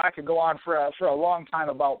this one I could go on for a long time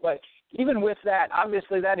about, but even with that,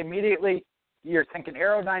 obviously that immediately you're thinking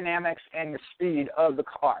aerodynamics and the speed of the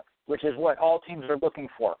car, which is what all teams are looking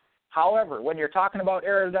for. However, when you're talking about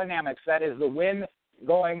aerodynamics, that is the wind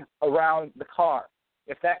going around the car.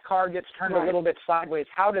 If that car gets turned a little bit sideways,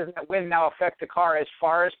 how does that wind now affect the car as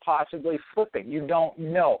far as possibly flipping? You don't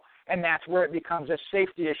know. And that's where it becomes a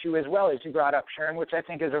safety issue as well, as you brought up, Sharon, which I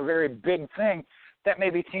think is a very big thing that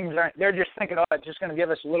maybe teams aren't. They're just thinking, oh, it's just going to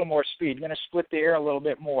give us a little more speed, going to split the air a little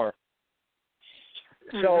bit more.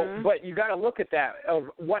 So, but you got to look at that, of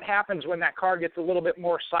what happens when that car gets a little bit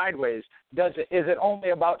more sideways. Is it only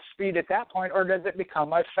about speed at that point, or does it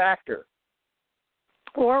become a factor?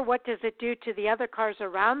 Or what does it do to the other cars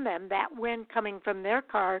around them? That wind coming from their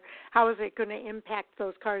car, how is it going to impact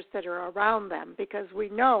those cars that are around them? Because we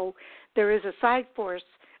know there is a side force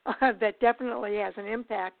that definitely has an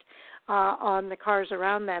impact on the cars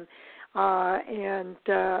around them. I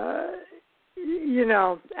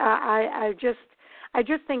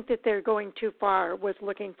just think that they're going too far with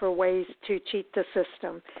looking for ways to cheat the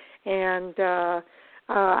system. And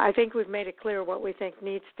I think we've made it clear what we think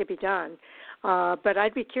needs to be done. But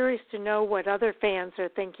I'd be curious to know what other fans are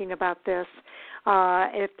thinking about this,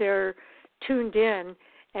 if they're tuned in,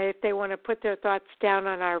 and if they want to put their thoughts down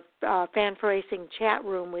on our Fan4Racing Chat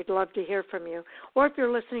Room. We'd love to hear from you. Or if you're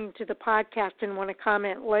listening to the podcast and want to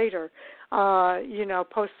comment later,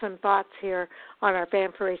 post some thoughts here on our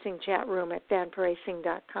Fan4Racing Chat Room at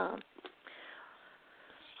fan4racing.com.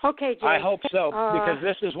 Okay, Jay. I hope so, because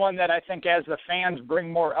this is one that I think as the fans bring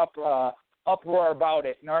more uproar about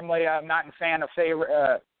it. Normally I am not a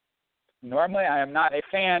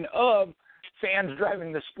fan of fans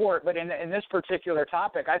driving the sport, but in this particular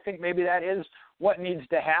topic, I think maybe that is what needs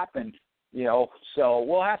to happen, So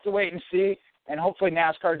we'll have to wait and see, and hopefully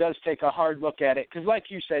NASCAR does take a hard look at it, because like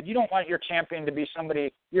you said, you don't want your champion to be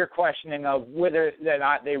somebody you're questioning of whether or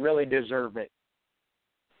not they really deserve it.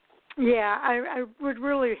 Yeah, I would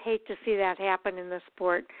really hate to see that happen in the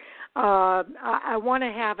sport. I want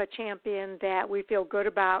to have a champion that we feel good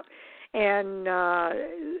about and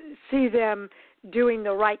see them doing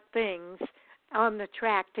the right things on the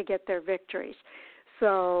track to get their victories.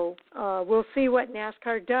 So we'll see what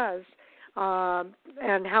NASCAR does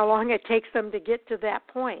and how long it takes them to get to that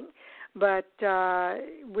point. But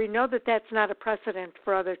we know that that's not a precedent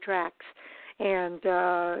for other tracks, and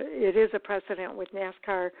it is a precedent with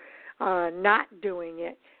NASCAR not doing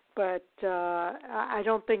it. But I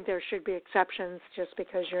don't think there should be exceptions just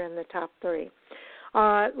because you're in the top three.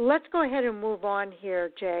 Let's go ahead and move on here,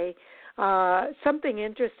 Jay. Something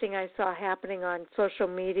interesting I saw happening on social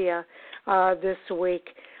media this week.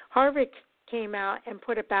 Harvick came out and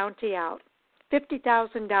put a bounty out,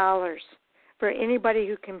 $50,000 for anybody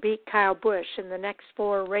who can beat Kyle Busch in the next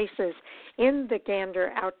 4 races in the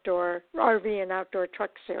Gander Outdoor RV and Outdoor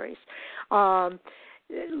Truck Series.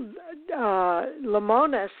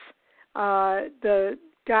 Lemonis, the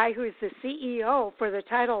guy who's the CEO for the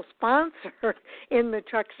title sponsor in the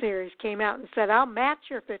Truck Series, came out and said, I'll match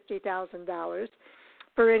your $50,000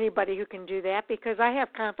 for anybody who can do that, because I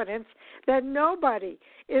have confidence that nobody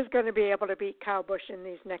is going to be able to beat Kyle Busch in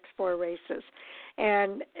these next 4 races.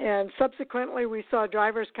 And subsequently we saw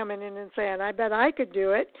drivers coming in and saying, I bet I could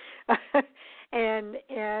do it. And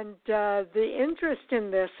the interest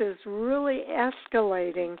in this is really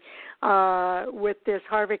escalating with this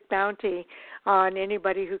Harvick bounty on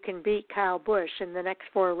anybody who can beat Kyle Busch in the next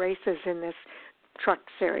 4 races in this Truck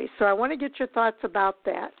Series. So I want to get your thoughts about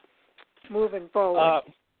that moving forward.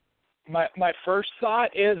 My first thought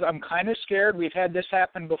is I'm kind of scared. We've had this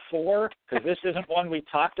happen before because this isn't one we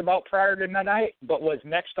talked about prior to tonight, but was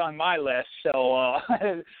next on my list. So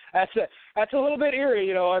that's a little bit eerie,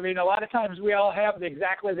 you know. I mean, a lot of times we all have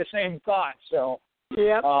exactly the same thought. So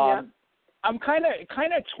I'm kind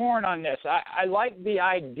of torn on this. I like the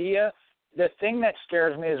idea. The thing that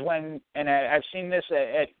scares me is when, and I've seen this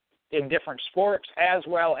in different sports as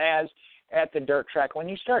well as at the dirt track, when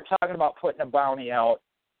you start talking about putting a bounty out,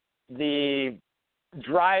 the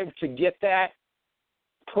drive to get that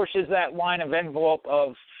pushes that line of envelope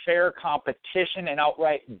of fair competition and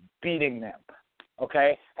outright beating them,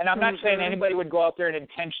 okay? And I'm not saying anybody would go out there and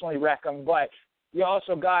intentionally wreck them, but you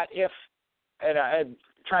also got and I'm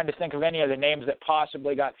trying to think of any of the names that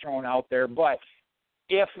possibly got thrown out there, but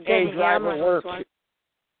if a driver were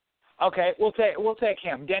okay, we'll take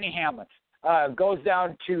him, Denny Hamlin, goes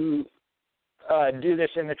down to do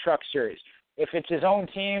this in the Truck Series. If it's his own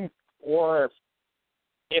team or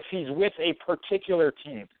if he's with a particular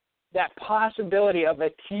team, that possibility of a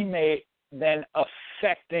teammate then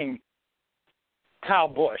affecting Kyle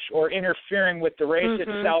Busch or interfering with the race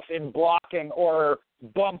itself in blocking or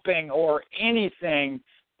bumping or anything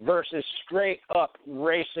versus straight up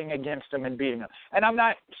racing against him and beating him. And I'm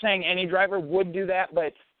not saying any driver would do that,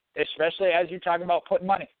 but especially as you're talking about putting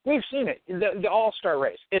money. We've seen it, the All-Star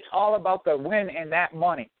race. It's all about the win and that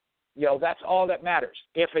money. You know, that's all that matters.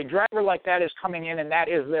 If a driver like that is coming in and that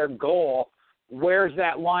is their goal, where's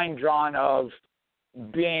that line drawn of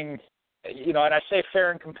being, you know, and I say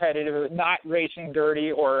fair and competitive, not racing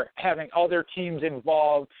dirty or having other teams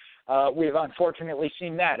involved. We've unfortunately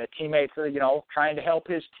seen that, a teammate, you know, trying to help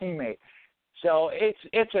his teammate. So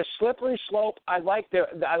it's a slippery slope. I like the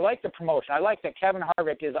promotion. I like that Kevin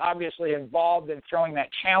Harvick is obviously involved in throwing that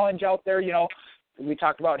challenge out there. You know, we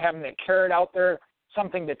talked about having that carrot out there,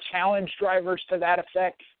 something to challenge drivers to that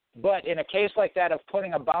effect. But in a case like that of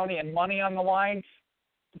putting a bounty and money on the line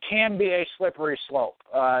can be a slippery slope.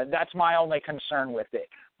 That's my only concern with it.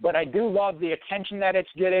 But I do love the attention that it's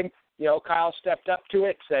getting. You know, Kyle stepped up to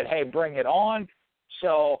it, said, hey, bring it on.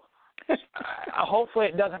 So hopefully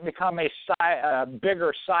it doesn't become a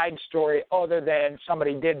bigger side story other than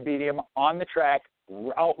somebody did beat him on the track,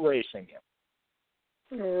 out racing him.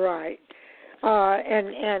 Right.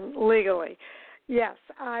 And legally. Yes,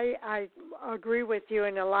 I agree with you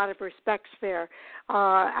in a lot of respects there.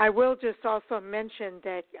 I will just also mention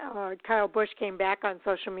that Kyle Busch came back on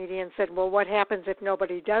social media and said, well, what happens if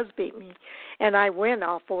nobody does beat me and I win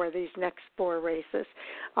all four of these next four races?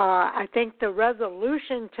 I think the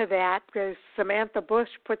resolution to that, because Samantha Busch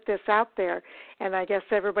put this out there, and I guess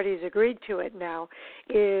everybody's agreed to it now,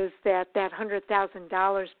 is that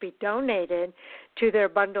 $100,000 be donated to their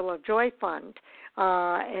Bundle of Joy Fund.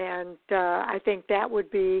 And I think that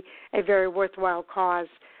would be a very worthwhile cause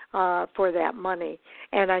for that money.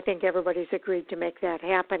 And I think everybody's agreed to make that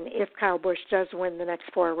happen if Kyle Busch does win the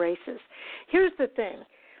next four races. Here's the thing.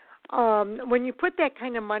 When you put that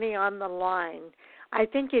kind of money on the line, I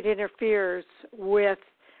think it interferes with,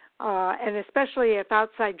 and especially if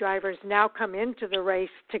outside drivers now come into the race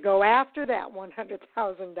to go after that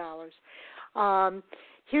 $100,000.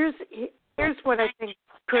 Here's what I think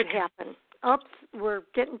could happen. Oops, we're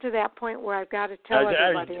getting to that point where I've got to tell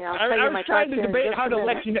everybody. I was trying to debate how to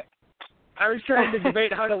let you know. I was trying to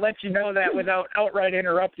debate how to let you know that without outright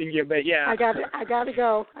interrupting you, but yeah. I got to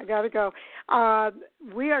go.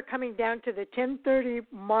 We are coming down to the 10:30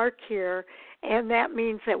 mark here, and that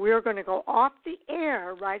means that we are going to go off the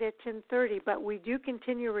air right at 10:30. But we do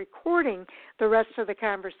continue recording the rest of the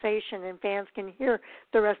conversation, and fans can hear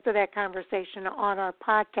the rest of that conversation on our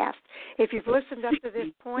podcast. If you've listened up to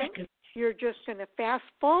this point, you're just going to fast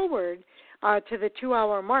forward to the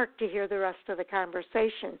 2-hour mark to hear the rest of the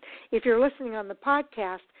conversation. If you're listening on the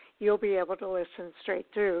podcast, you'll be able to listen straight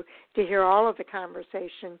through to hear all of the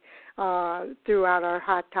conversation throughout our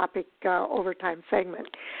Hot Topic overtime segment.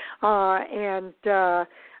 And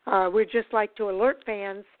we'd just like to alert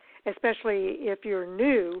fans, especially if you're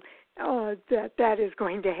new, that is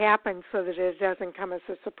going to happen so that it doesn't come as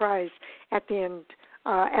a surprise at the end,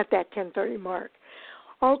 at that 10:30 mark.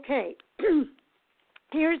 Okay,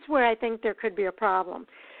 here's where I think there could be a problem,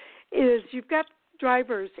 is you've got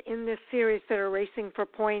drivers in this series that are racing for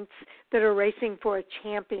points, that are racing for a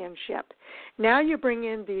championship. Now you bring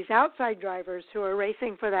in these outside drivers who are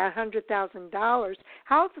racing for that $100,000.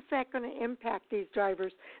 How is that going to impact these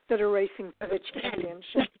drivers that are racing for the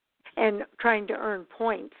championship and trying to earn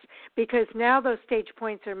points? Because now those stage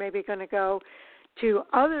points are maybe going to go to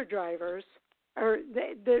other drivers, or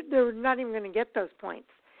they're not even going to get those points,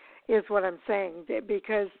 is what I'm saying,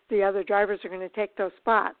 because the other drivers are going to take those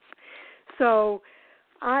spots. So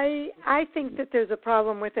I think that there's a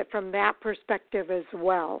problem with it from that perspective as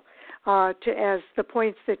well, as the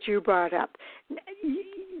points that you brought up.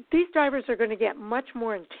 These drivers are going to get much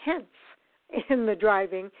more intense in the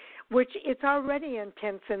driving, which it's already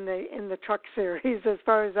intense in the truck series as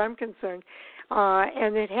far as I'm concerned,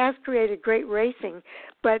 and it has created great racing.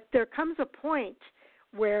 But there comes a point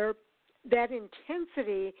where that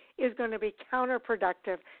intensity is going to be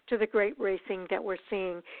counterproductive to the great racing that we're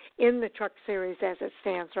seeing in the truck series as it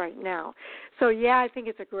stands right now. So, yeah, I think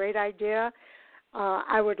it's a great idea.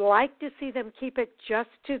 I would like to see them keep it just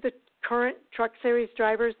to the current truck series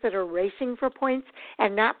drivers that are racing for points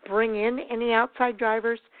and not bring in any outside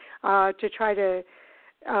drivers to try to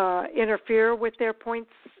interfere with their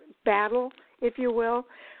points battle, if you will.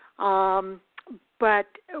 But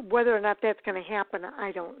whether or not that's going to happen,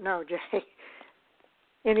 I don't know, Jay.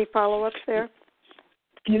 Any follow-ups there?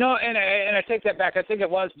 You know, and I take that back. I think it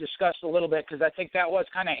was discussed a little bit because I think that was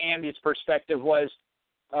kind of Andy's perspective was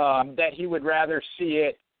that he would rather see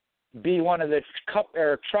it be one of the Cup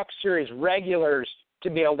or Truck Series regulars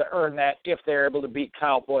to be able to earn that if they're able to beat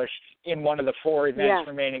Kyle Busch in one of the 4 events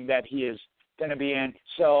remaining that he is going to be in.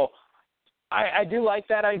 So I do like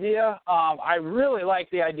that idea. I really like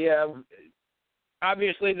the idea of,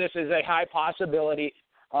 obviously this is a high possibility.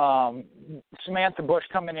 Samantha Busch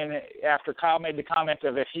coming in after Kyle made the comment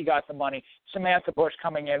of if he got the money, Samantha Busch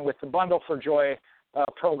coming in with the Bundle for Joy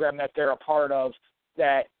program that they're a part of,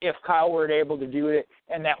 that if Kyle were able to do it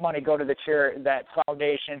and that money go to the that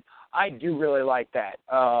foundation, I do really like that.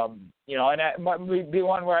 You know, and that might be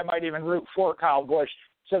one where I might even root for Kyle Busch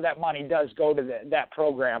so that money does go to that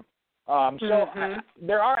program.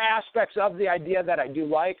 There are aspects of the idea that I do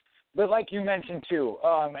like, but like you mentioned too,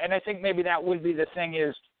 and I think maybe that would be the thing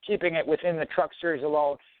is keeping it within the Truck Series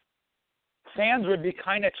alone. Fans would be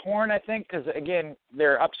kind of torn, I think, because, again,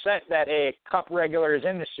 they're upset that a Cup regular is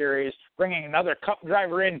in the series. Bringing another Cup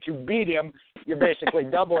driver in to beat him, you're basically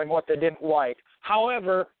doubling what they didn't like.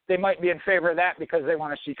 However, they might be in favor of that because they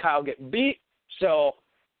want to see Kyle get beat. So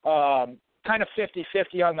kind of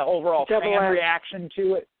 50-50 on the overall fan reaction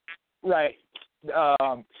to it. Right.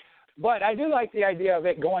 But I do like the idea of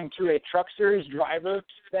it going through a Truck Series driver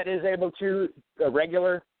that is able to, a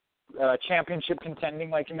regular championship contending,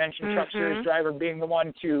 like you mentioned, Truck Series driver being the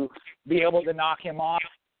one to be able to knock him off.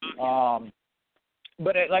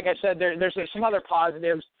 But like I said, there's some other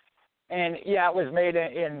positives. And, yeah, it was made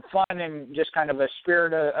in fun and just kind of a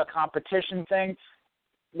spirit of competition thing.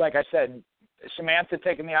 Like I said, Samantha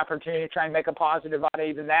taking the opportunity to try and make a positive out of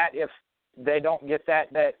even that. If they don't get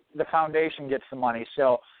that the foundation gets the money.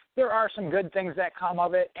 So there are some good things that come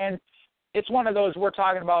of it. And it's one of those we're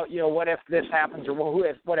talking about, you know, what if this happens or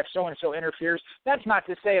what if so-and-so interferes. That's not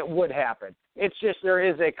to say it would happen. It's just there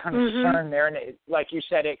is a concern there. And like you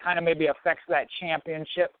said, it kind of maybe affects that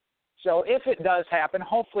championship. So if it does happen,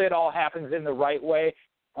 hopefully it all happens in the right way.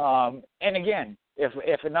 And, again,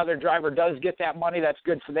 if another driver does get that money, that's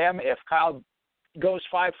good for them. If Kyle goes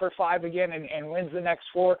 5 for 5 again and wins the next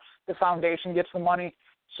 4, the foundation gets the money.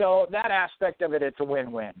 So that aspect of it, it's a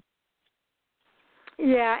win-win.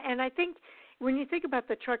 Yeah, and I think when you think about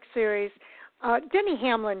the Truck Series, Denny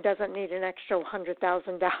Hamlin doesn't need an extra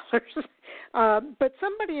 $100,000, but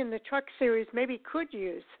somebody in the Truck Series maybe could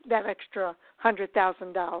use that extra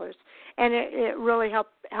 $100,000, and it really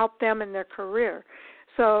help them in their career.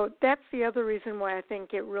 So that's the other reason why I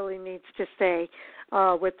think it really needs to stay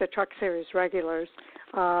with the Truck Series regulars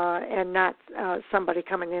and not somebody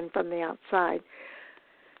coming in from the outside.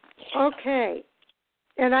 Okay.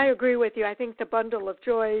 And I agree with you. I think the Bundle of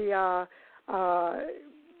Joy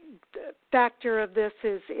factor of this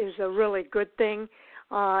is a really good thing,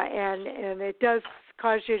 and it does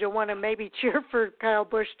cause you to want to maybe cheer for Kyle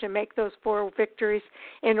Busch to make those 4 victories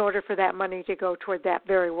in order for that money to go toward that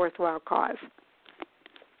very worthwhile cause.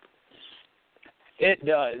 It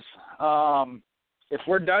does. If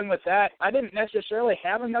we're done with that, I didn't necessarily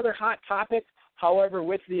have another hot topic. However,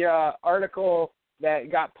 with the article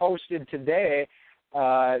that got posted today,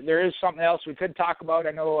 there is something else we could talk about.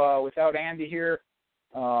 I know without Andy here,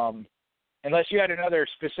 unless you had another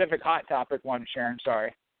specific hot topic one, Sharon.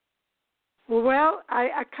 Sorry. Well,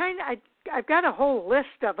 I've got a whole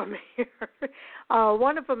list of them here.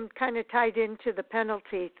 One of them kind of tied into the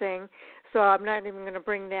penalty thing, so I'm not even going to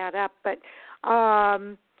bring that up. But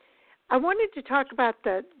I wanted to talk about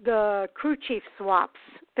the crew chief swaps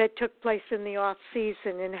that took place in the off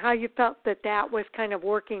season and how you felt that was kind of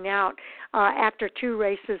working out after 2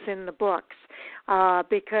 races in the books,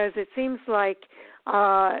 because it seems like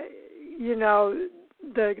you know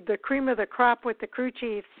the cream of the crop with the crew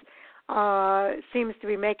chiefs seems to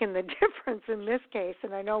be making the difference in this case.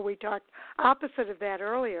 And I know we talked opposite of that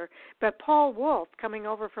earlier, but Paul Wolf coming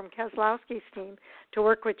over from Keselowski's team to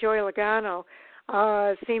work with Joey Logano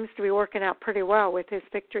seems to be working out pretty well with his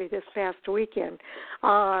victory this past weekend.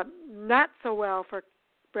 Not so well for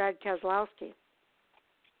Brad Keselowski.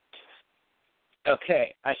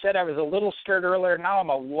 Okay, I said I was a little scared earlier. Now I'm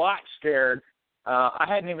a lot scared. I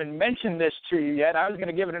hadn't even mentioned this to you yet. I was going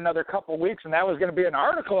to give it another couple of weeks, and that was going to be an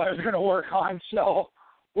article I was going to work on. So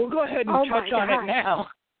we'll go ahead and touch on it now.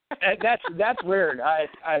 That's weird.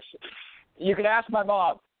 You could ask my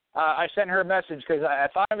mom. I sent her a message because I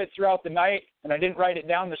thought of it throughout the night, and I didn't write it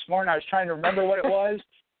down this morning. I was trying to remember what it was,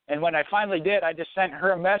 and when I finally did, I just sent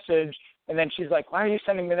her a message, and then she's like, "Why are you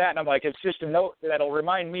sending me that?" And I'm like, "It's just a note that'll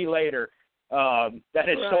remind me later." That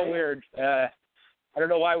is so weird. I don't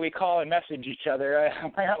know why we call and message each other.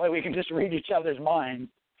 Apparently, we can just read each other's minds.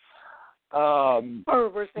 But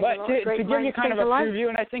to give you kind of a preview,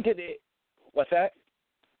 and I think what's that?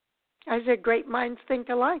 I said great minds think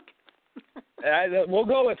alike. We'll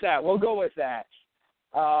go with that.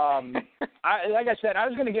 Like I said, I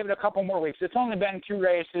was going to give it a couple more weeks. It's only been 2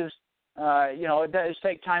 races. It does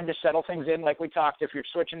take time to settle things in, like we talked. If you're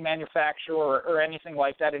switching manufacturer or anything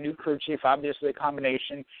like that, a new crew chief, obviously a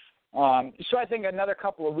combination. So I think another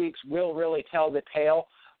couple of weeks will really tell the tale.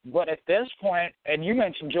 But at this point, and you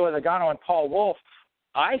mentioned Joey Logano and Paul Wolf,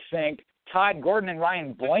 I think Todd Gordon and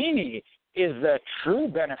Ryan Blaney is the true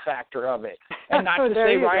benefactor of it. And not to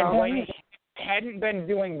say Ryan Blaney hadn't been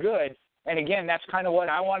doing good. And again, that's kind of what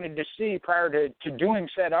I wanted to see prior to doing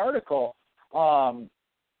said article.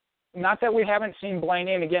 Not that we haven't seen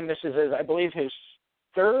Blaney, and again, this is, I believe, his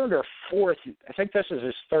 3rd or 4th. I think this is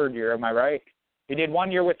his 3rd year. Am I right? He did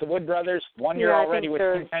 1 year with the Wood Brothers, 1 year already with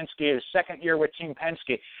Team Penske, his 2nd year with Team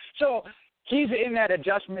Penske. So he's in that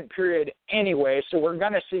adjustment period anyway, so we're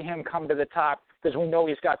going to see him come to the top because we know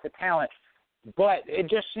he's got the talent. But it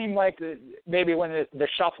just seemed like maybe when the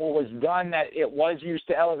shuffle was done that it was used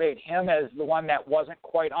to elevate him as the one that wasn't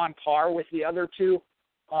quite on par with the other two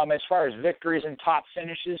as far as victories and top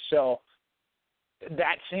finishes. So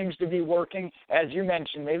that seems to be working. As you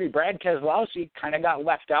mentioned, maybe Brad Keselowski kind of got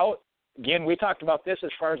left out. Again, we talked about this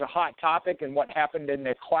as far as a hot topic and what happened in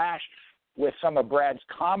the clash with some of Brad's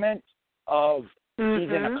comments of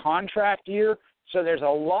he's in a contract year. So there's a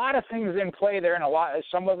lot of things in play there, and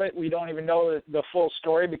some of it we don't even know the full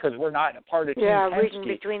story because we're not a part of Team Penske. Yeah, reading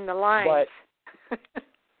between the lines. But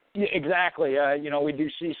exactly, we do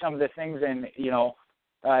see some of the things, and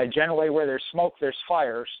generally where there's smoke, there's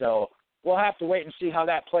fire. So we'll have to wait and see how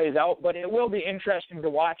that plays out. But it will be interesting to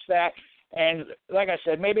watch that. And like I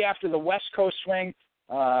said, maybe after the West Coast swing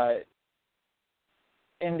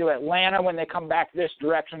into Atlanta when they come back this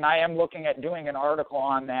direction, I am looking at doing an article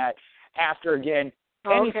on that. After, again,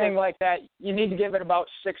 anything like that, you need to give it about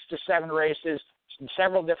 6 to 7 races,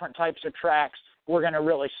 several different types of tracks. We're going to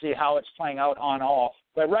really see how it's playing out on all.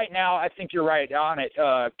 But right now, I think you're right on it.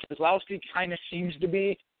 Keselowski kind of seems to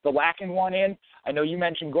be the lacking one in. I know you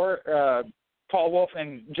mentioned Paul Wolf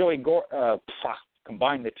and Joey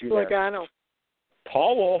combine the two there. Logano.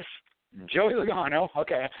 Paul Wolf, Joey Logano.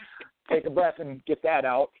 Okay, take a breath and get that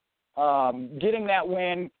out. Getting that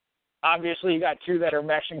win. Obviously, you got 2 that are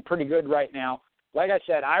meshing pretty good right now. Like I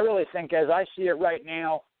said, I really think, as I see it right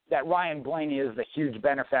now, that Ryan Blaney is the huge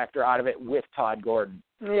benefactor out of it with Todd Gordon.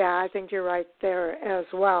 Yeah, I think you're right there as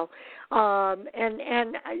well. And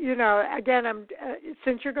again,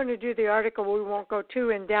 since you're going to do the article, we won't go too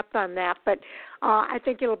in depth on that, but I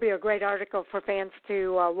think it'll be a great article for fans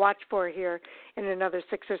to watch for here in another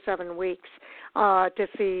 6 or 7 weeks to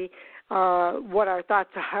see what our thoughts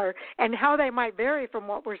are and how they might vary from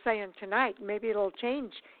what we're saying tonight. Maybe it'll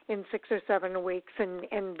change in 6 or 7 weeks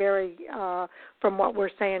and vary from what we're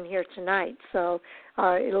saying here tonight. So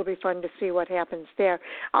it'll be fun to see what happens there.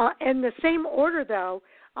 In the same order, though,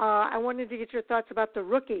 I wanted to get your thoughts about the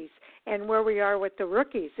rookies and where we are with the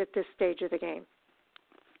rookies at this stage of the game.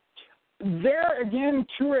 There, again,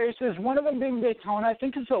 2 races, one of them being Daytona. I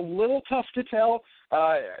think it's a little tough to tell.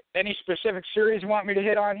 Any specific series you want me to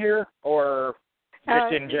hit on here, or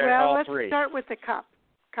just in general, all 3? Let's start with the Cup.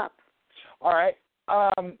 All right.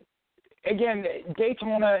 Again,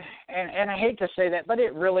 Daytona, and I hate to say that, but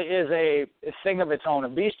it really is a thing of its own, a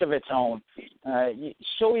beast of its own.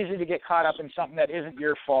 So easy to get caught up in something that isn't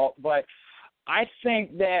your fault, but I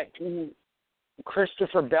think that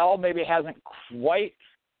Christopher Bell maybe hasn't quite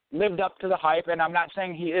lived up to the hype, and I'm not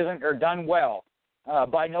saying he isn't or done well,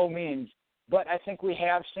 by no means. But I think we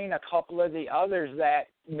have seen a couple of the others that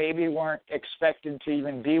maybe weren't expected to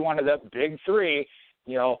even be one of the big 3,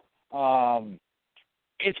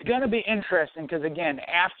 it's going to be interesting because, again,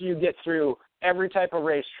 after you get through every type of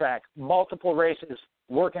racetrack, multiple races,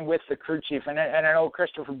 working with the crew chief, and I know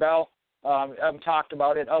Christopher Bell talked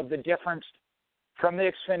about it, of the difference from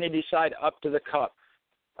the Xfinity side up to the Cup,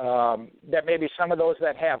 that maybe some of those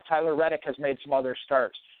that have. Tyler Reddick has made some other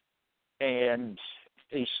starts, and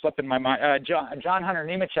he's slipping my mind. John Hunter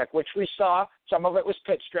Nemechek, which we saw, some of it was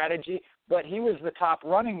pit strategy, but he was the top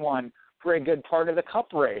running one for a good part of the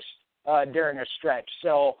Cup race during a stretch.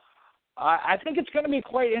 So I think it's going to be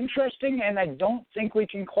quite interesting, and I don't think we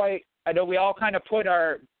can quite – I know we all kind of put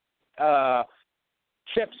our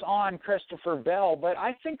chips on Christopher Bell, but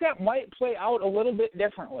I think that might play out a little bit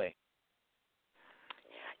differently.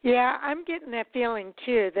 Yeah, I'm getting that feeling,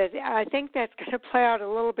 too, that I think that's going to play out a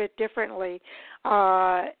little bit differently.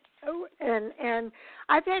 And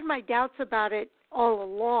I've had my doubts about it all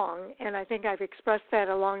along, and I think I've expressed that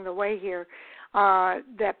along the way here,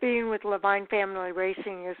 that being with Levine Family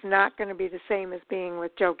Racing is not going to be the same as being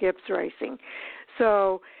with Joe Gibbs Racing.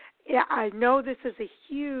 So yeah, I know this is a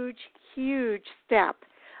huge, huge step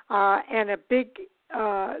and a big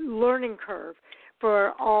learning curve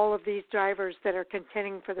for all of these drivers that are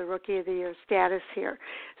contending for the Rookie of the Year status here.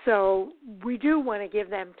 So we do want to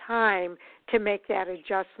give them time to make that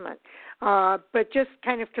adjustment. But just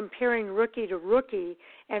kind of comparing rookie to rookie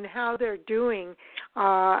and how they're doing,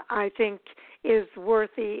 I think is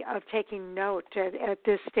worthy of taking note at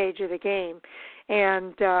this stage of the game.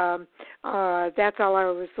 And that's all I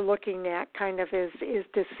was looking at, kind of, is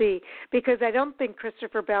to see. Because I don't think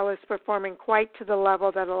Christopher Bell is performing quite to the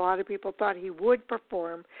level that a lot of people thought he would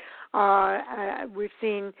perform. We've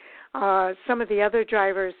seen some of the other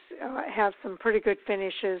drivers have some pretty good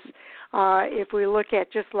finishes. If we look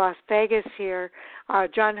at just Las Vegas here,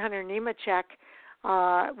 John Hunter Nemechek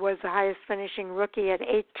was the highest finishing rookie at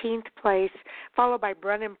 18th place, followed by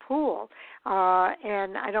Brennan Poole.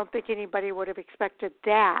 And I don't think anybody would have expected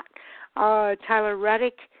that. Tyler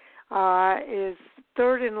Reddick is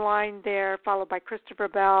third in line there, followed by Christopher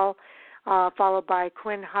Bell, followed by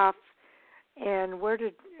Quinn Huff. And where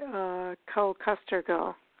did Cole Custer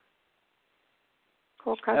go?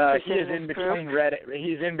 Cole Custer's he is in between Reddick.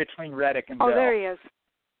 He's in between Reddick and Bell. Oh, there he is.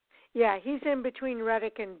 Yeah, he's in between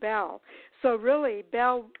Reddick and Bell. So really,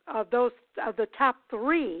 Bell, of the top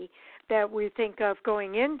three that we think of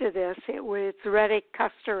going into this, it's Reddick,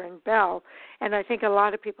 Custer, and Bell. And I think a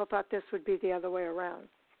lot of people thought this would be the other way around.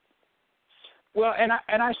 Well, and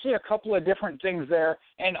I see a couple of different things there.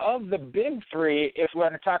 And of the big three, if we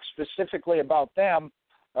want to talk specifically about them,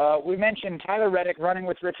 we mentioned Tyler Reddick running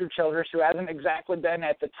with Richard Childress, who hasn't exactly been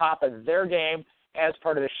at the top of their game as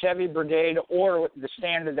part of the Chevy Brigade or the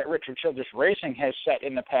standard that Richard Childress Racing has set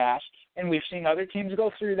in the past. And we've seen other teams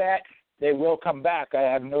go through that. They will come back. I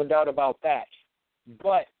have no doubt about that.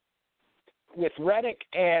 But with Reddick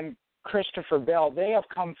and Christopher Bell, they have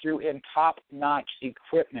come through in top-notch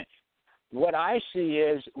equipment. What I see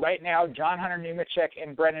is right now John Hunter Nemechek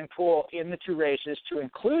and Brennan Poole in the two races, to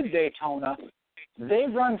include Daytona, they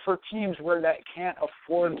run for teams where that can't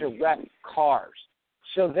afford to wreck cars.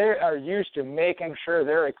 So they are used to making sure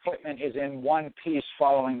their equipment is in one piece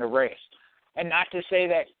following the race. And not to say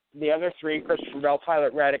that the other three, Christopher Bell,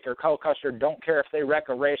 Tyler Reddick, or Cole Custer, don't care if they wreck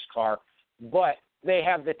a race car, but they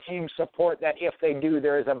have the team support that if they do,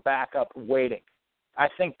 there is a backup waiting. I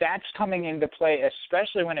think that's coming into play,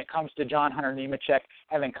 especially when it comes to John Hunter Nemechek,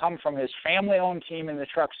 having come from his family-owned team in the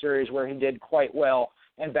Truck Series where he did quite well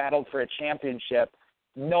and battled for a championship,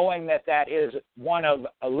 knowing that that is one of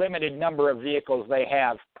a limited number of vehicles they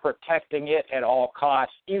have, protecting it at all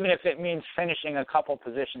costs, even if it means finishing a couple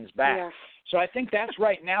positions back. Yeah. So I think that's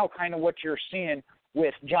right now kind of what you're seeing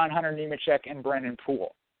with John Hunter Nemechek and Brennan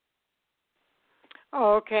Poole.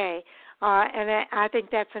 Okay. And I think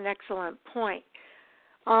that's an excellent point.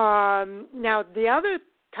 Now, the other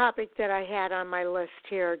topic that I had on my list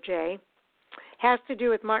here, Jay, has to do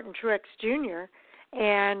with Martin Truex Jr.,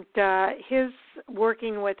 and his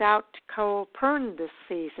working without Cole Pern this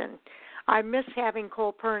season. I miss having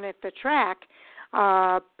Cole Pern at the track,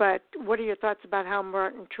 but what are your thoughts about how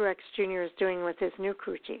Martin Truex Jr. is doing with his new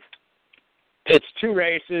crew chief? It's two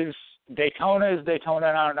races. Daytona is Daytona,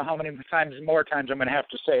 and I don't know how many more times I'm going to have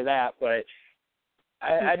to say that, but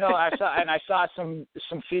I know I saw some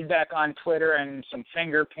feedback on Twitter and some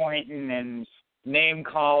finger pointing and name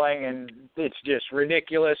calling, and it's just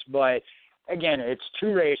ridiculous, but again, it's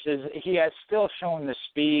two races. He has still shown the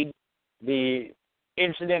speed. The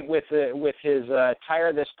incident with his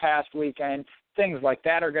tire this past weekend, things like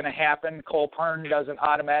that are going to happen. Cole Pern doesn't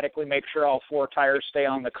automatically make sure all four tires stay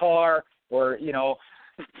on the car, or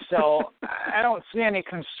So I don't see any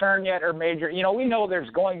concern yet or major. You know, we know there's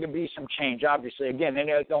going to be some change, obviously. Again,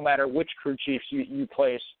 no matter which crew chiefs you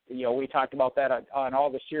place, you know, we talked about that on all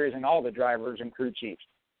the series and all the drivers and crew chiefs.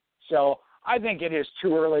 So I think it is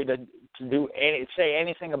too early to say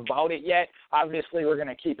anything about it yet. Obviously, we're going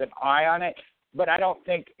to keep an eye on it. But I don't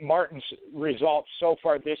think Martin's results so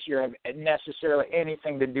far this year have necessarily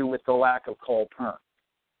anything to do with the lack of Cole Pearn.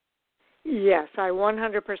 Yes, I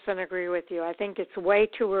 100% agree with you. I think it's way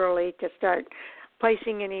too early to start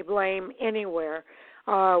placing any blame anywhere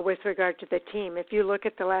with regard to the team. If you look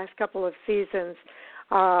at the last couple of seasons,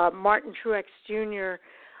 Martin Truex Jr.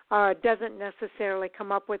 Doesn't necessarily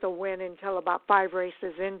come up with a win until about 5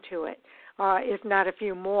 races into it, if not a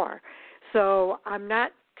few more. So I'm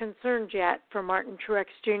not concerned yet for Martin Truex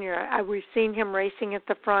Jr. We've seen him racing at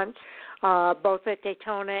the front, both at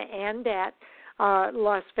Daytona and at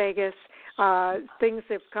Las Vegas. Things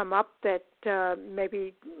have come up that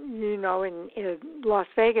maybe, you know, in Las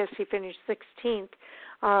Vegas he finished 16th,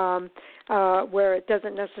 where it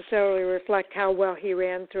doesn't necessarily reflect how well he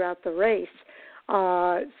ran throughout the race.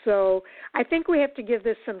 So I think we have to give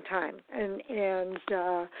this some time and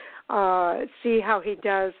see how he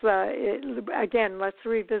does. Again, let's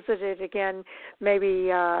revisit it again, maybe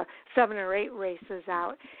 7 or 8 races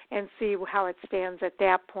out, and see how it stands at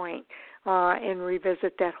that point, and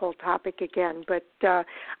revisit that whole topic again. But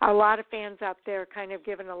a lot of fans out there kind of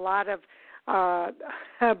giving a lot of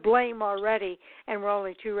blame already, and we're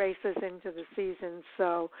only 2 races into the season,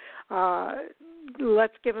 so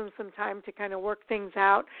let's give them some time to kind of work things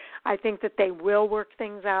out. I think that they will work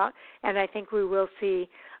things out, and I think we will see,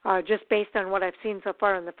 just based on what I've seen so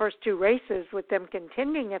far in the first 2 races with them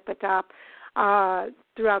contending at the top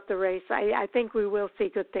throughout the race, I think we will see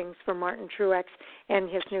good things for Martin Truex and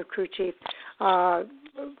his new crew chief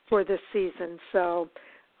for this season, so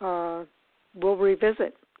we'll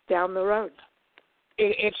revisit down the road.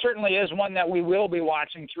 It certainly is one that we will be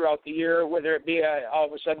watching throughout the year, whether it be all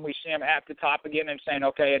of a sudden we see him at the top again and saying,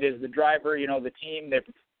 okay, it is the driver, you know, the team,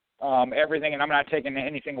 everything, and I'm not taking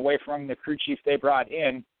anything away from the crew chief they brought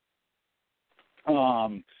in.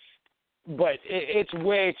 But it's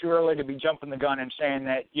way too early to be jumping the gun and saying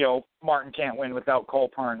that, you know, Martin can't win without Cole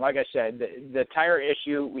Pearn. Like I said, the tire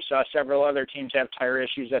issue, we saw several other teams have tire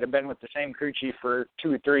issues that have been with the same crew chief for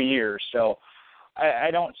 2 or 3 years. So I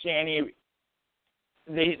don't see any.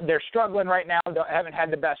 They're struggling right now. They haven't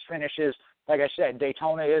had the best finishes. Like I said,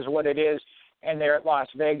 Daytona is what it is, and they're at Las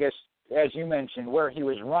Vegas, as you mentioned, where he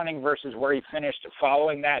was running versus where he finished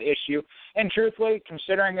following that issue. And truthfully,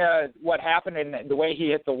 considering what happened and the way he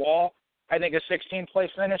hit the wall, I think a 16th place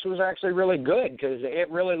finish was actually really good because it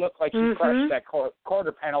really looked like he crushed that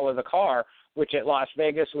quarter panel of the car, which at Las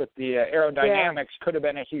Vegas with the aerodynamics could have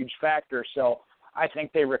been a huge factor. So I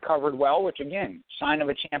think they recovered well, which, again, sign of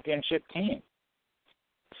a championship team.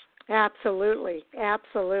 Absolutely.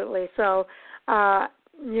 So,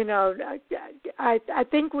 you know, I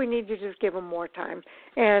think we need to just give them more time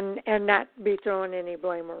and not be throwing any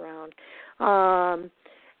blame around.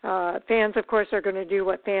 Fans, of course, are going to do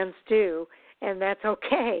what fans do, and that's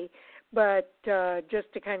okay. But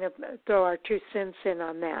just to kind of throw our 2 cents in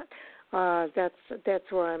on that,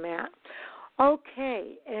 that's where I'm at.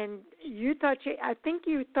 Okay, and I think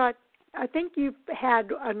you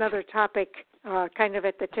had another topic kind of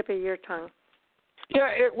at the tip of your tongue. Yeah,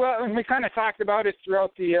 and we kind of talked about it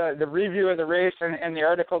throughout the review of the race and the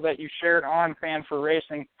article that you shared on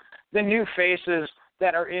Fan4Racing. The new faces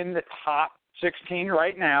that are in the top 16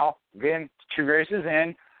 right now. Again, 2 races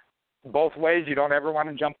in, both ways. You don't ever want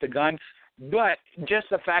to jump the gun. But just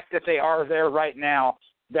the fact that they are there right now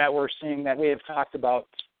that we're seeing that we have talked about,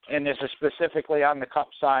 and this is specifically on the Cup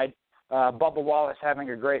side, Bubba Wallace having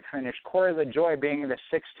a great finish, Corey LaJoie being in the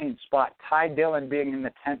 16th spot, Ty Dillon being in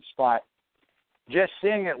the 10th spot. Just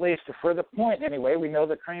seeing, at least for the point anyway, we know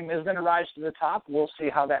the cream is going to rise to the top. We'll see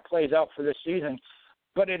how that plays out for this season.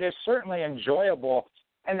 But it is certainly enjoyable,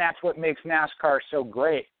 and that's what makes NASCAR so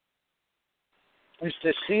great, is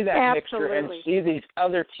to see that mixture and see these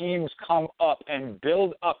other teams come up and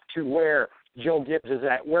build up to where Joe Gibbs is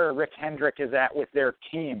at, where Rick Hendrick is at with their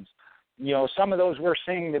teams. You know, some of those we're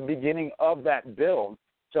seeing the beginning of that build.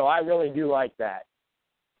 So I really do like that.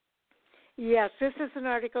 Yes, this is an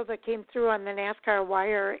article that came through on the NASCAR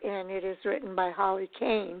Wire, and it is written by Holly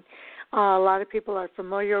Kane. A lot of people are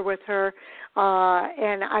familiar with her,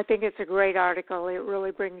 and I think it's a great article. It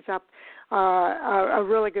really brings up a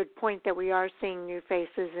really good point that we are seeing new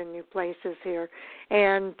faces in new places here.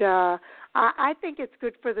 And I think it's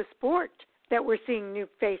good for the sport that we're seeing new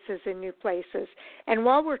faces in new places. And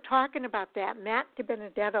while we're talking about that, Matt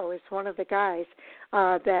DiBenedetto is one of the guys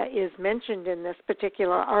that is mentioned in this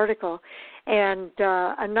particular article. And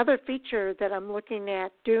another feature that I'm looking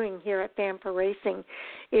at doing here at Fan4Racing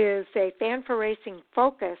is a Fan4Racing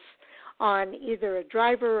focus on either a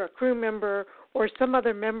driver, a crew member, or some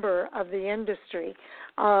other member of the industry.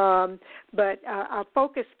 But a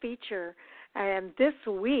focus feature. And this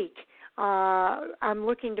week, I'm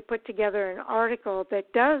looking to put together an article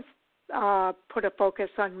that does put a focus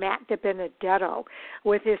on Matt DiBenedetto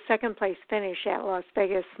with his second-place finish at Las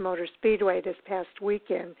Vegas Motor Speedway this past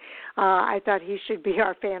weekend. I thought he should be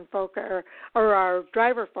our fan focus or our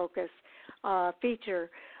driver focus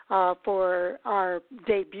feature for our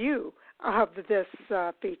debut of this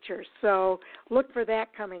feature. So look for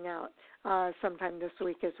that coming out sometime this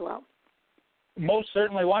week as well. Most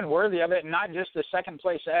certainly one worthy of it, not just the second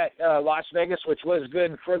place at Las Vegas, which was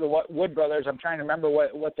good for the Wood brothers. I'm trying to remember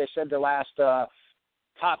what they said their last top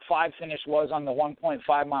 5 finish was on the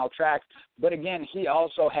 1.5-mile track. But, again, he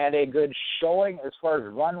also had a good showing as far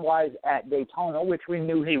as run-wise at Daytona, which we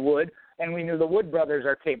knew he would, and we knew the Wood brothers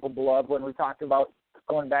are capable of when we talked about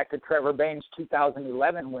going back to Trevor Bayne's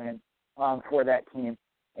 2011 win for that team.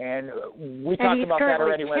 And we talked about that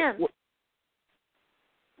already.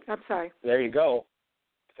 I'm sorry. There you go.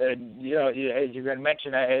 As you're going to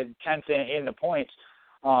mention, 10th in the points.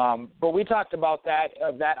 But we talked about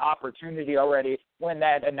that opportunity already when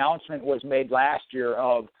that announcement was made last year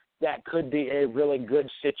of that could be a really good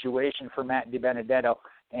situation for Matt DiBenedetto.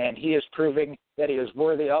 And he is proving that he is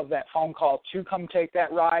worthy of that phone call to come take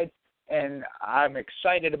that ride. And I'm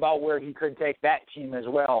excited about where he could take that team as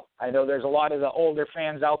well. I know there's a lot of the older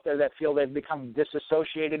fans out there that feel they've become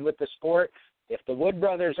disassociated with the sport. If the Wood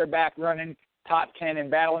brothers are back running top 10 and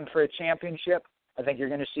battling for a championship, I think you're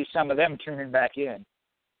going to see some of them tuning back in.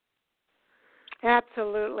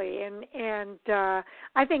 Absolutely. And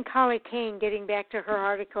I think Holly Kane, getting back to her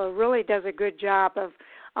article, really does a good job of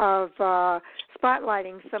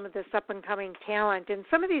spotlighting some of this up-and-coming talent. And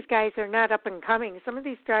some of these guys are not up-and-coming. Some of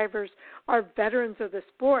these drivers are veterans of the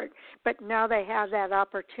sport, but now they have that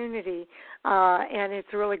opportunity, and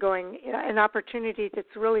it's really an opportunity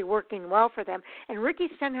that's really working well for them. And Ricky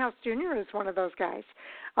Stenhouse Jr. is one of those guys.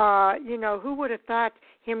 Who would have thought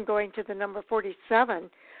him going to the number 47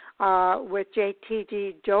 with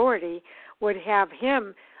JTG Doherty would have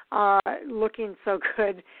him looking so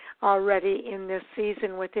good already in this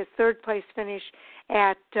season with his third-place finish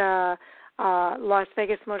at Las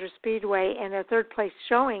Vegas Motor Speedway and a third-place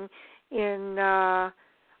showing in,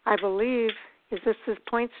 I believe, is this his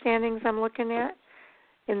point standings I'm looking at?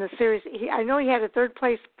 In the series, I know he had a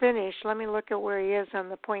third-place finish. Let me look at where he is on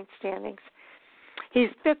the point standings. He's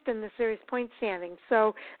 5th in the series point standings.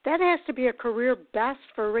 So that has to be a career best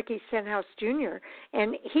for Ricky Stenhouse Jr.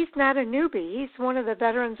 And he's not a newbie. He's one of the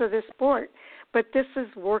veterans of this sport. But this is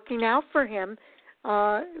working out for him,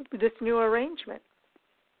 this new arrangement.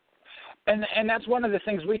 And that's one of the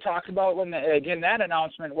things we talked about when, that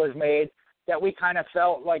announcement was made, that we kind of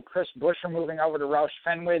felt like Chris Buescher moving over to Roush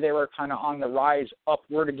Fenway. They were kind of on the rise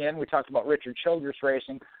upward again. We talked about Richard Childress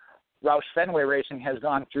Racing. Roush Fenway Racing has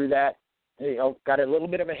gone through that. Got a little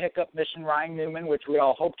bit of a hiccup missing Ryan Newman, which we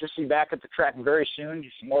all hope to see back at the track very soon.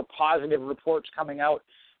 Some more positive reports coming out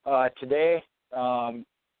today.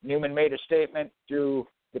 Newman made a statement through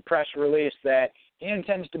the press release that he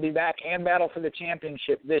intends to be back and battle for the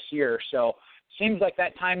championship this year. So seems like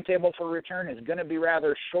that timetable for return is going to be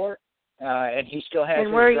rather short, and he still has his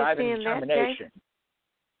drive and determination.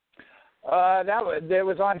 That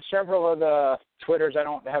was on several of the Twitters. I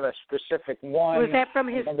don't have a specific one. Was that from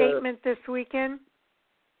his statement this weekend?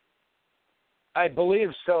 I believe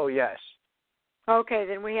so, yes. Okay,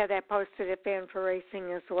 then we have that posted at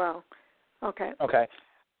Fan4Racing as well. Okay. Okay.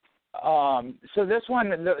 So this one,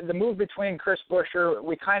 the move between Chris Buescher,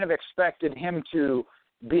 we kind of expected him to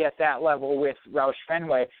be at that level with Roush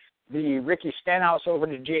Fenway. The Ricky Stenhouse over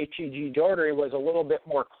to JTG Doherty was a little bit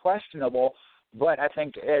more questionable. But I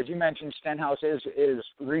think, as you mentioned, Stenhouse is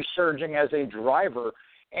resurging as a driver.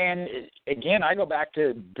 And, again, I go back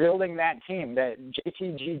to building that team, that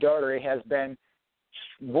JTG Doherty has been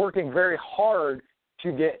working very hard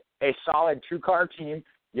to get a solid two-car team.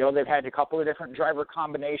 They've had a couple of different driver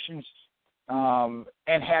combinations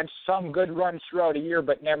and had some good runs throughout a year,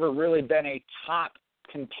 but never really been a top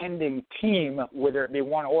contending team, whether it be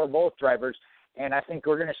one or both drivers. And I think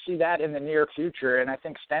we're going to see that in the near future, and I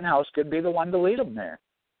think Stenhouse could be the one to lead them there.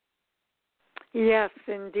 Yes,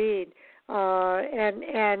 indeed.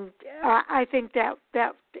 And I think that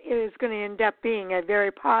is going to end up being a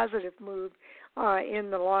very positive move in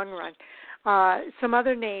the long run. Some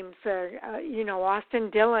other names, Austin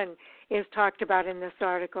Dillon is talked about in this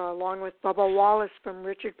article, along with Bubba Wallace from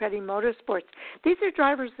Richard Petty Motorsports. These are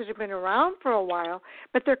drivers that have been around for a while,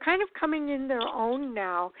 but they're kind of coming in their own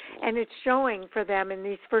now, and it's showing for them in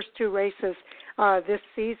these first two races this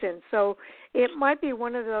season. So it might be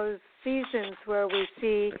one of those seasons where we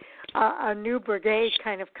see a new brigade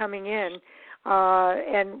kind of coming in,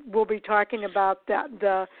 and we'll be talking about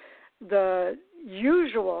the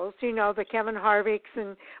usuals, the Kevin Harvicks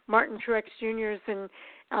and Martin Truex Jr.'s and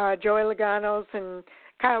Joey Logano's and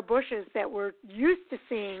Kyle Busch's that we're used to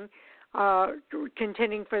seeing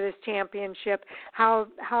contending for this championship, how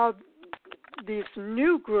this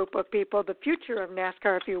new group of people, the future of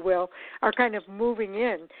NASCAR, if you will, are kind of moving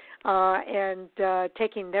in and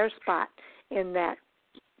taking their spot in that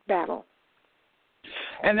battle.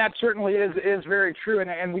 And that certainly is very true.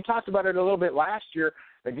 And we talked about it a little bit last year.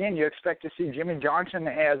 Again, you expect to see Jimmy Johnson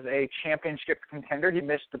as a championship contender. He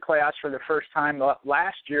missed the playoffs for the first time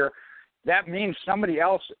last year. That means somebody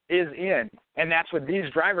else is in. And that's what these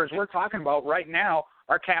drivers we're talking about right now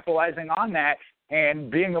are capitalizing on that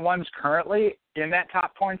and being the ones currently in that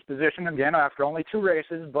top points position, again, after only two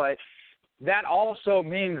races. But that also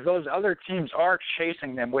means those other teams are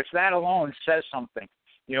chasing them, which that alone says something.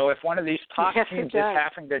 If one of these top teams is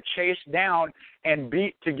having to chase down and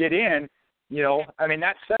beat to get in,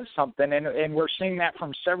 that says something, and we're seeing that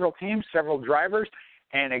from several teams, several drivers,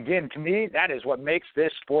 and again, to me, that is what makes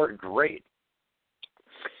this sport great.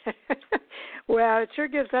 Well, it sure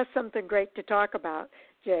gives us something great to talk about,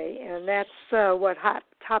 Jay, and that's what Hot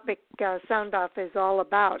Topic Sound Off is all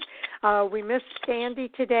about. We missed Andy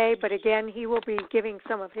today, but again, he will be giving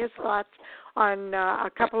some of his thoughts on a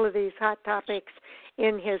couple of these hot topics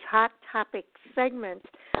in his Hot Topic segment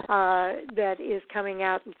that is coming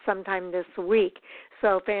out sometime this week.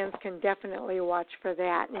 So fans can definitely watch for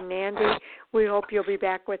that. And Andy, we hope you'll be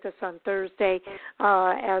back with us on Thursday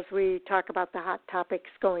as we talk about the hot topics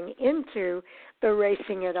going into the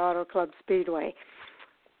racing at Auto Club Speedway.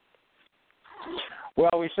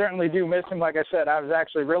 Well, we certainly do miss him. Like I said, I was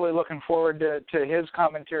actually really looking forward to his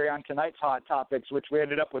commentary on tonight's hot topics, which we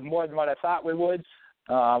ended up with more than what I thought we would.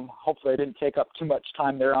 Hopefully I didn't take up too much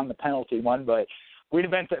time there on the penalty one, but we'd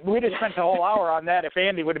have spent the whole hour on that if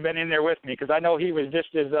Andy would have been in there with me, because I know he was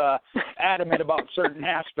just as adamant about certain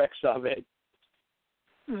aspects of it.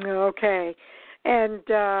 Okay. And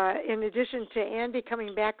in addition to Andy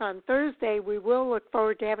coming back on Thursday, we will look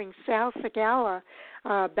forward to having Sal Segala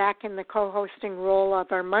back in the co-hosting role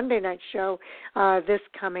of our Monday night show this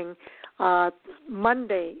coming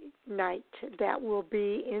Monday night. That will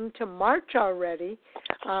be into March already.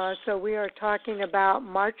 So we are talking about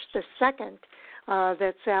March the 2nd.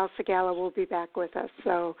 That Sal Segala will be back with us.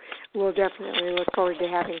 So we'll definitely look forward to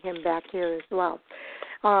having him back here as well.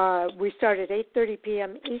 We start at 8:30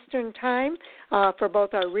 p.m. Eastern Time for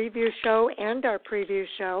both our review show and our preview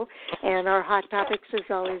show. And our Hot Topics is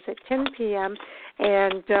always at 10 p.m.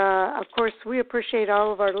 And, of course, we appreciate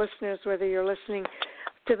all of our listeners, whether you're listening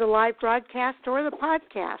to the live broadcast or the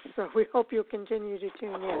podcast. So we hope you'll continue to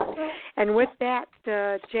tune in. And with that,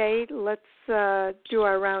 Jay, let's do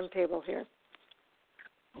our roundtable here.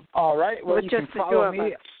 All right. Well, you can follow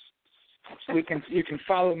me. You can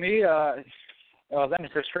follow me. Well, then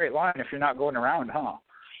it's a straight line if you're not going around, huh?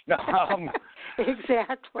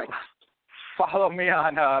 Exactly. Follow me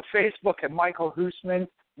on Facebook at Michael Husmann,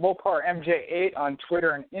 Mopar MJ8 on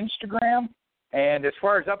Twitter and Instagram. And as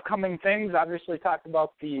far as upcoming things, obviously talked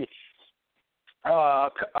about the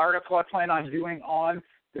article I plan on doing on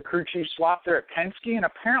the crew chief swap there at Penske, and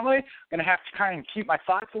apparently I'm going to have to kind of keep my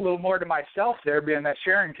thoughts a little more to myself there, being that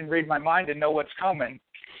Sharon can read my mind and know what's coming.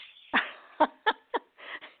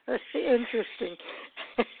 That's interesting.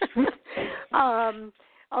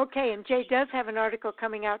 Okay, and Jay does have an article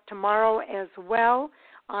coming out tomorrow as well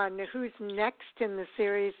on who's next in the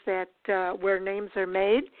series that where names are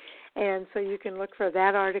made. And so you can look for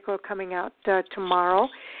that article coming out tomorrow.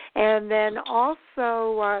 And then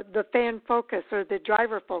also the fan focus or the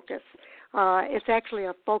driver focus. It's actually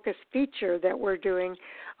a focus feature that we're doing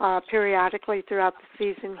periodically throughout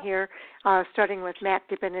the season here, starting with Matt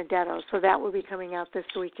DiBenedetto. So that will be coming out this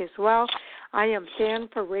week as well. I am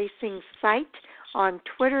Fan4Racing site on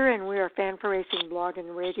Twitter, and we are Fan4Racing blog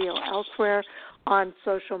and radio elsewhere on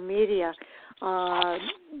social media.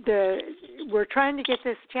 We're trying to get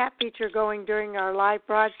this chat feature going during our live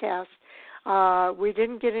broadcast. We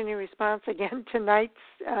didn't get any response again tonight,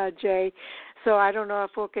 Jay, so I don't know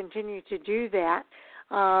if we'll continue to do that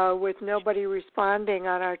with nobody responding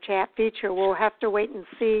on our chat feature. We'll have to wait and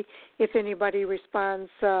see if anybody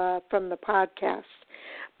responds from the podcast.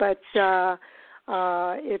 But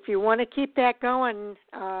if you want to keep that going,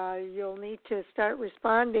 you'll need to start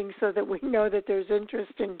responding so that we know that there's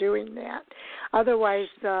interest in doing that. Otherwise,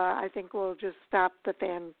 I think we'll just stop the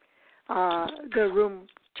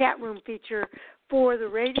chat room feature for the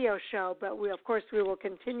radio show, but we will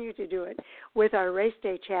continue to do it with our race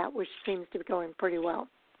day chat, which seems to be going pretty well.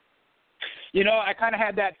 You know, I kind of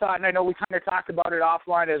had that thought, and I know we kind of talked about it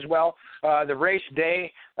offline as well. The race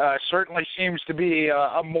day certainly seems to be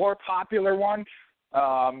a more popular one.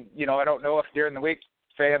 You know, I don't know if during the week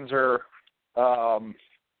fans are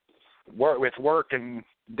with work and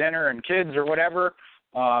dinner and kids or whatever.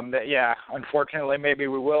 Unfortunately, maybe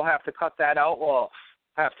we will have to cut that out. We'll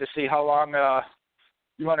have to see how long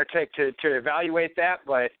you want to take to evaluate that.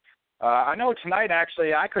 But I know tonight,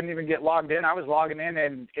 actually, I couldn't even get logged in. I was logging in,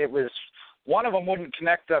 and it was one of them wouldn't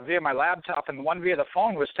connect via my laptop, and the one via the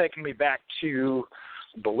phone was taking me back to,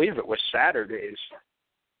 I believe it was Saturdays.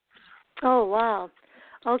 Oh, wow.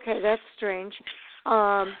 Okay, that's strange.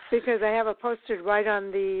 Because I have it posted right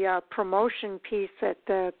on the promotion piece at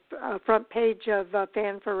the front page of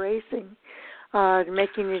Fan4Racing,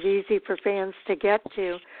 making it easy for fans to get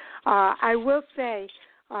to. I will say,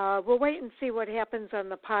 we'll wait and see what happens on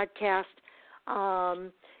the podcast.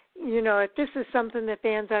 You know, if this is something that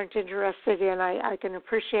fans aren't interested in, I can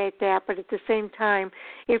appreciate that. But at the same time,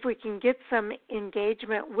 if we can get some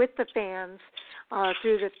engagement with the fans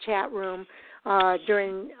through this chat room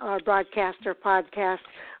during our broadcast or podcast,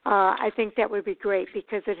 I think that would be great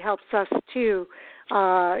because it helps us too.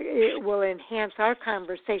 It will enhance our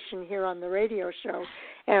conversation here on the radio show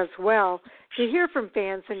as well, to hear from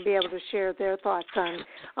fans and be able to share their thoughts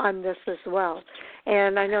on this as well.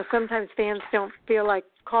 And I know sometimes fans don't feel like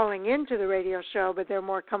calling into the radio show, but they're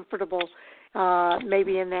more comfortable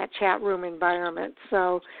maybe in that chat room environment.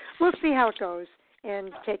 So we'll see how it goes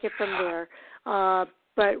and take it from there.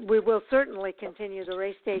 But we will certainly continue the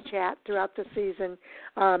race day chat throughout the season.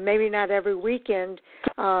 Maybe not every weekend,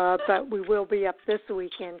 but we will be up this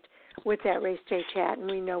weekend with that race day chat, and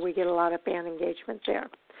we know we get a lot of fan engagement there.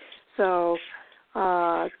 So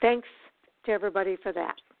thanks to everybody for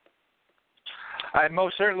that. I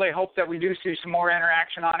most certainly hope that we do see some more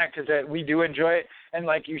interaction on it because we do enjoy it. And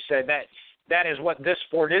like you said, that is what this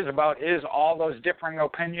sport is about, is all those differing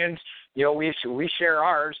opinions. You know, we share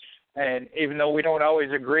ours. And even though we don't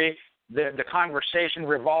always agree, the conversation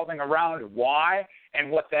revolving around why and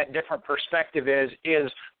what that different perspective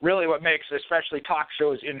is really what makes especially talk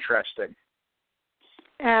shows interesting.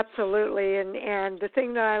 Absolutely. And the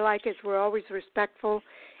thing that I like is we're always respectful,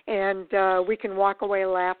 and we can walk away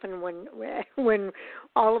laughing when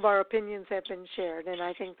all of our opinions have been shared, and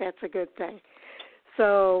I think that's a good thing.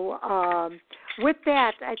 So with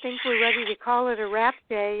that, I think we're ready to call it a wrap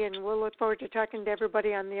day, and we'll look forward to talking to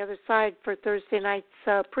everybody on the other side for Thursday night's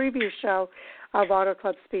preview show of Auto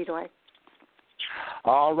Club Speedway.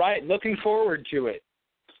 All right. Looking forward to it.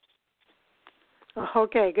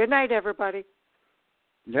 Okay. Good night, everybody.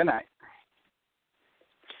 Good night.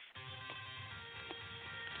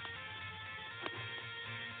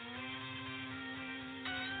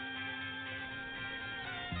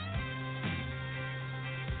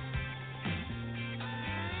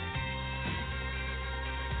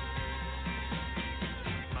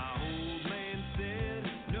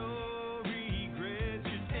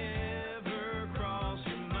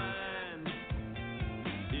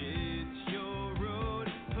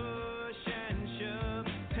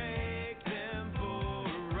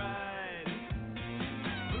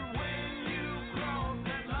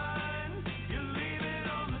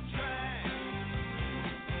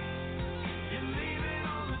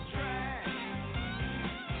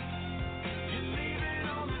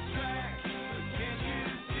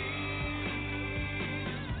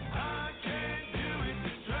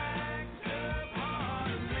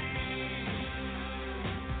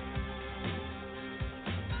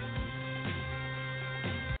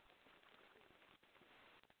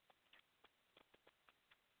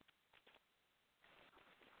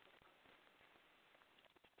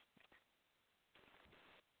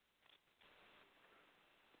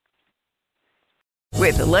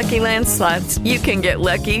 With the Lucky Land Slots, you can get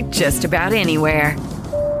lucky just about anywhere.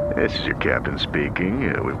 This is your captain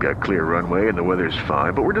speaking. We've got clear runway and the weather's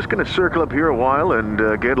fine, but we're just going to circle up here a while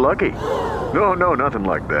and get lucky. No, nothing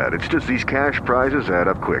like that. It's just these cash prizes add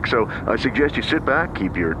up quick. So I suggest you sit back,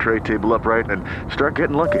 keep your tray table upright, and start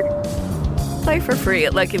getting lucky. Play for free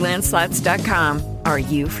at LuckyLandSlots.com. Are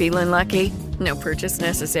you feeling lucky? No purchase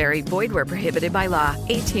necessary. Void where prohibited by law.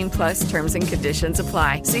 18+ terms and conditions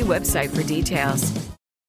apply. See website for details.